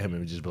you look at him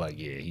and just be like,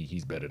 yeah,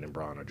 he's better than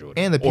Bron or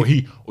Jordan. And could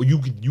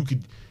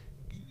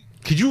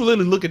you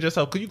literally look at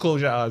yourself? Could you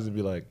close your eyes and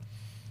be like,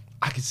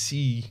 I could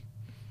see.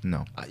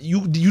 No,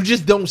 you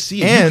just don't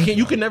see it. And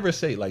you can never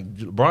say, like,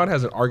 Bron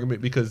has an argument,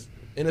 because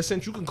in a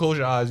sense you can close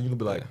your eyes and you can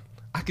be like,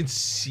 I can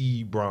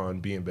see Bron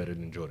being better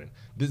than Jordan.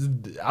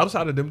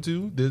 Outside of them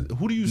two,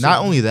 who do you see?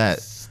 Not only that,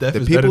 Steph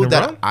the is better people than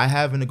that Bron? I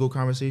have in the GOAT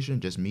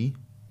conversation, just me,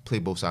 play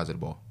both sides of the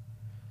ball.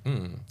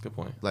 Good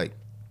point. Like,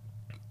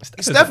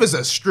 Steph is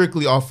a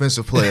strictly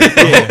offensive player.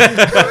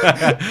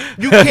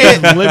 You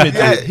can't limited.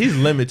 Yeah. He's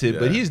limited,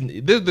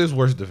 but there's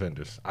worse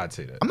defenders. I'd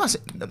say that. I'm not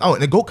saying. Oh,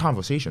 in the GOAT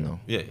conversation though.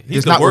 Yeah, There's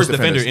he's the not worst worse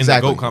defender defenders. in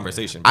Exactly. the GOAT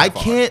conversation. by I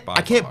can't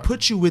far.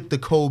 put you with the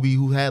Kobe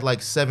who had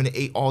like 7 to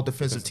 8 all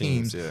defensive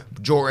teams. Yeah.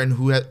 Jordan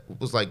who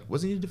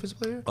wasn't he a defensive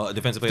player?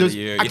 Defensive player of the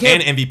year I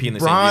can't- and MVP in the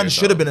same year. Bron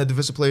should have been a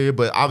defensive player,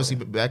 but obviously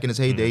back in his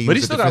heyday, But he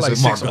was still a got like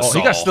defensive- six. Marcus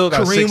He got still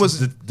got Kareem six was-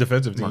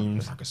 defensive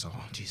teams. Marcus,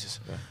 oh Jesus.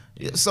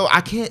 Yeah, so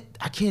I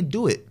can't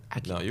do it. I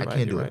No, can't, you're I right.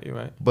 can't You're do right. it. You're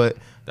right. But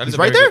That he's is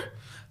a right very there.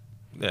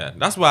 Yeah,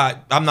 that's why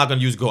I'm not gonna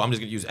use GOAT. I'm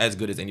just gonna use as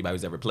good as anybody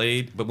who's ever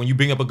played. But when you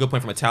bring up a good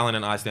point from a talent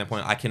and eye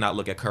standpoint, I cannot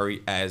look at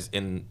Curry as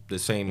in the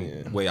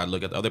same way I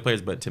look at the other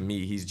players. But to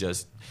me, he's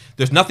just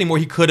there's nothing more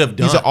he could have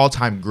done. He's an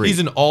all-time great. He's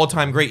an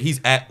all-time great. He's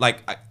at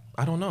like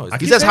I don't know.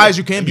 He's as high as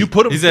you can be. You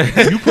put him. He's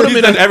You put him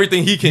in done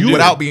everything he can do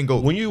without being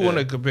GOAT. When you want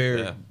to compare,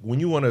 Yeah. when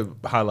you want to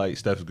highlight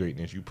Steph's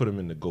greatness, you put him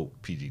in the GOAT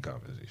PG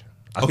conversation.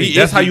 I Oh, think he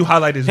that's is- how you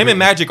highlight his Him and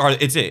greatness. Magic are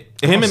it's it.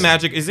 Him and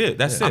Magic is it.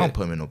 That's I it. don't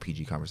put him in no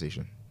PG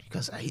conversation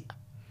because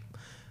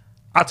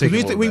I'll take when,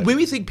 him over when Magic.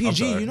 we think I'm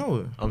PG, sorry. you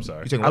know. I'm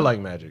sorry. You take him I over? like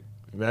Magic.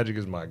 Magic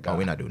is my guy. Oh,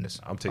 we're not doing this.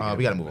 I'm taking.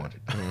 We gotta move on.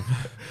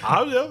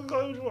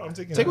 I'm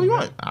taking. Take what you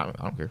want. I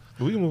don't care.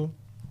 We can move.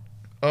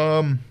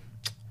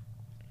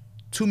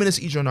 2 minutes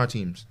each on our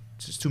teams.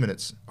 Just 2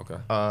 minutes. Okay.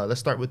 Let's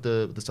start with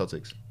the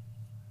Celtics.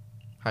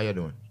 How y'all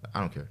doing? I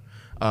don't care.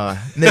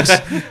 Knicks.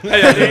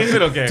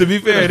 To be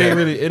fair,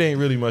 it ain't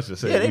really much to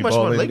say. Yeah, it ain't We much for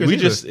the balling. Lakers We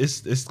either. just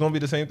it's gonna be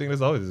the same thing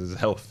as always. Is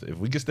health. If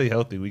we can stay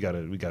healthy, we got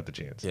the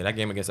chance. Yeah, that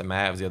game against the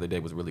Mavs the other day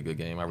was a really good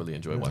game. I really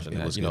enjoyed watching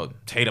that. was You know,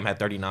 Tatum had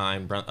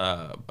 39.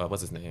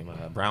 What's his name?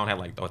 Brown had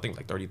I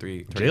think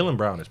 33. Jaylen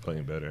Brown is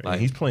playing better, Like-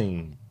 and he's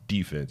playing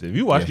defense. If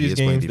you watch Yeah, he these is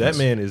playing games, that defense.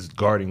 man is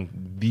guarding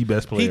the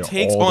best player. He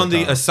takes all on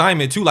the time.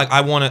 assignment too. Like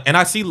I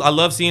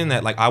love seeing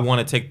that. Like I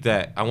want to take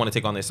that. I want to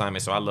take on the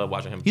assignment. So I love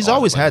watching him. He's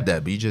always had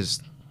that, but he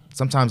just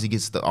sometimes he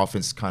gets the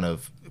offense kind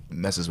of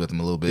messes with him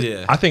a little bit.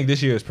 Yeah. I think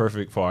this year is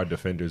perfect for our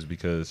defenders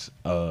because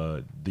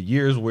the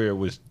years where it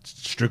was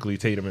strictly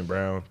Tatum and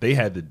Brown, they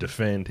had to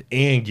defend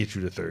and get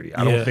you to 30.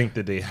 I Yeah. don't think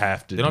that they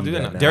have to. They don't do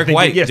that now. now. Derek I think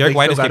White- yes, Derek they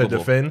White still is gotta capable.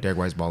 defend. Derek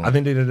White's balling. I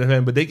think they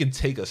defend, but they can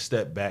take a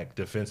step back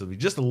defensively,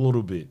 just a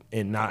little bit,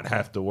 and not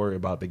have to worry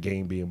about the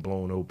game being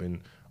blown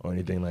open or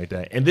anything like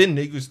that. And then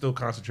niggas still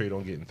concentrate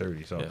on getting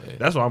 30. So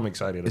that's why I'm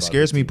excited. It about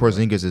scares this me.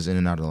 team. Porzingis is in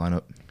and out of the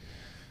lineup.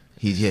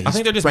 He's I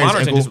think they're just sprained his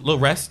monitoring, just a ankle. little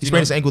rest. He you sprained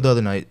know? his ankle the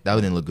other night. That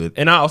didn't look good.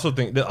 And I also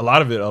think that a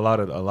lot of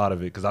it,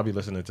 because I'll be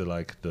listening to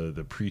like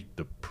the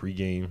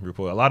pre-game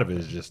report. A lot of it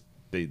is just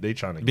they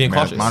trying to Being get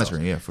cautious.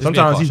 Monitoring, yeah. For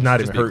Sometimes he's cautious. not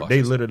Just even being hurt. They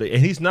cautious. literally,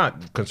 and he's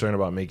not concerned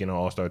about making an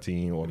All-Star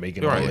team or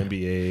making an Right.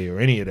 All-NBA or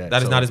any of that.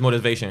 That is So not his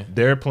motivation.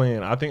 They're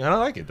playing. I think, and I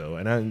like it though.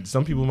 And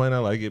some people might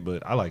not like it,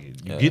 but I like it.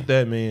 You Yeah. get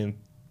that man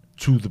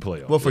to the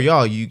playoffs. Well, for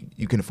y'all, you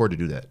can afford to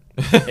do that.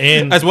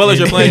 and As well as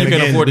you're playing, you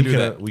can afford to we do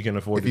that. We can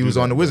afford. If to he do was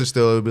on that. the Wizards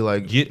still, it'd be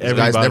like, Get this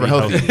guy's everybody never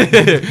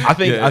healthy. I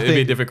think. Yeah, I it'd be a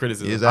think. different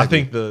criticism. Exactly.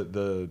 I think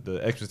the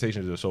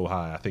expectations are so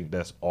high. I think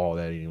that's all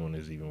that anyone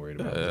is even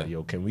worried about. Is,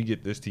 yo, can we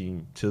get this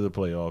team to the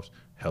playoffs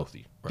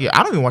healthy? Yeah,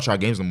 I don't even watch our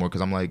games no more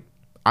because I'm like,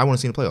 I want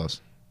to see the playoffs.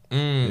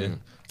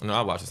 No,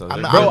 I watch this.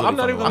 I'm not- Bro, really I'm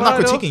not even. I'm Gonna not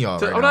lie, though. critiquing y'all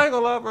right I'm now. not even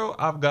gonna lie, bro.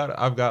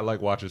 I've got like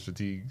watchers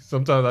fatigue.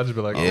 Sometimes I just be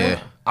like, Yeah.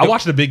 I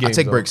watch the big games.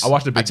 take though. breaks. I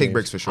watch the big I take games.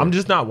 breaks for sure. I'm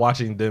just not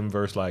watching them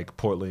versus like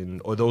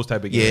Portland or those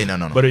type of Yeah, games.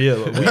 no. But yeah,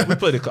 we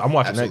played. I'm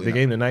watching Absolutely the not.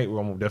 game tonight.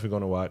 I'm definitely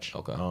gonna watch.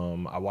 Okay.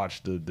 I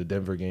watched the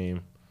Denver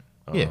game.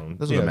 Yeah,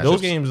 those are good those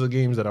matchups. games are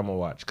games that I'm gonna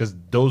watch because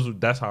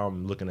that's how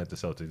I'm looking at the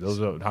Celtics. Those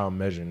are how I'm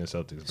measuring the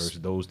Celtics versus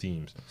those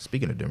teams.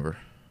 Speaking of Denver,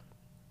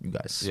 you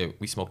guys. Yeah,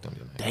 we smoked them.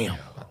 Damn.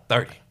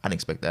 30. I didn't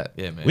expect that.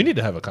 Yeah, man. We need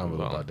to have a convo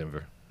about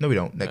Denver. No, we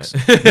don't. Next.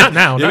 Not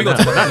now. Yeah, we Not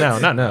gonna now. Not now.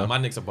 Not now. My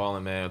Knicks are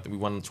balling, man. We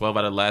won 12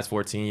 out of the last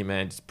 14,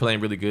 man. Just playing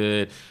really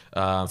good.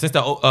 Since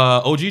the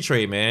OG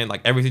trade, man,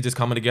 like everything just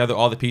coming together.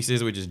 All the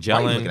pieces were just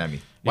gelling. Why you looking at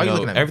me? Why you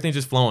looking at me? Everything's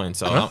just flowing.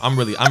 So I'm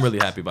really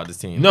happy about this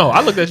team. No,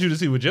 I looked at you to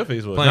see what your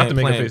face was, not to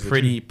make a playing face.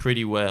 at you.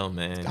 pretty well,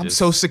 man. I'm Just-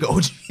 so sick of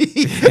OG.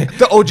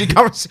 The OG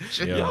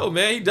conversation. Yeah. Yo,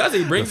 man, he does it.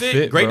 He brings The it.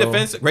 fit, Great bro.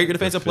 defensive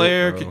The fit,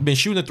 player. bro. Been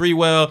shooting the three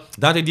well.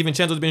 Dante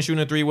DiVincenzo's been shooting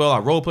the three well.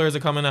 Our role players are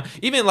coming out.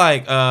 Even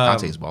like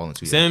Dante's balling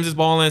too. Yeah. Sims is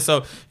balling.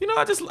 So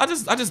I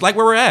just like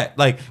where we're at.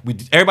 Like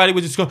everybody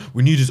was just going.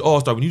 We need this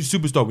all-star. We need this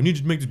superstar. We need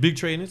to make this big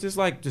trade. And it's just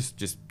like just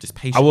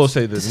patience. I will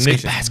say This this: is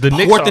Knicks, good the basketball.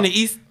 Knicks Fourth are, in the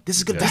East. This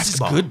is good This is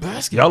basketball. good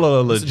basketball. y'all are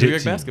a This is legit New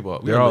York team. basketball.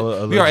 We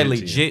are a team.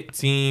 legit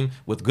team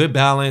with good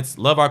balance.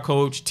 Love our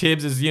coach.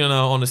 Tibbs is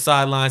on the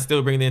sideline,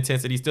 still bringing the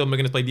intensity, still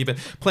making us play defense,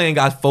 playing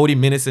guys 40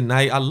 minutes a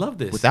night. I love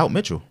this. Without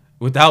Mitchell.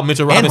 Without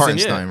Mitchell And Robinson,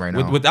 Hartenstein right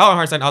now. Without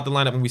Hartenstein out the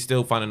lineup, and we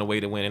still finding a way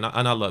to win. And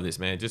I love this,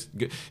 man. Just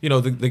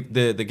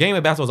the game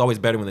of basketball is always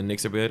better when the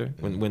Knicks are better.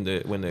 When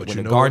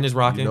the Garden is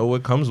rocking. You know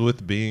what comes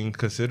with being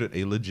considered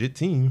a legit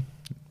team?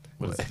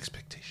 With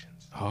expectations.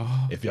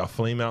 If y'all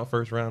flame out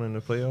first round in the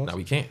playoffs, No,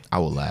 we can't. I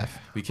will laugh.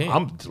 We can't.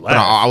 I'm But glad.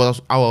 I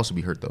will also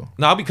be hurt though.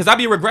 No, because that'd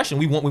be a regression.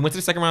 We went to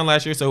the second round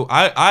last year, so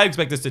I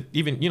expect us to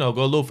even go a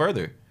little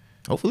further.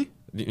 Hopefully.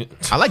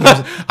 I like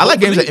games. I like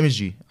games at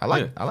MSG. I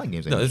like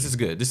games at No, MSG. this is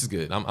good. This is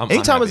good. Anytime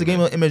I'm it's a game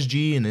happy, on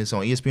MSG and it's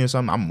on ESPN or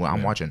something,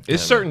 I'm watching.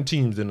 It's certain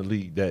teams in the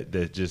league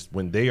that just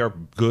when they are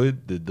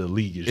good, the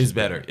league is just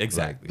better.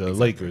 Exactly. Like the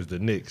Lakers, the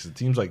Knicks, the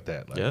teams like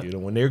that. Like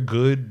when they're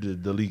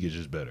good, the league is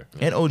just better.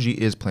 And OG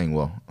is playing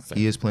well. Same.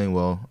 He is playing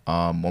well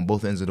on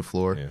both ends of the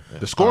floor. Yeah.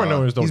 The scoring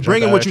numbers don't. He's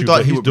bringing what you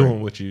thought he would bring.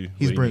 Doing what you.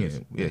 He's bringing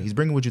it. Yeah, he's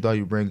bringing what you thought he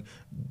would bring.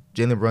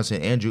 Jalen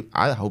Brunson and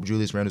I hope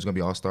Julius Randle's gonna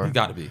be All-Star. He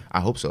got to be.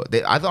 I hope so.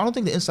 I don't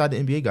think the inside the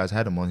NBA guys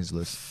had him on his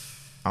list.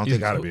 I don't He's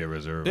think got to so. be a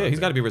reserve. Yeah, he's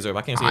got to be a reserve.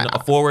 I can't see a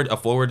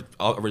forward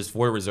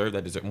reserve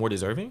that more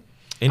deserving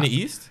in the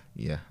East.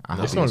 Yeah,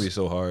 It's going to be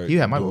so hard. You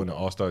have my doing vote. the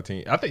All-Star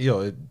team. I think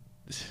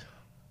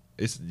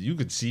it's you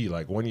could see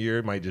like one year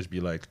it might just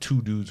be like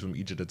 2 dudes from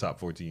each of the top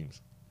 4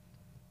 teams.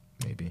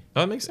 Maybe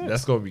That makes sense.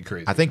 That's going to be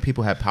crazy. I think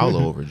people had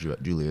Paolo over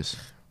Julius.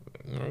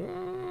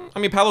 I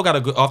mean, Paolo got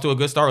off to a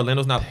good start.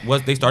 Orlando's not.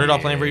 They started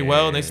off playing very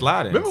well and they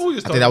slided. Remember we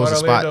was I talking think that was about the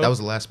spot. Orlando? That was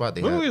the last spot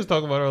they Remember we had. was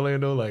talking about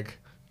Orlando like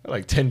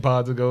 10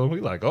 pods ago.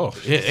 We like, oh,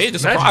 They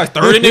just surprised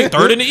third in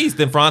the East.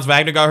 Then Franz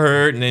Wagner got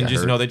hurt, and then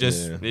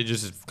they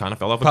just kind of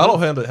fell off. Paulo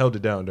held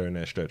it down during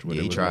that stretch.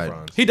 Yeah, he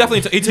tried. He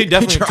definitely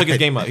took his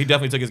game up. He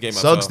definitely took his game up.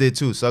 Suggs did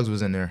too. Suggs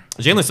was in there.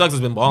 Jalen Suggs has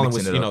been balling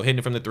with Mixing it up. hitting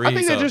it from the 3. I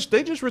think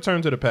they just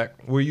returned to the pack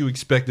where you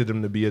expected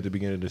them to be at the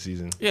beginning of the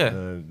season. Yeah.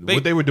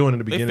 What they were doing in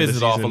the beginning of the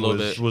fizzed off a season little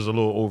bit. was a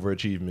little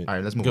overachievement. All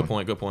right, let's move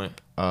on. Good point.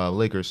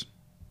 Lakers.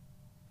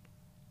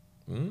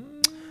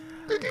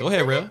 Go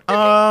ahead, Real.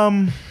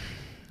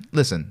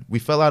 Listen, we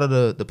fell out of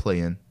the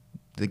play-in.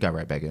 They got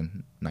right back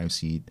in, 9th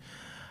seed.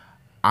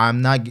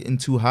 I'm not getting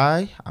too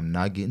high. I'm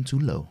not getting too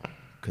low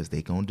because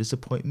they going to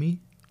disappoint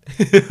me.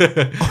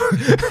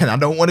 And I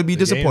don't want to be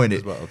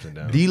disappointed.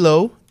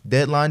 D-Lo,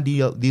 deadline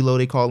D-Lo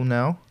they call him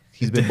now.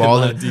 He's been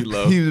balling.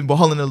 D-Lo. He's been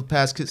balling the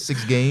past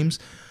 6 games.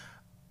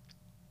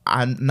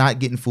 I'm not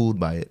getting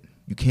fooled by it.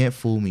 You can't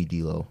fool me,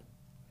 D-Lo.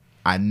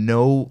 I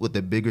know what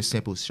the bigger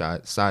sample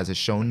size has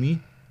shown me.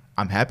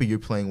 I'm happy you're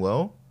playing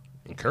well.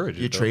 Encourage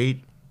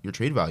Your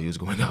trade value is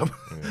going up.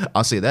 Yeah.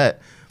 I'll say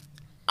that.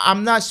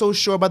 I'm not so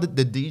sure about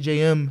the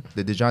DJM,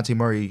 the DeJounte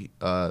Murray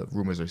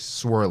rumors are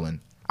swirling.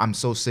 I'm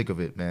so sick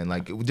of it, man.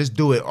 Like, just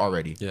do it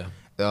already. Yeah.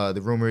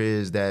 The rumor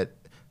is that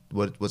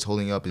what's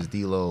holding up is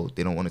D'Lo.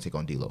 They don't want to take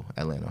on D'Lo,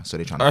 Atlanta, so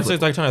they're trying to.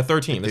 They're trying to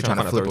 13. They're trying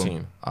to flip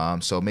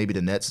him. So maybe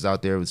the Nets is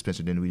out there with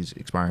Spencer Dinwiddie's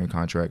expiring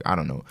contract. I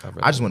don't know.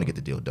 I just want to get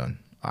the deal done.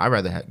 I'd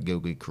rather go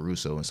get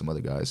Caruso and some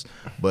other guys,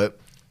 but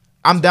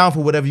I'm down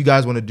for whatever you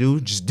guys want to do.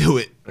 Just do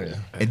it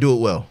and do it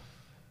well.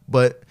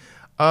 But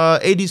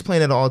AD's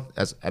playing at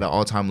an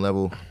all-time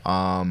level.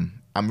 I'm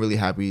really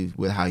happy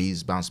with how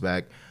he's bounced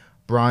back.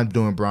 Bron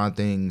doing Bron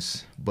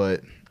things,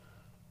 but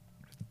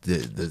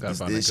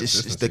it's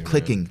just the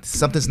clicking. Man.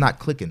 Something's not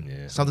clicking.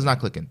 Yeah. Something's not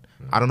clicking.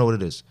 I don't know what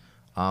it is.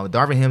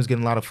 Darvin Ham's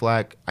getting a lot of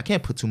flack. I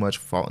can't put too much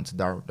fault into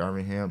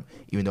Darvin Ham,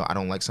 even though I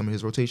don't like some of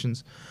his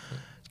rotations,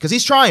 because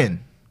he's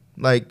trying.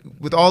 Like,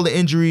 with all the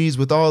injuries,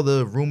 with all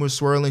the rumors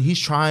swirling, he's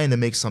trying to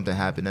make something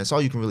happen. That's all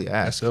you can really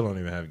ask. I still don't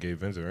even have Gabe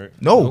Vincent, right?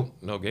 No,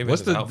 Gabe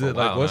Vincent's out for a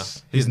while now.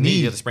 His knee?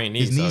 He had a sprained knee,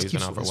 his knees he's keep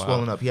been out for a while.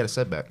 swelling up. He had a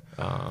setback.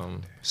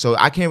 So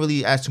I can't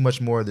really ask too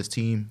much more of this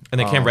team. And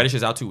then Cam Reddish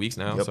is out 2 weeks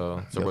now,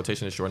 so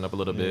rotation is shortened up a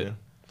little bit.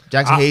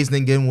 Jackson Hayes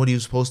didn't give him what he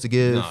was supposed to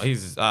give. No,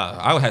 he's.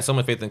 I had so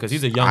much faith in him because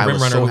he's a young rim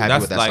runner. So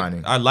happy with that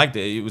signing. I liked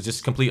it. It was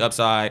just complete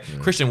upside.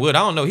 Christian Wood, I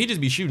don't know. He just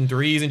be shooting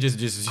threes and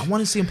just. I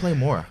want to see him play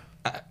more.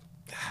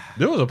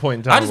 There was a point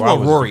in time. I just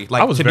want Rory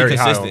I was to very be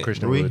consistent. high on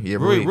Christian Rui? Wood. Yeah,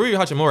 Rui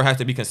Hachimura has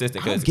to be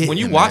consistent because when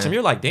you watch him,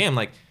 you're like, damn,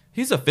 like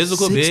he's a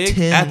physical, 6'10", big,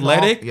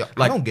 athletic. Yeah,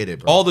 like, I don't get it,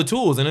 bro. All the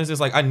tools, and it's just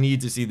like I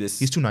need to see this.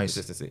 He's too nice.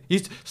 Consistency.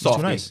 He's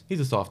softy. too nice.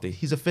 He's a softy.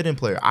 He's a fit-in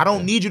player. I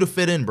don't need you to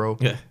fit in, bro.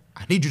 Yeah.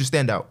 I need you to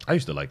stand out. I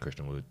used to like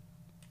Christian Wood.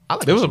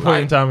 Like there was a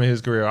point in time in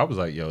his career I was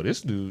like, yo,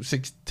 this dude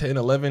 6'10",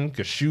 11,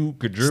 could shoot,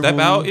 could dribble. Step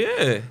out,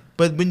 yeah.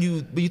 But when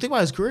you think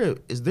about his career,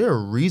 is there a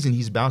reason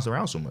he's bounced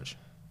around so much?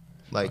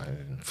 Like,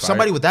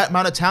 somebody with that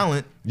amount of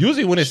talent.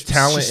 Usually when it's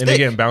talent and they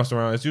getting bounced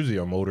around, it's usually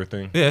a motor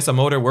thing. Yeah, it's a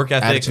motor, work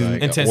ethic,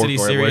 intensity,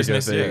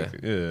 seriousness.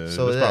 Yeah,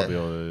 so that's probably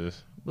all it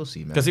is. We'll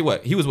see, man. Because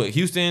he was with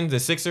Houston, the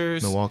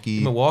Sixers,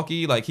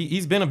 Milwaukee. Like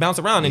he's been a bounce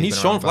around and he's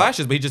shown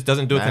flashes, but he just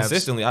doesn't do it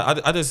consistently.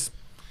 I just.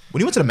 When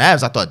he went to the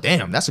Mavs, I thought,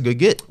 damn, that's a good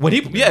get. When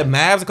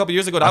Mavs a couple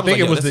years ago, I think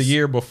it was the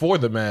year before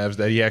the Mavs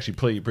that he actually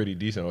played pretty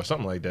decent or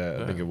something like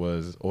that. I think it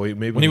was, or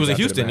maybe when he was in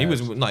Houston, he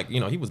was like,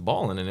 he was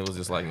balling, and it was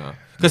just like, no,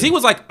 because he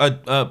was like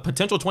a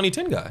potential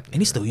 2010 guy,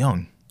 and he's still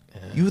young.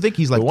 You would think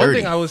he's like 30. One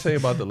thing I would say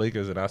about the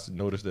Lakers, and I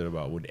noticed it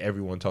about when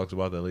everyone talks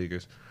about the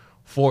Lakers,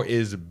 for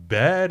is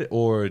bad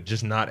or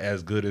just not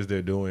as good as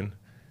they're doing.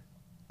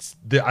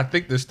 I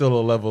think there's still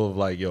a level of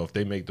like, yo, if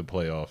they make the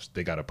playoffs,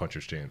 they got a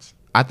puncher's chance.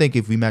 I think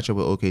if we match up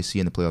with OKC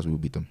in the playoffs, we will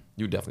beat them.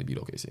 You definitely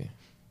beat OKC.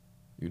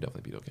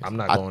 I'm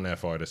not going that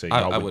far to say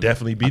y'all would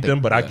definitely beat them,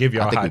 but I give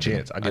y'all a high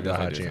chance. I give y'all a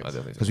high chance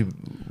because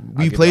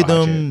we played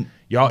them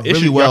y'all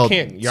really well.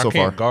 Y'all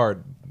can't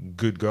guard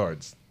good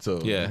guards. So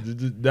Yeah.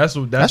 that's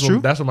true.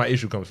 That's where my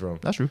issue comes from.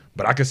 That's true.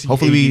 But I can see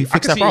Hopefully we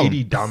fix that problem.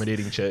 AD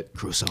dominating Chet.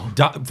 Crusoe.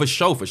 For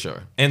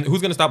sure. And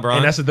who's gonna stop Bron?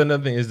 And that's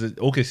another thing is that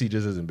OKC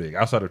just isn't big.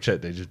 Outside of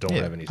Chet, they just don't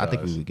have any size. I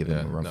think we would give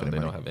them a run no, for their they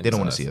don't money. have any They don't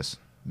want to size. see us.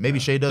 Maybe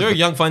Shea does. They're a but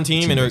young, fun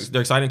team, and is-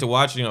 they're exciting to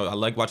watch. You know, I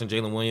like watching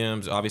Jalen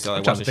Williams. Obviously, I I'm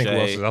like trying to watching think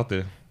who else Shea. is out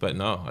there But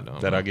no, I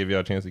don't. that I give y'all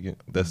a chance again.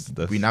 That's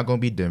We're not gonna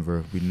beat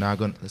Denver. We're not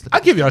gonna. I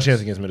give y'all a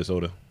chance against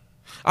Minnesota.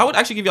 I would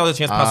actually give y'all a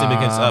chance possibly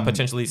against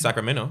potentially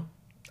Sacramento.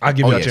 I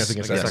give Oh, y'all yes. a chance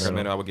against Yes. Sacramento.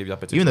 Sacramento, I would give y'all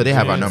potentially. Even though they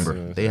have our chance.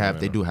 number,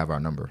 they do have our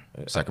number.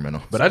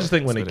 Sacramento. But I just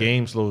think when the Split it.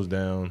 game slows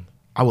down,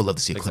 I would love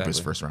to see a Clippers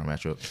Exactly. first round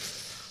matchup.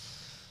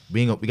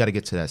 We got to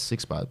get to that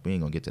 6th spot. We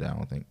ain't gonna get to that. I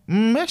don't think.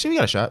 Actually, we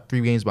got a shot.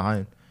 3 games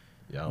behind.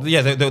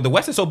 Yeah, the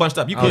West is so bunched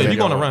up. You could, think you're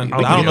going to y'all- run. I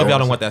But don't I don't think know if y'all y'all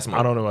don't want want that smoke.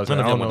 I don't know. I I don't know if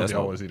don't y'all know want if that y'all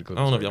smoke. want to see the I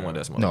Clippers. don't know if y'all right want now.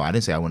 that smoke. No, I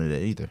didn't say I wanted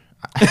it either.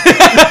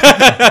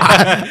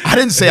 I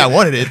didn't say I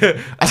wanted it.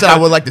 I said I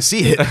would like to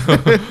see it.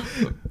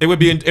 It would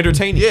be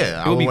entertaining.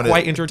 Yeah, it would be I quite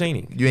wanna-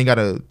 entertaining. They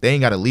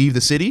ain't gotta leave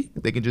the city.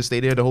 They can just stay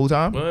there the whole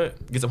time.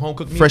 But get some home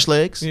cooked meat. Fresh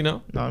legs. You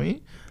know. Know what I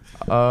mean?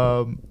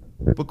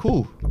 But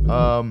cool.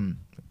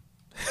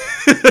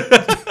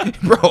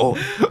 Bro,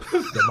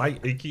 The mic,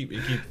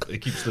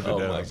 it keeps slipping Oh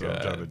down. my So I'm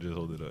God. trying to just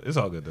hold it up. It's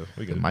all good though.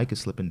 We the good. mic is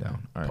slipping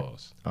down. All right.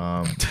 Pause.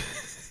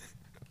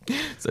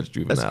 Such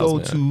juveniles. Let's go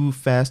man. to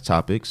fast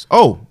topics.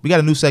 Oh, we got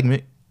a new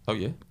segment Oh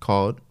yeah.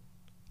 called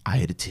I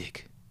Hit a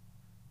Tick.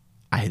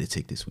 I hit a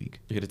tick this week.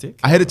 You hit a tick.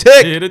 I hit a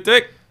tick. You hit a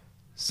tick.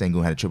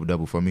 Sengun had a triple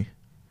double for me.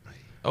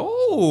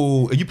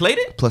 Oh, you played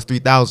it? Plus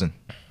 3,000.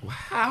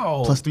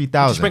 Wow. Plus Did you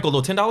 3,000. sprinkle a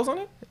little $10 on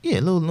it? Yeah,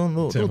 a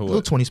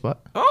little 20 spot.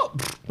 Oh.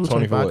 Little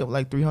 20 for 25, what?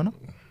 like 300.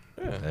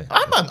 Yeah.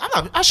 I'm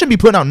not. I shouldn't be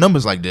putting out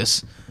numbers like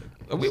this.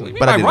 We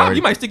But I might did rob. already.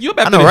 You might stick you up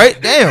after I know, this.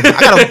 right? Damn. I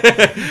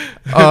gotta.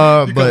 You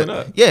coming But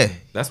up. yeah,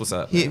 That's what's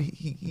up.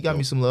 he got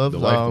me some love. The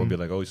wife gonna be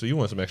like, "Oh, so you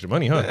want some extra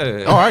money, huh?"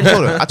 Yeah. Oh, I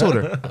already told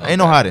her. Ain't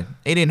no hiding.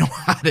 Ain't no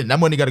hiding. That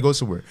money got to go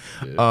somewhere.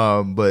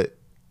 But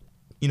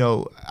you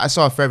know, I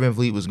saw Fred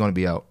VanVleet was going to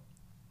be out,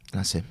 and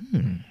I said,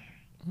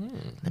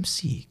 let me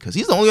see, because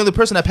he's the only other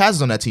person that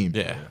passes on that team.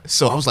 Yeah.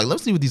 So I was like,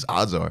 let's see what these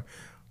odds are.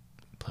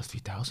 Plus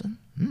 3,000.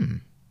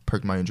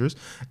 Perked my interest.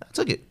 I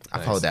took it. I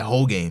Nice. followed that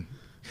whole game.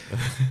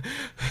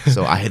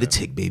 So I hit a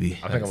tick, baby.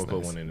 I think I'm Nice, gonna put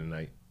nice. one in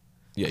tonight.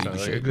 Yeah, you Sounds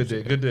like should. a good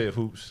day. Good day of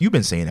hoops. You've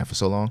been saying that for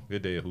so long.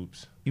 Good day of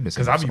hoops. You've been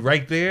saying Because that I for be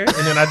right there, and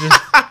then I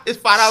just It's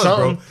 $5,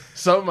 bro.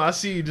 something I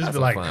see just That's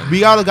be like, fun.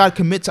 We all got to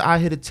commit to I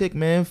hit a tick,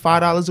 man.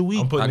 $5 a week.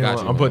 I'm putting I in got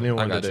one. you, I'm putting in man.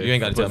 I one got you. today. You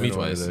ain't gotta I'm tell putting me in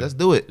one twice. today. Let's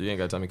do it. You ain't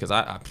got to tell me because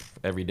I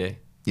every day.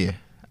 Yeah,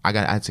 I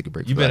had to take a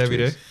break. You for bet last every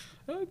 2 day. days.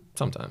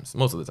 Sometimes,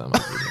 most of the time,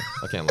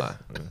 I can't lie.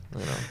 You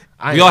know.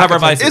 I We all have our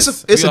ain't-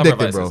 vices. It's We all have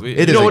our addictive, bro. vices. It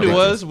You is know what it addictive.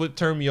 was? What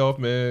turned me off,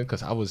 man?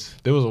 Because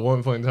there was a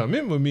one point in time.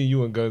 Remember when me,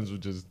 you, and Guns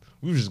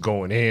we were just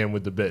going in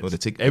with the bets. Oh, the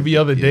tick- Every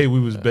other yeah. day we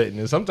was betting,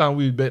 and sometimes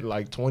we bet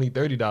like $20,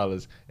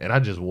 $30, and I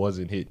just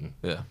wasn't hitting.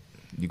 Yeah.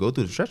 You go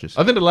through the stretches.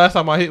 I think the last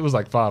time I hit was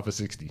like 5 for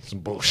 60. Some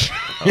bullshit.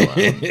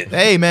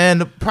 Hey, man,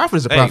 the profit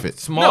is a Hey, profit.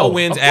 small No,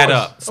 wins of add course,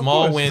 up. of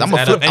Small course. wins I'ma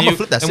add flip- up. And, I'ma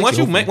flip that and once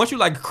 60 hopefully. once you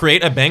like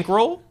create a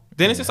bankroll,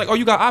 then it's just like, oh,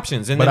 you got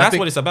options, and But then I that's think-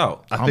 what it's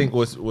about. I think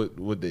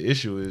what the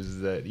issue is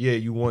that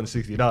you won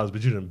 $60,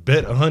 but you didn't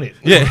bet 100.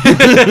 Yeah.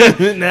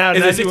 now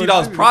Is it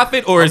 $60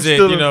 profit or is it,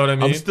 still you know what I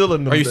mean? I'm still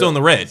in the. Are you still in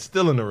the red?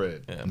 Still in the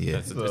red. Yeah.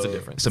 It's a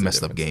difference. It's a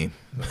messed up game.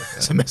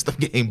 It's a messed up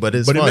game, but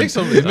it's But fun.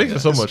 it makes it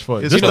so much fun.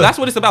 it's You Just know, the- that's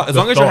what it's about. As the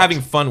long as you're thought.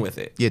 having fun with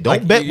it. Yeah, don't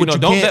Like, bet what you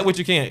don't can't. bet what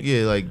you can't.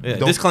 Yeah, like Yeah,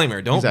 don't,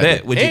 disclaimer, don't Exactly.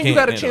 bet what you and can't. you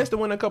got a know. chance to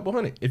win a couple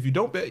hundred. If you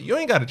don't bet, you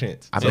ain't got a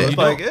chance. I So bet. it's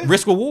You like, don't-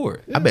 risk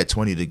reward. I bet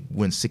 20 to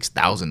win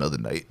 6,000 the other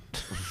night.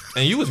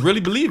 And you was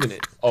really believing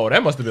it. oh,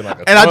 that must have been like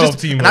a And I 12 just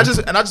team. and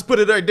I just put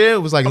it right there. It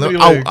was like How many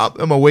I'm legs?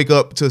 gonna wake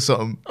up to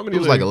something. How It many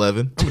was like legs?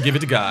 11. I'm gonna give it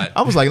to God.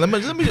 I was like,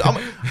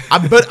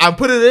 I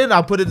put it in.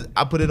 I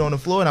put it on the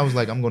floor, and I was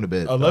like, I'm going to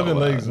bed. 11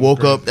 legs. is Woke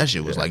crazy. up. That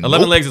shit was like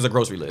 11 nope. legs is a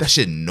grocery list. That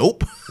shit,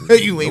 nope.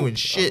 You ain't win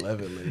shit.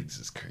 11 legs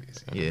is crazy.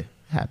 Yeah,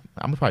 I'm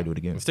gonna probably do it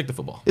again. Stick to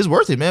football. It's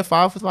worth it, man.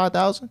 5 for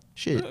 5,000.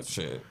 Shit,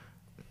 Shit.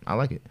 I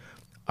like it.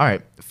 All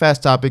right,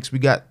 fast topics. We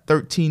got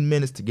 13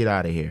 minutes to get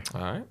out of here.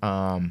 All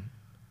right.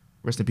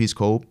 Rest in peace,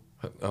 Kobe.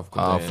 Of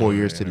course. 4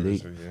 years to the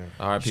date.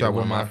 All right, So I one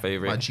wore of my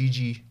favorite. my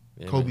GG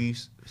Yeah, Kobe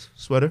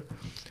sweater.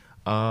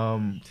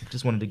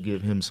 Just wanted to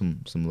give him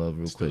some love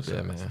real quick.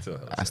 Yeah, man.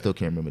 I still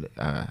can't remember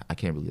that. I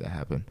can't believe that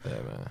happened. Yeah,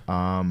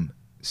 man.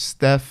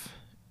 Steph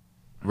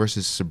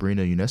versus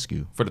Sabrina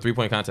Ionescu. For the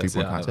 3-point contest.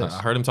 Three-point Yeah, contest.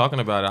 I heard him talking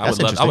about it. That's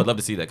I interesting. would love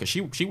to see that because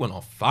she went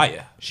on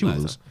fire. She would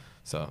last lose. time.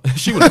 So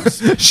she would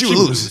lose. She would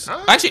lose.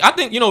 Actually, I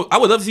think I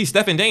would love to see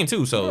Steph and Dame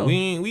too. So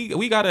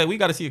we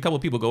gotta see a couple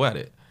people go at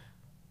it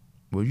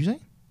What did you say?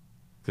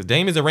 because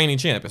Dame is a reigning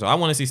champ. So I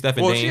want to see Steph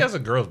and Well, Dame. she has a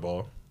girl's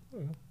ball.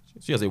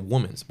 She has a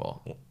woman's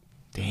ball.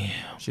 Damn.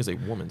 She has a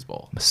woman's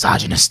ball.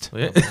 Misogynist.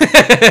 Yeah.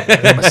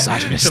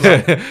 Misogynist.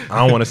 I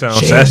don't want to sound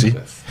Shit. sassy.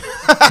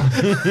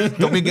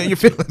 Don't be getting your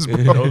feelings, bro.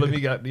 Don't let me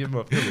get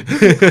my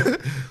feelings.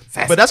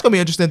 But that's gonna be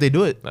interesting if they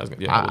do it. I would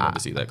love to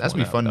see that. That's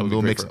going be out. fun. That A would be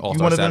little great mix. for You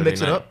All-Star want them to Saturday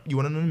mix it night. up? You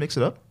want them to mix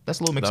it up? That's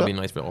a little mix That'd up.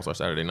 be nice for All-Star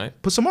Saturday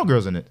night. Put some more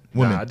girls in it.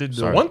 Women. Nah, I did. The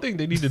Sorry. one thing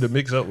they needed to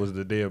mix up was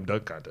the damn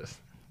dunk contest.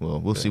 Well,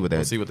 we'll see what that.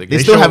 We'll see what they They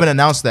get. still haven't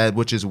announced that,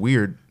 which is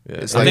weird. Yeah.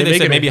 It's I like think they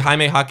said making maybe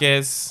Jaime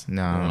Jaquez.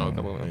 no.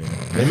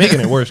 They're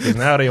making it worse because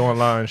now they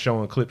online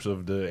showing clips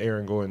of the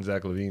Aaron Gordon,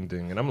 Zach LaVine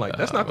thing, and I'm like,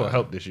 that's not going to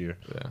help this year.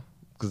 Yeah.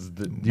 Because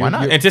Why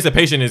not?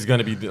 Anticipation is going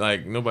to be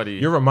like nobody.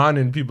 You're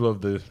reminding people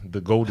of the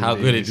golden how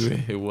good days.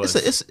 it was.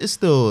 It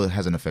still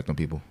has an effect on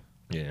people.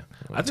 Yeah,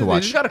 I To think they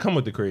watch. just got to come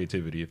with the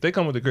creativity. If they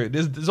come with the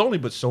creativity, there's only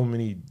but so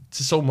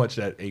much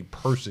that a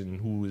person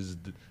who is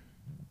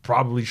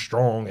probably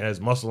strong and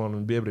has muscle on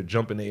them be able to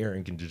jump in the air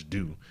and can just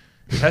do.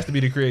 It has to be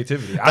the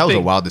creativity. That was a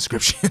wild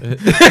description.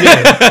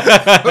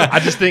 I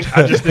just think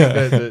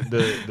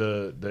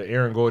that the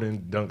Aaron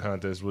Gordon dunk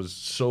contest was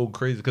so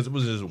crazy because it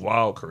was just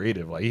wild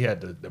creative. Like he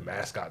had the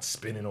mascot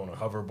spinning on a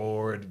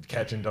hoverboard,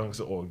 catching dunks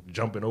or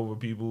jumping over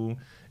people.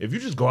 If you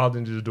just go out there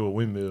and just do a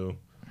windmill.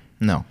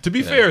 No. To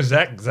be fair,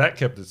 Zach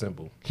kept it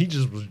simple. He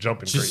just was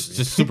jumping crazy.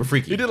 Just super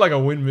freaky. He did like a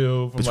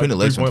windmill from Between like the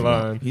legs 3-point from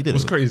line. He did it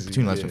was crazy.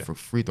 Between the legs Yeah. from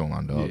free throw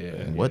line, dog.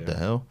 Yeah, What the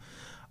hell?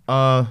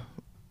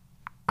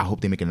 I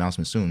hope they make an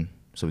announcement soon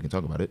so we can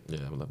talk about it. Yeah,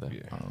 I would love that.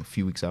 Yeah. A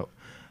few weeks out.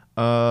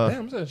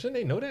 Damn, shouldn't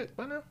they know that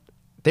by now?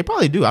 They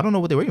probably do. I don't know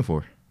what they're waiting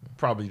for.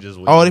 Probably just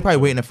wait. Oh, they're probably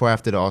waiting for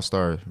after the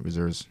All-Star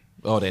reserves.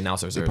 Oh, they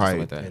announced their probably-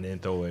 like that. and then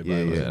throw away. Yeah,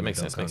 Yeah, yeah. that makes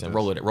sense.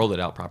 Roll it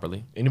out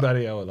properly.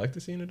 Anybody I would like to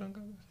see in the dunk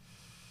contest?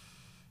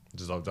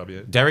 Just off the top of your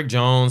head. Derek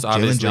Jones,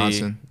 obviously.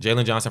 Jalen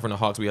Jalen Johnson from the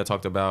Hawks. We had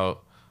talked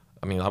about.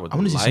 I mean, I I want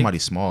to see somebody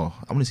small.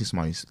 I want to see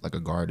somebody like a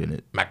guard in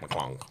it. Mac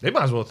McClung. They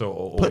might as well throw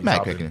Put Obi Mac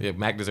Toppin. back in it. Yeah,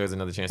 Mac deserves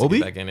another chance Obi?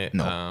 to get back in it.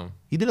 No.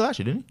 He did it last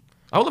year, didn't he?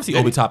 I would love to see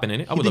Obi Toppin in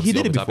it. I would love to He see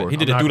did it Obi Toppin. before. He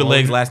did I'm it not through the gonna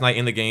legs hold last night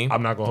in the game.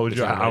 I'm not gonna hold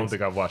you. I don't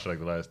think I've watched like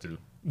the last two.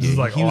 This is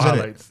like he all was in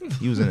highlights. it.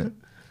 He was in it.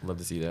 Love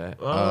to see that.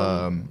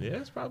 Yeah,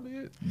 that's probably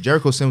it.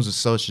 Jericho Sims was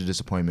such a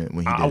disappointment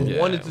when he I did it.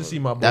 wanted to see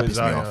my That boy pissed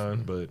me off.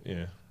 Zion, but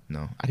yeah,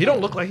 No. he don't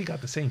look like he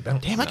got the same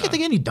bounce. Damn, I can't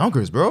think of any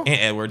dunkers, bro. And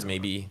Edwards,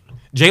 maybe.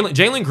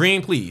 Jalen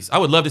Green, please. I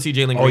would love to see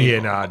Jalen Green. Oh yeah,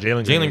 nah,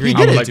 Jalen Jalen Green,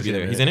 He I did would it. like to be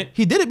there. He's in it?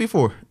 He did it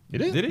before. He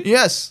did. Did he?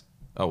 Yes.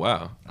 Oh,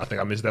 wow. I think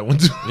I missed that one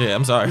too. Yeah,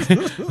 I'm sorry.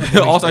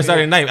 All-Star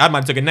Saturday night, I might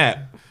have took a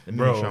nap. Let me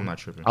Bro, make sure I'm not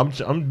tripping.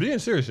 I'm being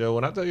serious, yo.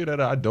 When I tell you that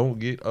I don't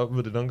get up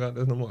with the dunk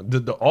contest no more,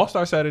 the All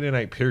Star Saturday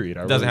night period,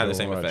 I Doesn't really have the don't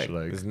same watch. effect.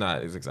 Like, It's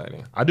not as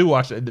exciting. I do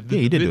watch it. Yeah,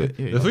 he did do it.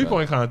 Yeah, the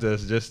 3-point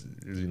contest just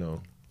is,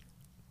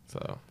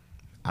 So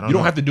I you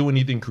don't have to do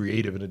anything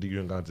creative in the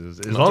dunk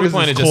contest. As No, long as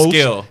 3-point it's is just close,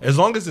 skill. as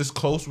long as it's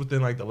close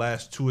within like the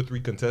last 2 or 3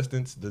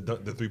 contestants, the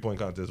 3-point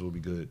contest will be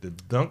good. The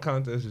dunk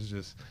contest is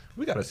just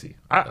we gotta see.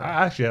 I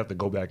actually have to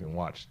go back and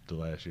watch the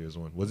last year's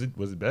one. Was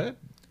it bad?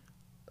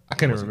 I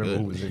can't even remember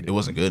who was in it. It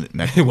wasn't good.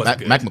 Mac, It wasn't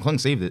good. Mac McClung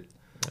saved it.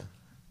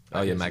 Oh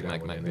yeah, didn't Mac see that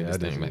did one. his Yeah, I thing.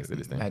 didn't Mac see did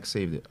his thing. Mac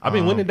saved it. I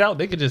mean, when in doubt,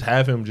 they could just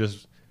have him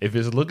just if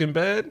it's looking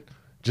bad,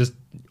 just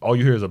all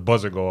you hear is a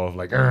buzzer go off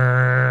like,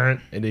 "Arrgh,"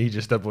 and then he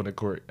just step on the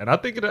court. And I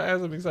think it'll add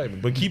some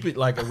excitement, but keep it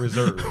like a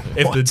reserve.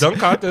 If the dunk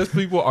contest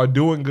people are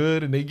doing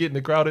good and they getting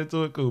the crowd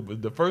into it, cool.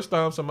 But the first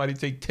time somebody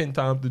take 10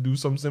 times to do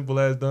some simple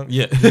ass dunk,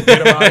 Yeah. get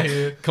them out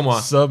here, Come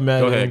on.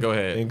 submat Go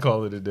ahead. and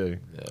call it a day.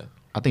 Yeah.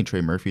 I think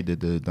Trey Murphy did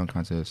the dunk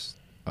contest.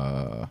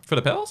 For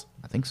the Pels?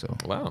 I think so.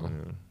 Wow.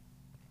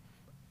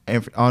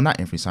 Not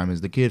Anthony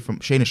Simons, the kid from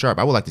Shaden Sharp.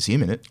 I would like to see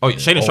him in it. Oh, yeah,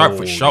 Shaden Sharp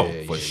for Oh, sure.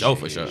 yeah, For yeah, sure, yeah,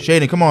 for sure.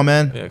 Shaden, come on,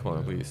 man. Yeah, come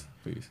on, please.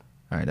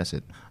 All right, that's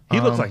it. He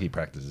looks like he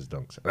practices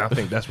dunks. And I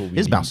think that's what we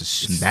His need. bounce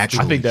is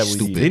naturally I think that we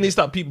stupid. need. They need to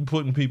stop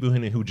putting people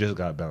in it who just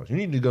got bounced. You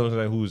need to go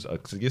to who's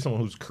to get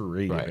someone who's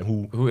creative Right.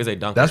 and Who is a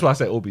dunker? That's why I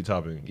say Obi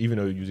Toppin, even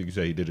though you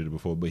say he did it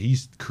before, but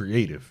he's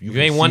creative. If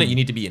you ain't won it, you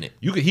need to be in it.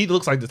 He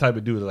looks like the type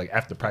of dude that like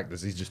after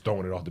practice he's just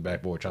throwing it off the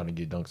backboard trying to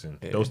get dunks in.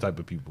 Yeah. Those type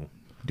of people.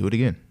 Do it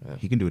again.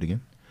 He can do it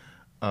again.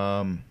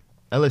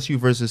 LSU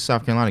versus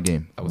South Carolina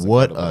game. That was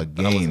What incredible. a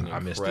That was game. an I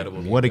missed it.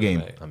 incredible What a game.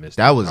 tonight. I missed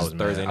That it. was I was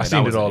Thursday mad. night. I seen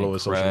That it was all an over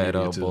social media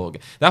incredible too.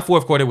 game. That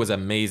fourth quarter was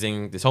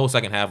amazing. This whole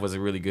second half was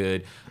really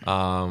good. It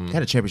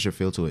had a championship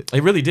feel to it.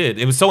 It really did.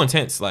 It was so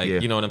intense. Like,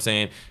 Yeah. you know what I'm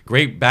saying?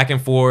 Great back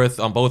and forth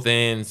on both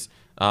ends.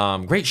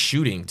 Great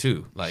shooting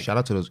too. Like, Shout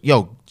out to those.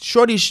 Yo,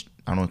 Shorty.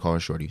 I don't want to call her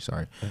Shorty.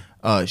 Sorry.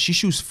 She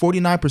shoots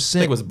 49%. I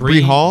think it was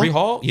Bree Hall. Bree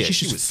Hall? Yeah, she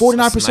she shoots was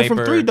 49% from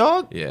sniper. 3,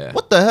 dog. Yeah.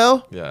 What the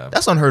hell? Yeah.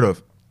 That's unheard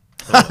of.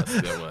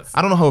 it was.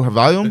 I don't know her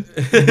volume,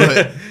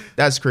 but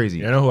that's crazy.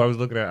 You know who I was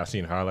looking at? I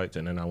seen highlights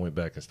and then I went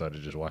back and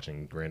started just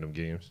watching random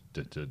games.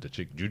 The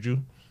chick Juju.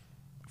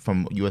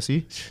 From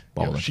USC?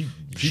 Yo, Baller.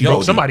 she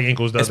broke somebody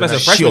ankles the other Especially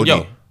night. freshman. Shieldy.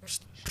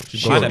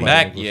 Yo, behind the Shieldy.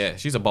 back, yeah,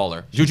 she's a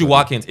baller. Juju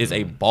Watkins is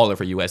a baller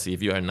for USC.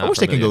 If you are not I wish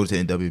they can familiar. go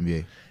to the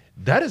NWNBA.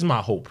 That is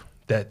my hope.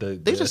 That the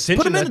just attention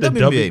put 'em that in the the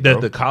WNBA, that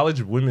bro. the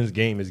college women's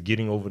game is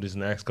getting over this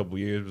next couple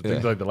years. But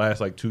things Yeah. like the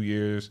last like 2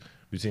 years,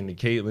 we've seen the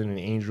Caitlyn and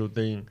Angel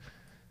thing.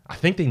 I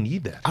think they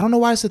need that. I don't know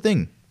why it's a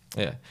thing.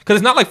 Yeah, because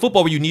it's not like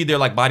football where you need their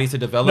like bodies to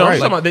develop. No, I'm Like,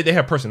 talking about they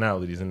have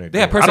personalities in there. They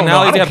have I don't know.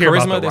 I personalities, don't they have care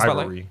about charisma, the they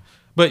spotlight. rivalry.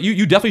 But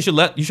you definitely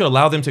should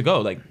allow them to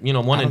go, like, you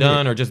know, one and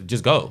done, or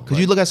just go. Because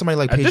you look at somebody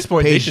like Paige, at this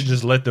point, they should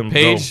just let them go.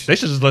 They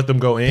should just let them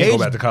go and go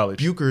back to college.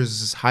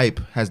 Bucher's hype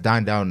has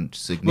died down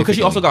significantly. Because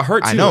she also got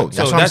hurt too. I know.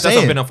 That's what I'm saying.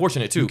 That's been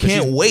unfortunate too. You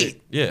can't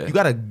wait. Yeah, you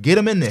gotta get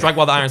them in there. Strike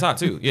while the iron's hot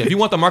too. Yeah, if you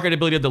want the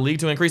marketability of the league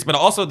to increase, but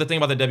also the thing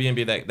about the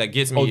WNBA that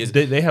gets me is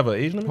they have an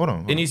age limit. Hold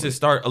on. It needs to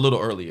start a little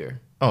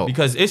earlier. Oh,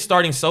 because it's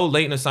starting so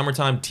late in the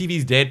summertime.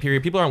 TV's dead.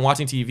 Period. People aren't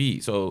watching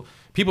TV, so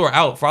people are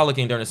out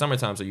frolicking during the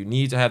summertime. So you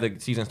need to have the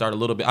season start a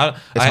little bit.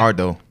 It's hard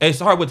though. It's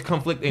hard with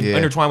conflict and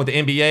intertwined with the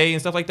NBA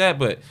and stuff like that.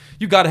 But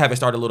you got to have it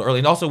start a little early,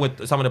 and also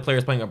with some of the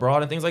players playing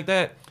abroad and things like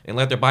that, and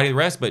let their body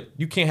rest. But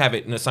you can't have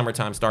it in the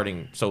summertime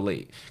starting so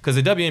late, because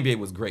the WNBA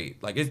was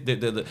great. Like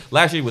the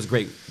last year was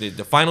great.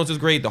 The finals was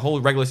great. The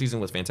whole regular season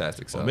was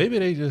fantastic. So maybe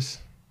they just,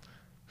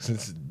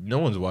 since no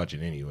one's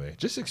watching anyway,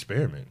 just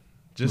experiment.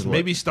 Just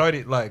maybe start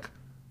it like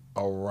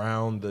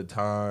around the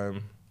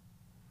time.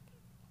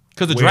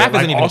 Because the draft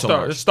isn't even until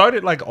March. It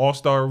started like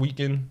All-Star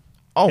weekend.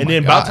 Oh, and my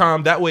then God. by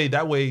time that way,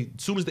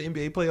 as soon as the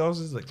NBA playoffs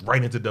is like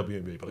right into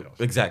WNBA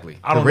playoffs. Exactly.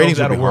 I don't the ratings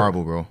know will if be that'll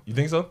horrible, work. bro. You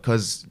think so?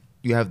 Because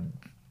you have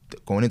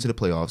going into the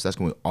playoffs. That's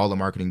going all the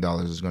marketing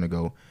dollars is going to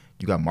go.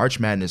 You got March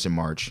Madness in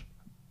March.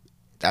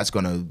 That's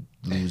going to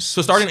lose.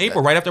 So start in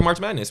April, right after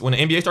March Madness, when the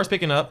NBA starts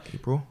picking up.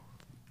 April.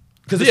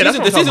 Because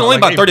the season only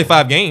about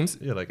 35 games.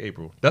 Yeah, like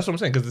April. That's what I'm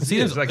saying. Because the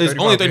season is like it's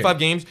only 35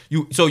 games.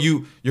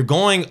 You're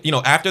going, you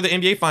know, after the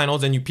NBA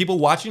finals, and people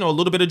watch, you know, a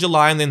little bit of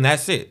July, and then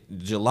that's it.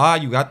 July,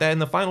 you got that,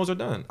 and the finals are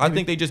done. I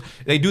think they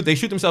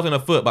shoot themselves in the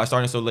foot by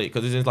starting so late,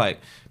 because it's just like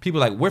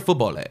people are like, where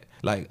football at?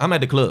 Like, I'm at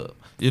the club.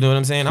 You know what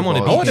I'm saying? I'm on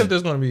the beach. I wonder if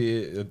there's going to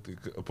be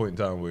a point in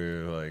time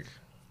where like,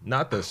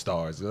 not the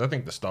stars, because I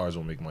think the stars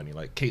will make money.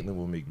 Like Caitlyn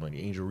will make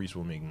money, Angel Reese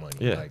will make money.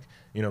 Yeah. Like,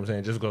 you know what I'm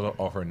saying? Just goes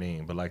off her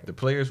name. But like the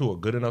players who are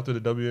good enough to the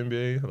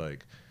WNBA,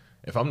 like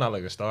if I'm not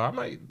like a star, I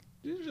might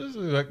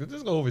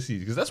just go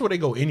overseas, because that's where they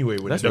go anyway.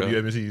 When the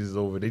WNBA is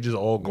over, they just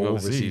all go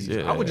overseas.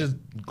 Yeah, I would just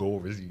go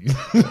overseas.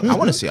 I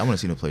want to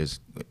see the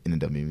players in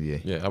the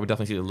WNBA. Yeah, I would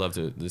definitely see the love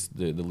to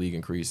the league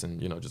increase and,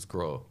 you know, just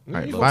grow. All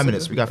right, 5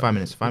 minutes. We got 5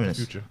 minutes. 5 minutes.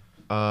 Future.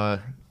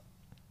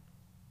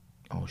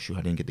 Oh shoot,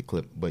 I didn't get the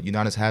clip. But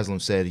Udonis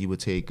Haslem said he would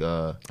take.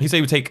 He said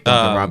he would take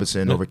Duncan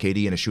Robinson over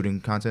KD in a shooting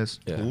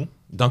contest. Yeah. Who?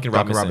 Duncan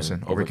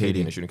Robinson over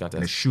KD in a shooting contest.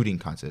 In a shooting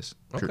contest.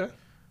 Okay.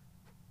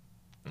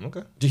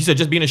 He said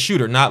just being a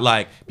shooter, not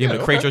like being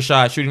able to create your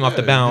shot, shooting off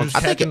the bounce.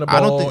 Just catching the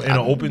ball in an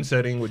open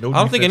setting with no. I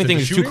don't think anything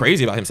is shooting. too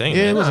crazy about him saying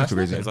that. Yeah, it wasn't too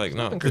crazy. It's like,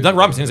 no. Because Duncan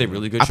Robinson is a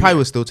really good shooter. I probably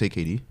would still take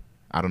KD.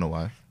 I don't know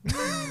why.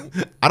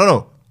 I don't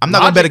know. I'm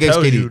not gonna bet against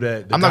KD. You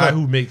that the guy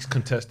who makes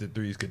contested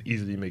threes could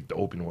easily make the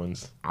open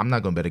ones. I'm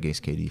not gonna bet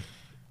against KD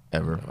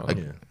ever.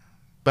 Yeah.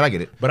 But I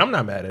get it. But I'm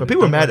not mad at it. But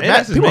people are mad.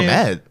 People are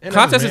mad.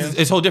 Contest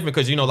is whole different,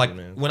 because, you know, like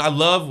when I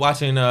love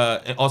watching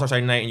All-Star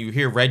Saturday Night and you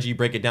hear Reggie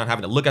break it down,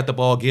 having to look at the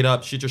ball, get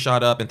up, shoot your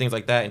shot up, and things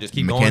like that, and just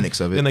keep going.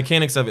 The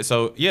mechanics of it.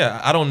 So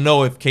yeah, I don't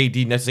know if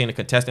KD necessarily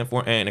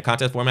in a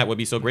contest format would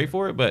be so great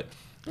for it, but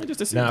just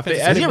to see. Now,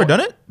 has he ever done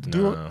it?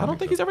 No, I don't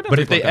think he's ever done it. But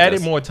if they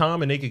added more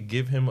time and they could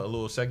give him a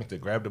little second to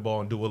grab the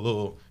ball and do a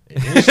little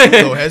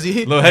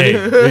hezzy,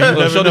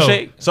 little shoulder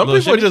shake. Some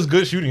people are just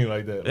good shooting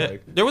like that. Yeah.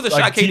 Like, there was a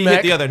shot KD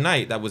hit the other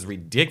night that was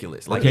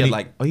ridiculous. Like,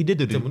 he did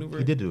do it.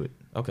 He did do it.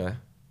 Okay.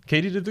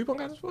 KD did 3-point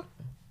contest before?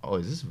 Oh,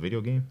 is this a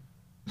video game?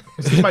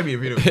 This might be a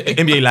video game.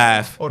 NBA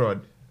Live. Hold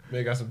on.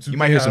 They got some 2K you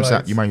might hear some highlights.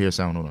 sound. You might hear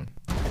sound. Hold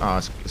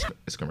on.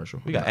 It's a commercial.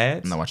 We got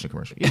ads? I'm not watching a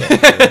commercial.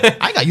 Yeah.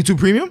 I got YouTube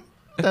Premium.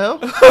 What the hell?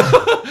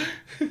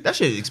 That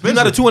shit expensive.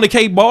 You're not a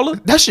 200K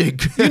baller? That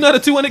shit. You're not a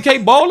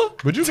 200K baller?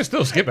 But you can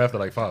still skip after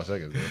like 5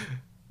 seconds. Though.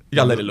 You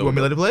gotta let it load. You want me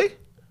to let it play?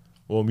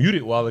 Well, mute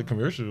it while the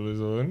commercial is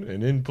on,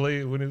 and then play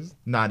it when it's.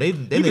 Nah, you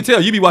can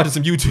tell you be watching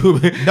some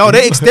YouTube. No,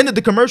 they extended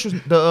the commercials,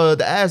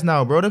 the ads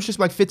now, bro. That's just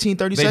like 15,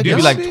 30 seconds. They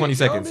do like 20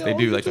 seconds. They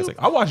do like 20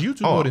 seconds. I watch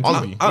YouTube more than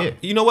TV.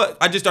 You know what?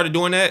 I just started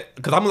doing that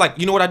because I'm like,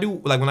 you know what I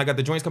do? Like when I got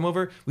the joints come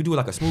over, we do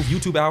like a smooth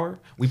YouTube hour.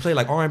 We play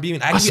like R&B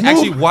and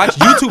actually watch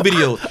YouTube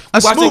videos.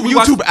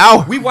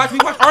 hour. We watch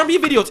R&B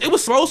videos. It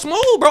was so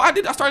smooth, bro. I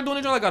started doing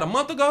it like a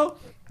month ago.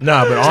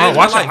 Nah, but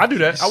I do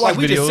that. I watch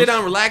we videos. just sit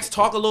down, relax,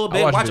 talk a little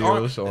bit, watch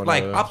videos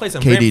like I play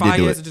some KD Brent did do Fires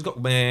it. and just go.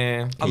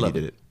 Man, I love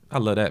it. I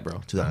love that, bro.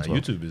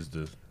 YouTube is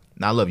the.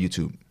 Nah, I love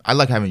YouTube. I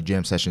like having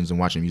jam sessions and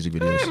watching music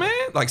videos. Yeah, man.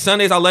 Like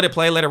Sundays, I'll let it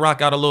play, let it rock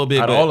out a little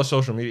bit. Out of all the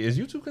social media, is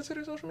YouTube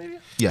considered social media?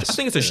 Yes. I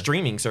think it's a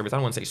streaming service. I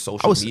don't want to say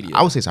social media.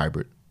 I would say it's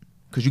hybrid.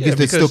 Because you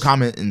can still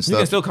comment and stuff. You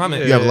can still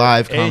comment. You have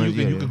live and comments.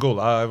 you can go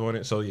live on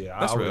it. So yeah,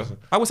 that's real.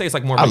 I would say it's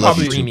like more of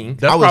streaming.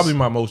 That's probably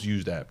my most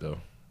used app though.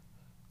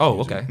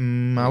 Oh, okay.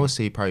 I would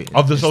say probably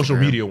of the Instagram. social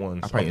media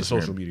ones. Probably the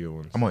social media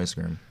ones. I'm on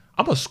Instagram.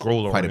 I'm a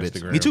scroller quite on a bit.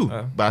 Instagram. Me too,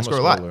 but I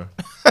scroll a lot.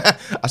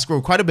 I scroll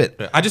quite a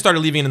bit. I just started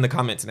leaving in the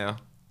comments now.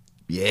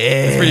 Yeah.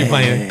 It's pretty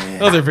funny.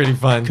 Those are pretty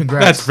fun.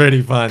 Congrats. That's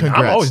pretty fun.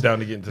 Congrats. I'm always down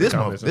to get into This the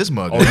mug. comments. This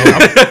mug. Oh,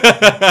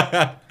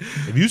 no,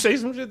 if you say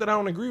some shit that I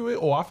don't agree with,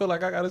 or I feel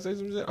like I gotta say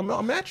some shit,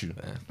 I'm at you.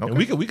 And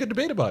we could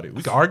debate about it.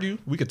 We could argue.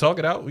 We could talk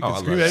it out. We could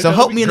scream at each So other.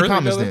 help We me in could the curse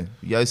comments each other. then.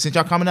 Yeah, since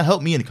y'all comment,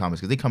 help me in the comments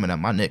because they coming at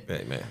my neck.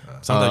 Hey, man.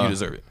 Sometimes you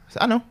deserve it.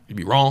 I know. You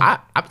be wrong.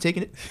 I'm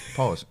taking it.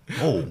 Pause.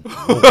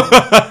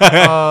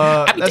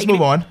 Let's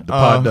move on. The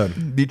pod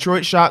done.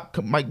 Detroit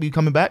Shock might be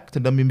coming back to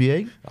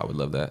WNBA. I would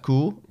love that.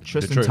 Cool.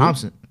 Tristan Detroit who?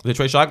 Thompson.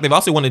 Detroit Shock. They've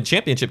also won the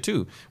championship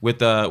too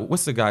with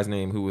what's the guy's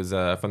name who was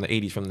from the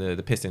 '80s from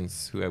the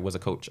Pistons who was a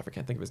coach. I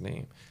can't think of his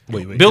name.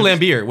 Wait, Bill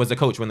Laimbeer was the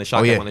coach when the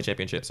Shock yeah. won the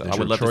championship. So I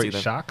would love to see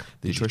them. Shock?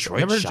 The Detroit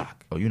Never-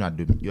 Shock. Oh, you're not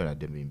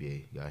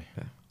WNBA guy.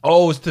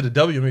 Oh, it's to the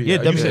WNBA.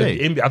 Yeah, You said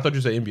WNBA. NBA. I thought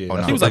you said NBA. Oh,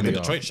 no. He was like the WNBA.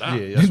 Detroit Shock.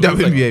 Yeah, that's what I was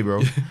WNBA, thinking. bro.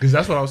 Because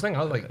that's what I was thinking.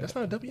 I was like, that's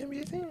not a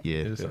WNBA thing? Yeah.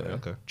 It's like,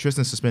 okay.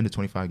 Tristan suspended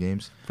 25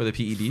 games. For the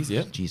PEDs,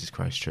 yeah. Jesus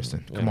Christ,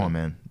 Tristan. Yeah. Come on,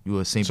 man. You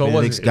a St. So it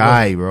Benedict's wasn't- it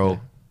guy, wasn't- bro.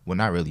 Well,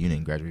 not really. You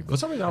didn't graduate. For But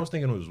some reason, I was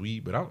thinking it was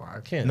weed, but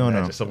I can't No,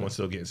 imagine no. someone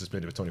still getting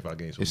suspended for 25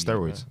 games. for it's weed.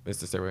 steroids. It's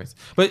the steroids.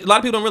 But a lot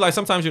of people don't realize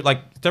sometimes you're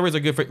like steroids are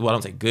good for, well, I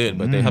don't say good,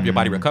 but they help your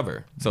body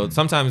recover. So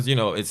sometimes,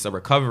 it's a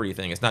recovery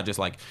thing. It's not just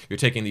like you're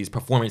taking these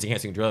performance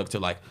enhancing drugs to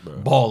like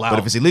ball out. But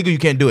if it's illegal, you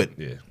can't do it.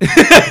 Yeah.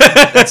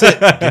 That's it.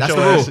 That's Get the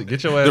your ass, rule.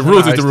 get your ass The in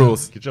rules is ice the tub.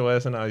 rules. Get your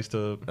ass in the ice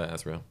tub.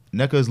 That's real.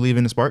 Nneka is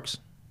leaving the Sparks.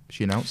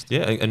 She announced.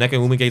 Yeah, Nneka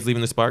Ogumike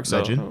leaving the Sparks.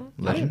 So.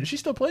 Legend. Is she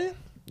still playing?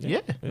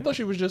 Yeah. I thought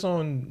she was just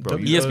on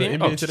ESPN.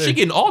 NBA Oh, today. she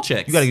getting all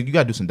checks. You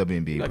gotta do some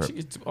WNBA Like, prep. she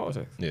gets all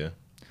checks. Yeah.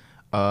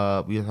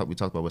 We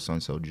talked about with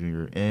Sunsell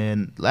Jr.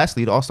 And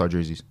lastly, the All-Star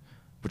jerseys,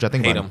 which I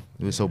think Hate about 'em.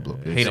 it was so blue.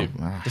 Hate them.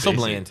 They're so basic.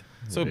 bland.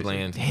 So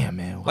bland. Damn,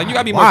 man. Like you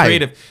gotta be more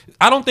creative.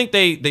 I don't think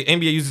the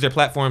NBA uses their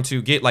platform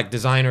to get like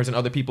designers and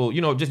other people.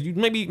 Just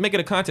maybe make it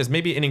a contest,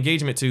 maybe an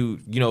engagement to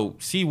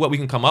see what we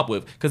can come up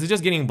with because it's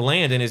just getting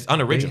bland and it's They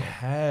unoriginal.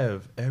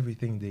 have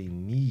everything they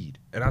need.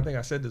 And I think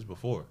I said this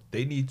before.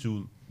 They need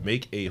to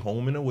make a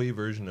home and away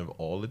version of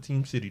all the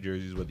Team City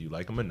jerseys, whether you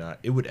like them or not.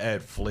 It would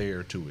add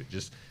flair to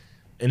it.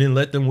 And then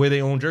let them wear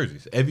their own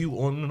jerseys.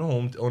 Everyone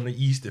on the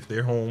East, if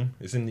they're home,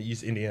 it's in the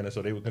East Indiana,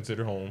 so they would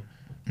consider home.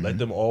 Let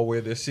them all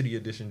wear their City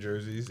Edition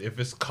jerseys. If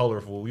it's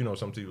colorful,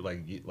 some people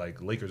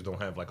like Lakers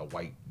don't have like a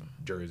white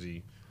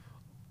jersey.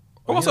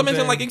 Or also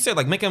mention like you said,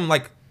 like make them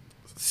like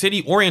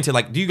city oriented.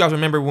 Like, do you guys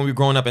remember when we were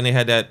growing up and they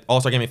had that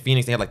All-Star game in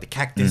Phoenix? They had like the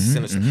cactus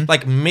and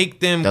like make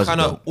them That was kind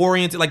of dope.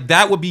 oriented. Like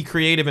that would be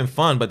creative and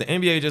fun. But the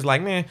NBA just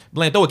like, man,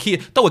 bland, throw a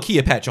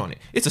Kia patch on it.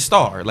 It's a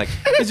star. Like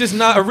it's just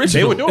not They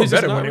original. were doing It's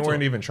just better not when they original.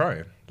 weren't even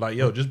trying. Like,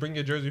 yo, just bring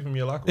your jersey from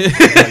your locker room.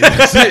 Like,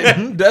 that's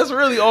it. That's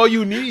really all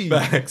you need.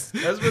 Facts.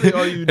 That's really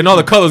all you need. And all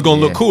the colors gonna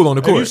look Yeah. cool on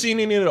the Have you court. seen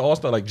any of the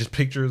All-Star, like just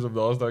pictures of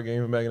the All-Star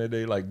game back in the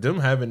day? Like them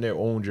having their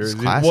own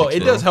jerseys. classics, Well, it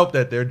bro. does help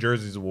that their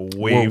jerseys were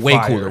way Way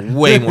cooler,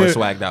 way more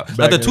swagged out. Like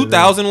Back the in the day.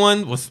 2000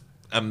 one was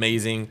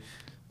amazing.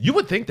 You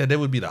would think that they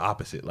would be the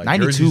opposite. Like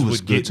 92 jerseys was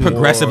would good get too.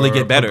 Progressively more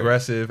get better.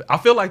 Progressive. I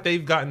feel like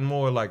they've gotten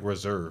more like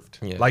reserved.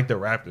 Yeah. Like the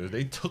Raptors,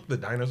 they took the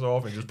dinosaur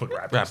off and just put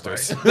Raptors.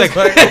 Raptors. Like,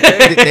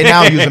 okay. They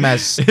now use them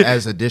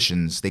as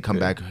additions. They come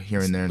back here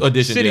and there.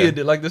 Audition, City, yeah.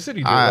 did, like the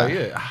city did. I- Like,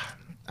 yeah.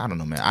 I don't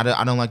know, man.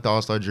 I don't like the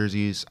All-Star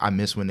jerseys. I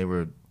miss when they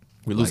were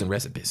We're losing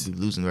recipes.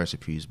 losing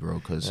recipes, bro.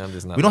 Because Yeah, I'm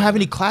just not we don't have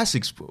liking any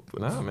classics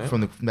Nah, man. from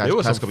the There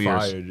was past some couple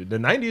fire. years. The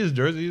 90s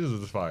jerseys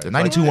was fire. The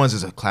 92 ones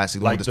is a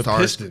classic. like Like the the stars,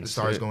 Pistons. the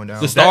stars Yeah. going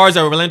down. The Stars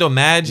are Orlando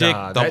Magic,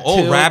 Nah, the that old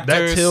Till- Raptors,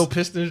 That Till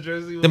Pistons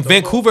jersey. Was the dope.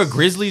 Vancouver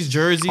Grizzlies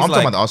jerseys. I'm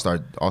like, talking about the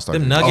All-Star.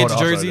 them jerseys. Nuggets Oh, the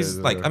All-Star jerseys. jerseys,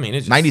 Like, yeah. I mean,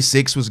 it's just,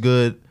 96 was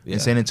good Yeah. in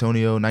San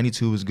Antonio.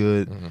 92 was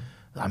good.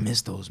 I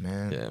miss those,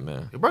 man. Yeah,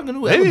 man. They brought a new They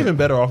were element. even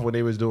better off when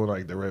they was doing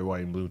like the red,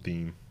 white, and blue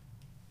theme.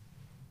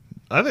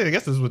 I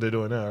guess this is what they're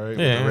doing now, right? With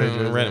Yeah, the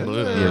jersey. red and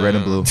blue. Yeah, red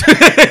and blue.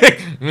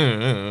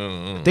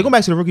 They go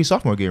back to the rookie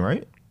sophomore game,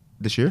 right?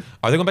 This year.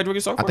 Are they going back to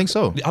rookie sophomore? I think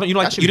so. I don't, you know,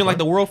 That like should you be didn't like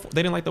fun. the world.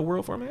 They didn't like the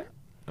world format.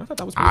 I thought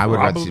that was. I would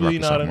pretty like to fun. see Probably Rocky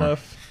not sophomore.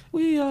 enough.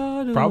 We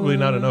are the Probably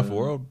not world. enough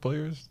world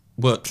players.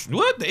 What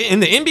in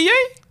the NBA?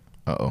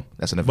 Uh-oh.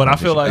 That's enough. But I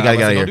feel conversation. like- we gotta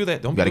get out of Don't here. do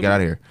that. Don't We gotta do get that.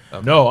 out of here.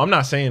 No, I'm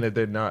not saying that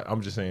they're not.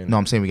 I'm just saying. No,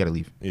 I'm saying we gotta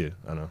leave. Yeah,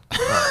 I know.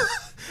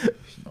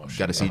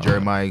 Gotta see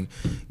Jeremiah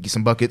get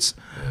some buckets.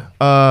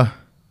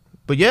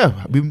 But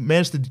yeah, we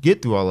managed to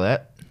get through all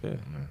that. Yeah.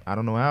 I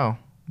don't know how,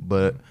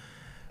 but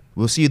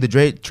we'll see. The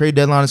trade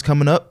deadline is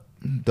coming up.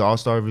 The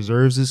All-Star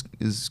reserves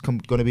is going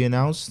to be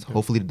announced.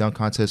 Hopefully, the dunk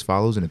contest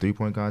follows, and the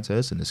three-point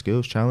contest, and the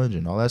skills challenge,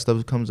 and all that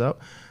stuff comes out.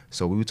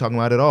 So we were talking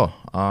about it all.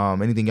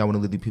 Anything y'all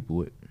want to leave people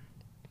with?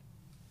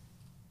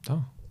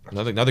 Oh,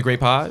 another great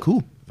pod.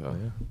 Cool. Oh,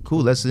 yeah.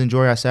 Cool. Let's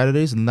enjoy our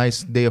Saturdays. A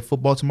nice day of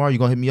football tomorrow. You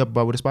gonna hit me up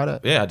about where the spot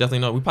at? Yeah, I definitely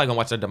know. We probably gonna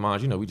watch that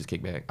Demange. You know, we just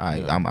kick back. All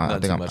right, You know, I nothing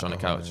think too I'm- much on the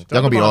couch. Y'all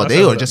gonna be all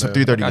day or just a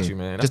 3:30 Got game? you,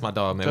 man. That's Just- my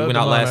dog, man. Tell We went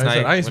out Devon, last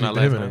night. I ain't Went out speak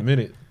to him last in a night.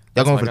 minute.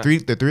 Y'all going for my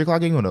the 3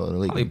 o'clock game or the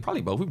late Probably, game?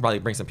 probably both. We probably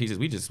bring some pieces.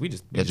 We just Yeah,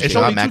 just It's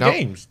chill out, only two Mac out.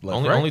 games left,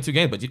 only right? only 2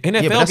 games, but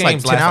NFL but that's like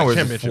games 10 last hours. like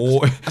Championships.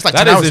 4. That's like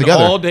That 10 is hours an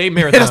together. all day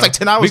marathon. That's like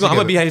 10 hours I'm gonna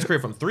together. be at his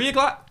crib from 3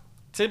 o'clock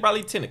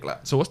probably 10 o'clock.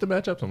 So what's the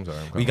matchups? I'm sorry.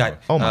 We got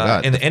Oh my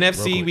God. in the Real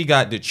NFC, quick. we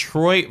got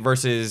Detroit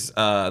versus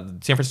San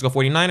Francisco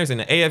 49ers. In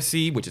the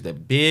AFC, which is the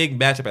big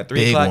matchup at 3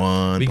 Big o'clock,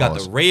 one, we got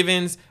boss. the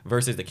Ravens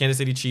versus the Kansas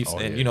City Chiefs, Oh,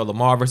 and yeah. you know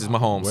Lamar versus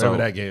Mahomes. Whatever So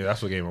that game.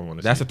 That's what game I want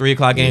to see. that's a 3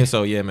 o'clock game.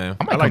 So yeah, man.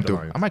 I might I like come the through.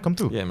 Lions. I might come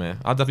through. Yeah, man.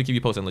 I'll definitely keep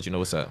you posted and let you know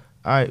what's up.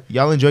 All right,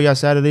 y'all enjoy y'all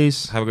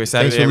Saturdays. Have a great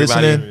Saturday, Thanks for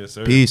everybody. listening. Yes,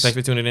 sir. Peace. Thanks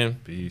for tuning in.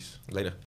 Peace. Later.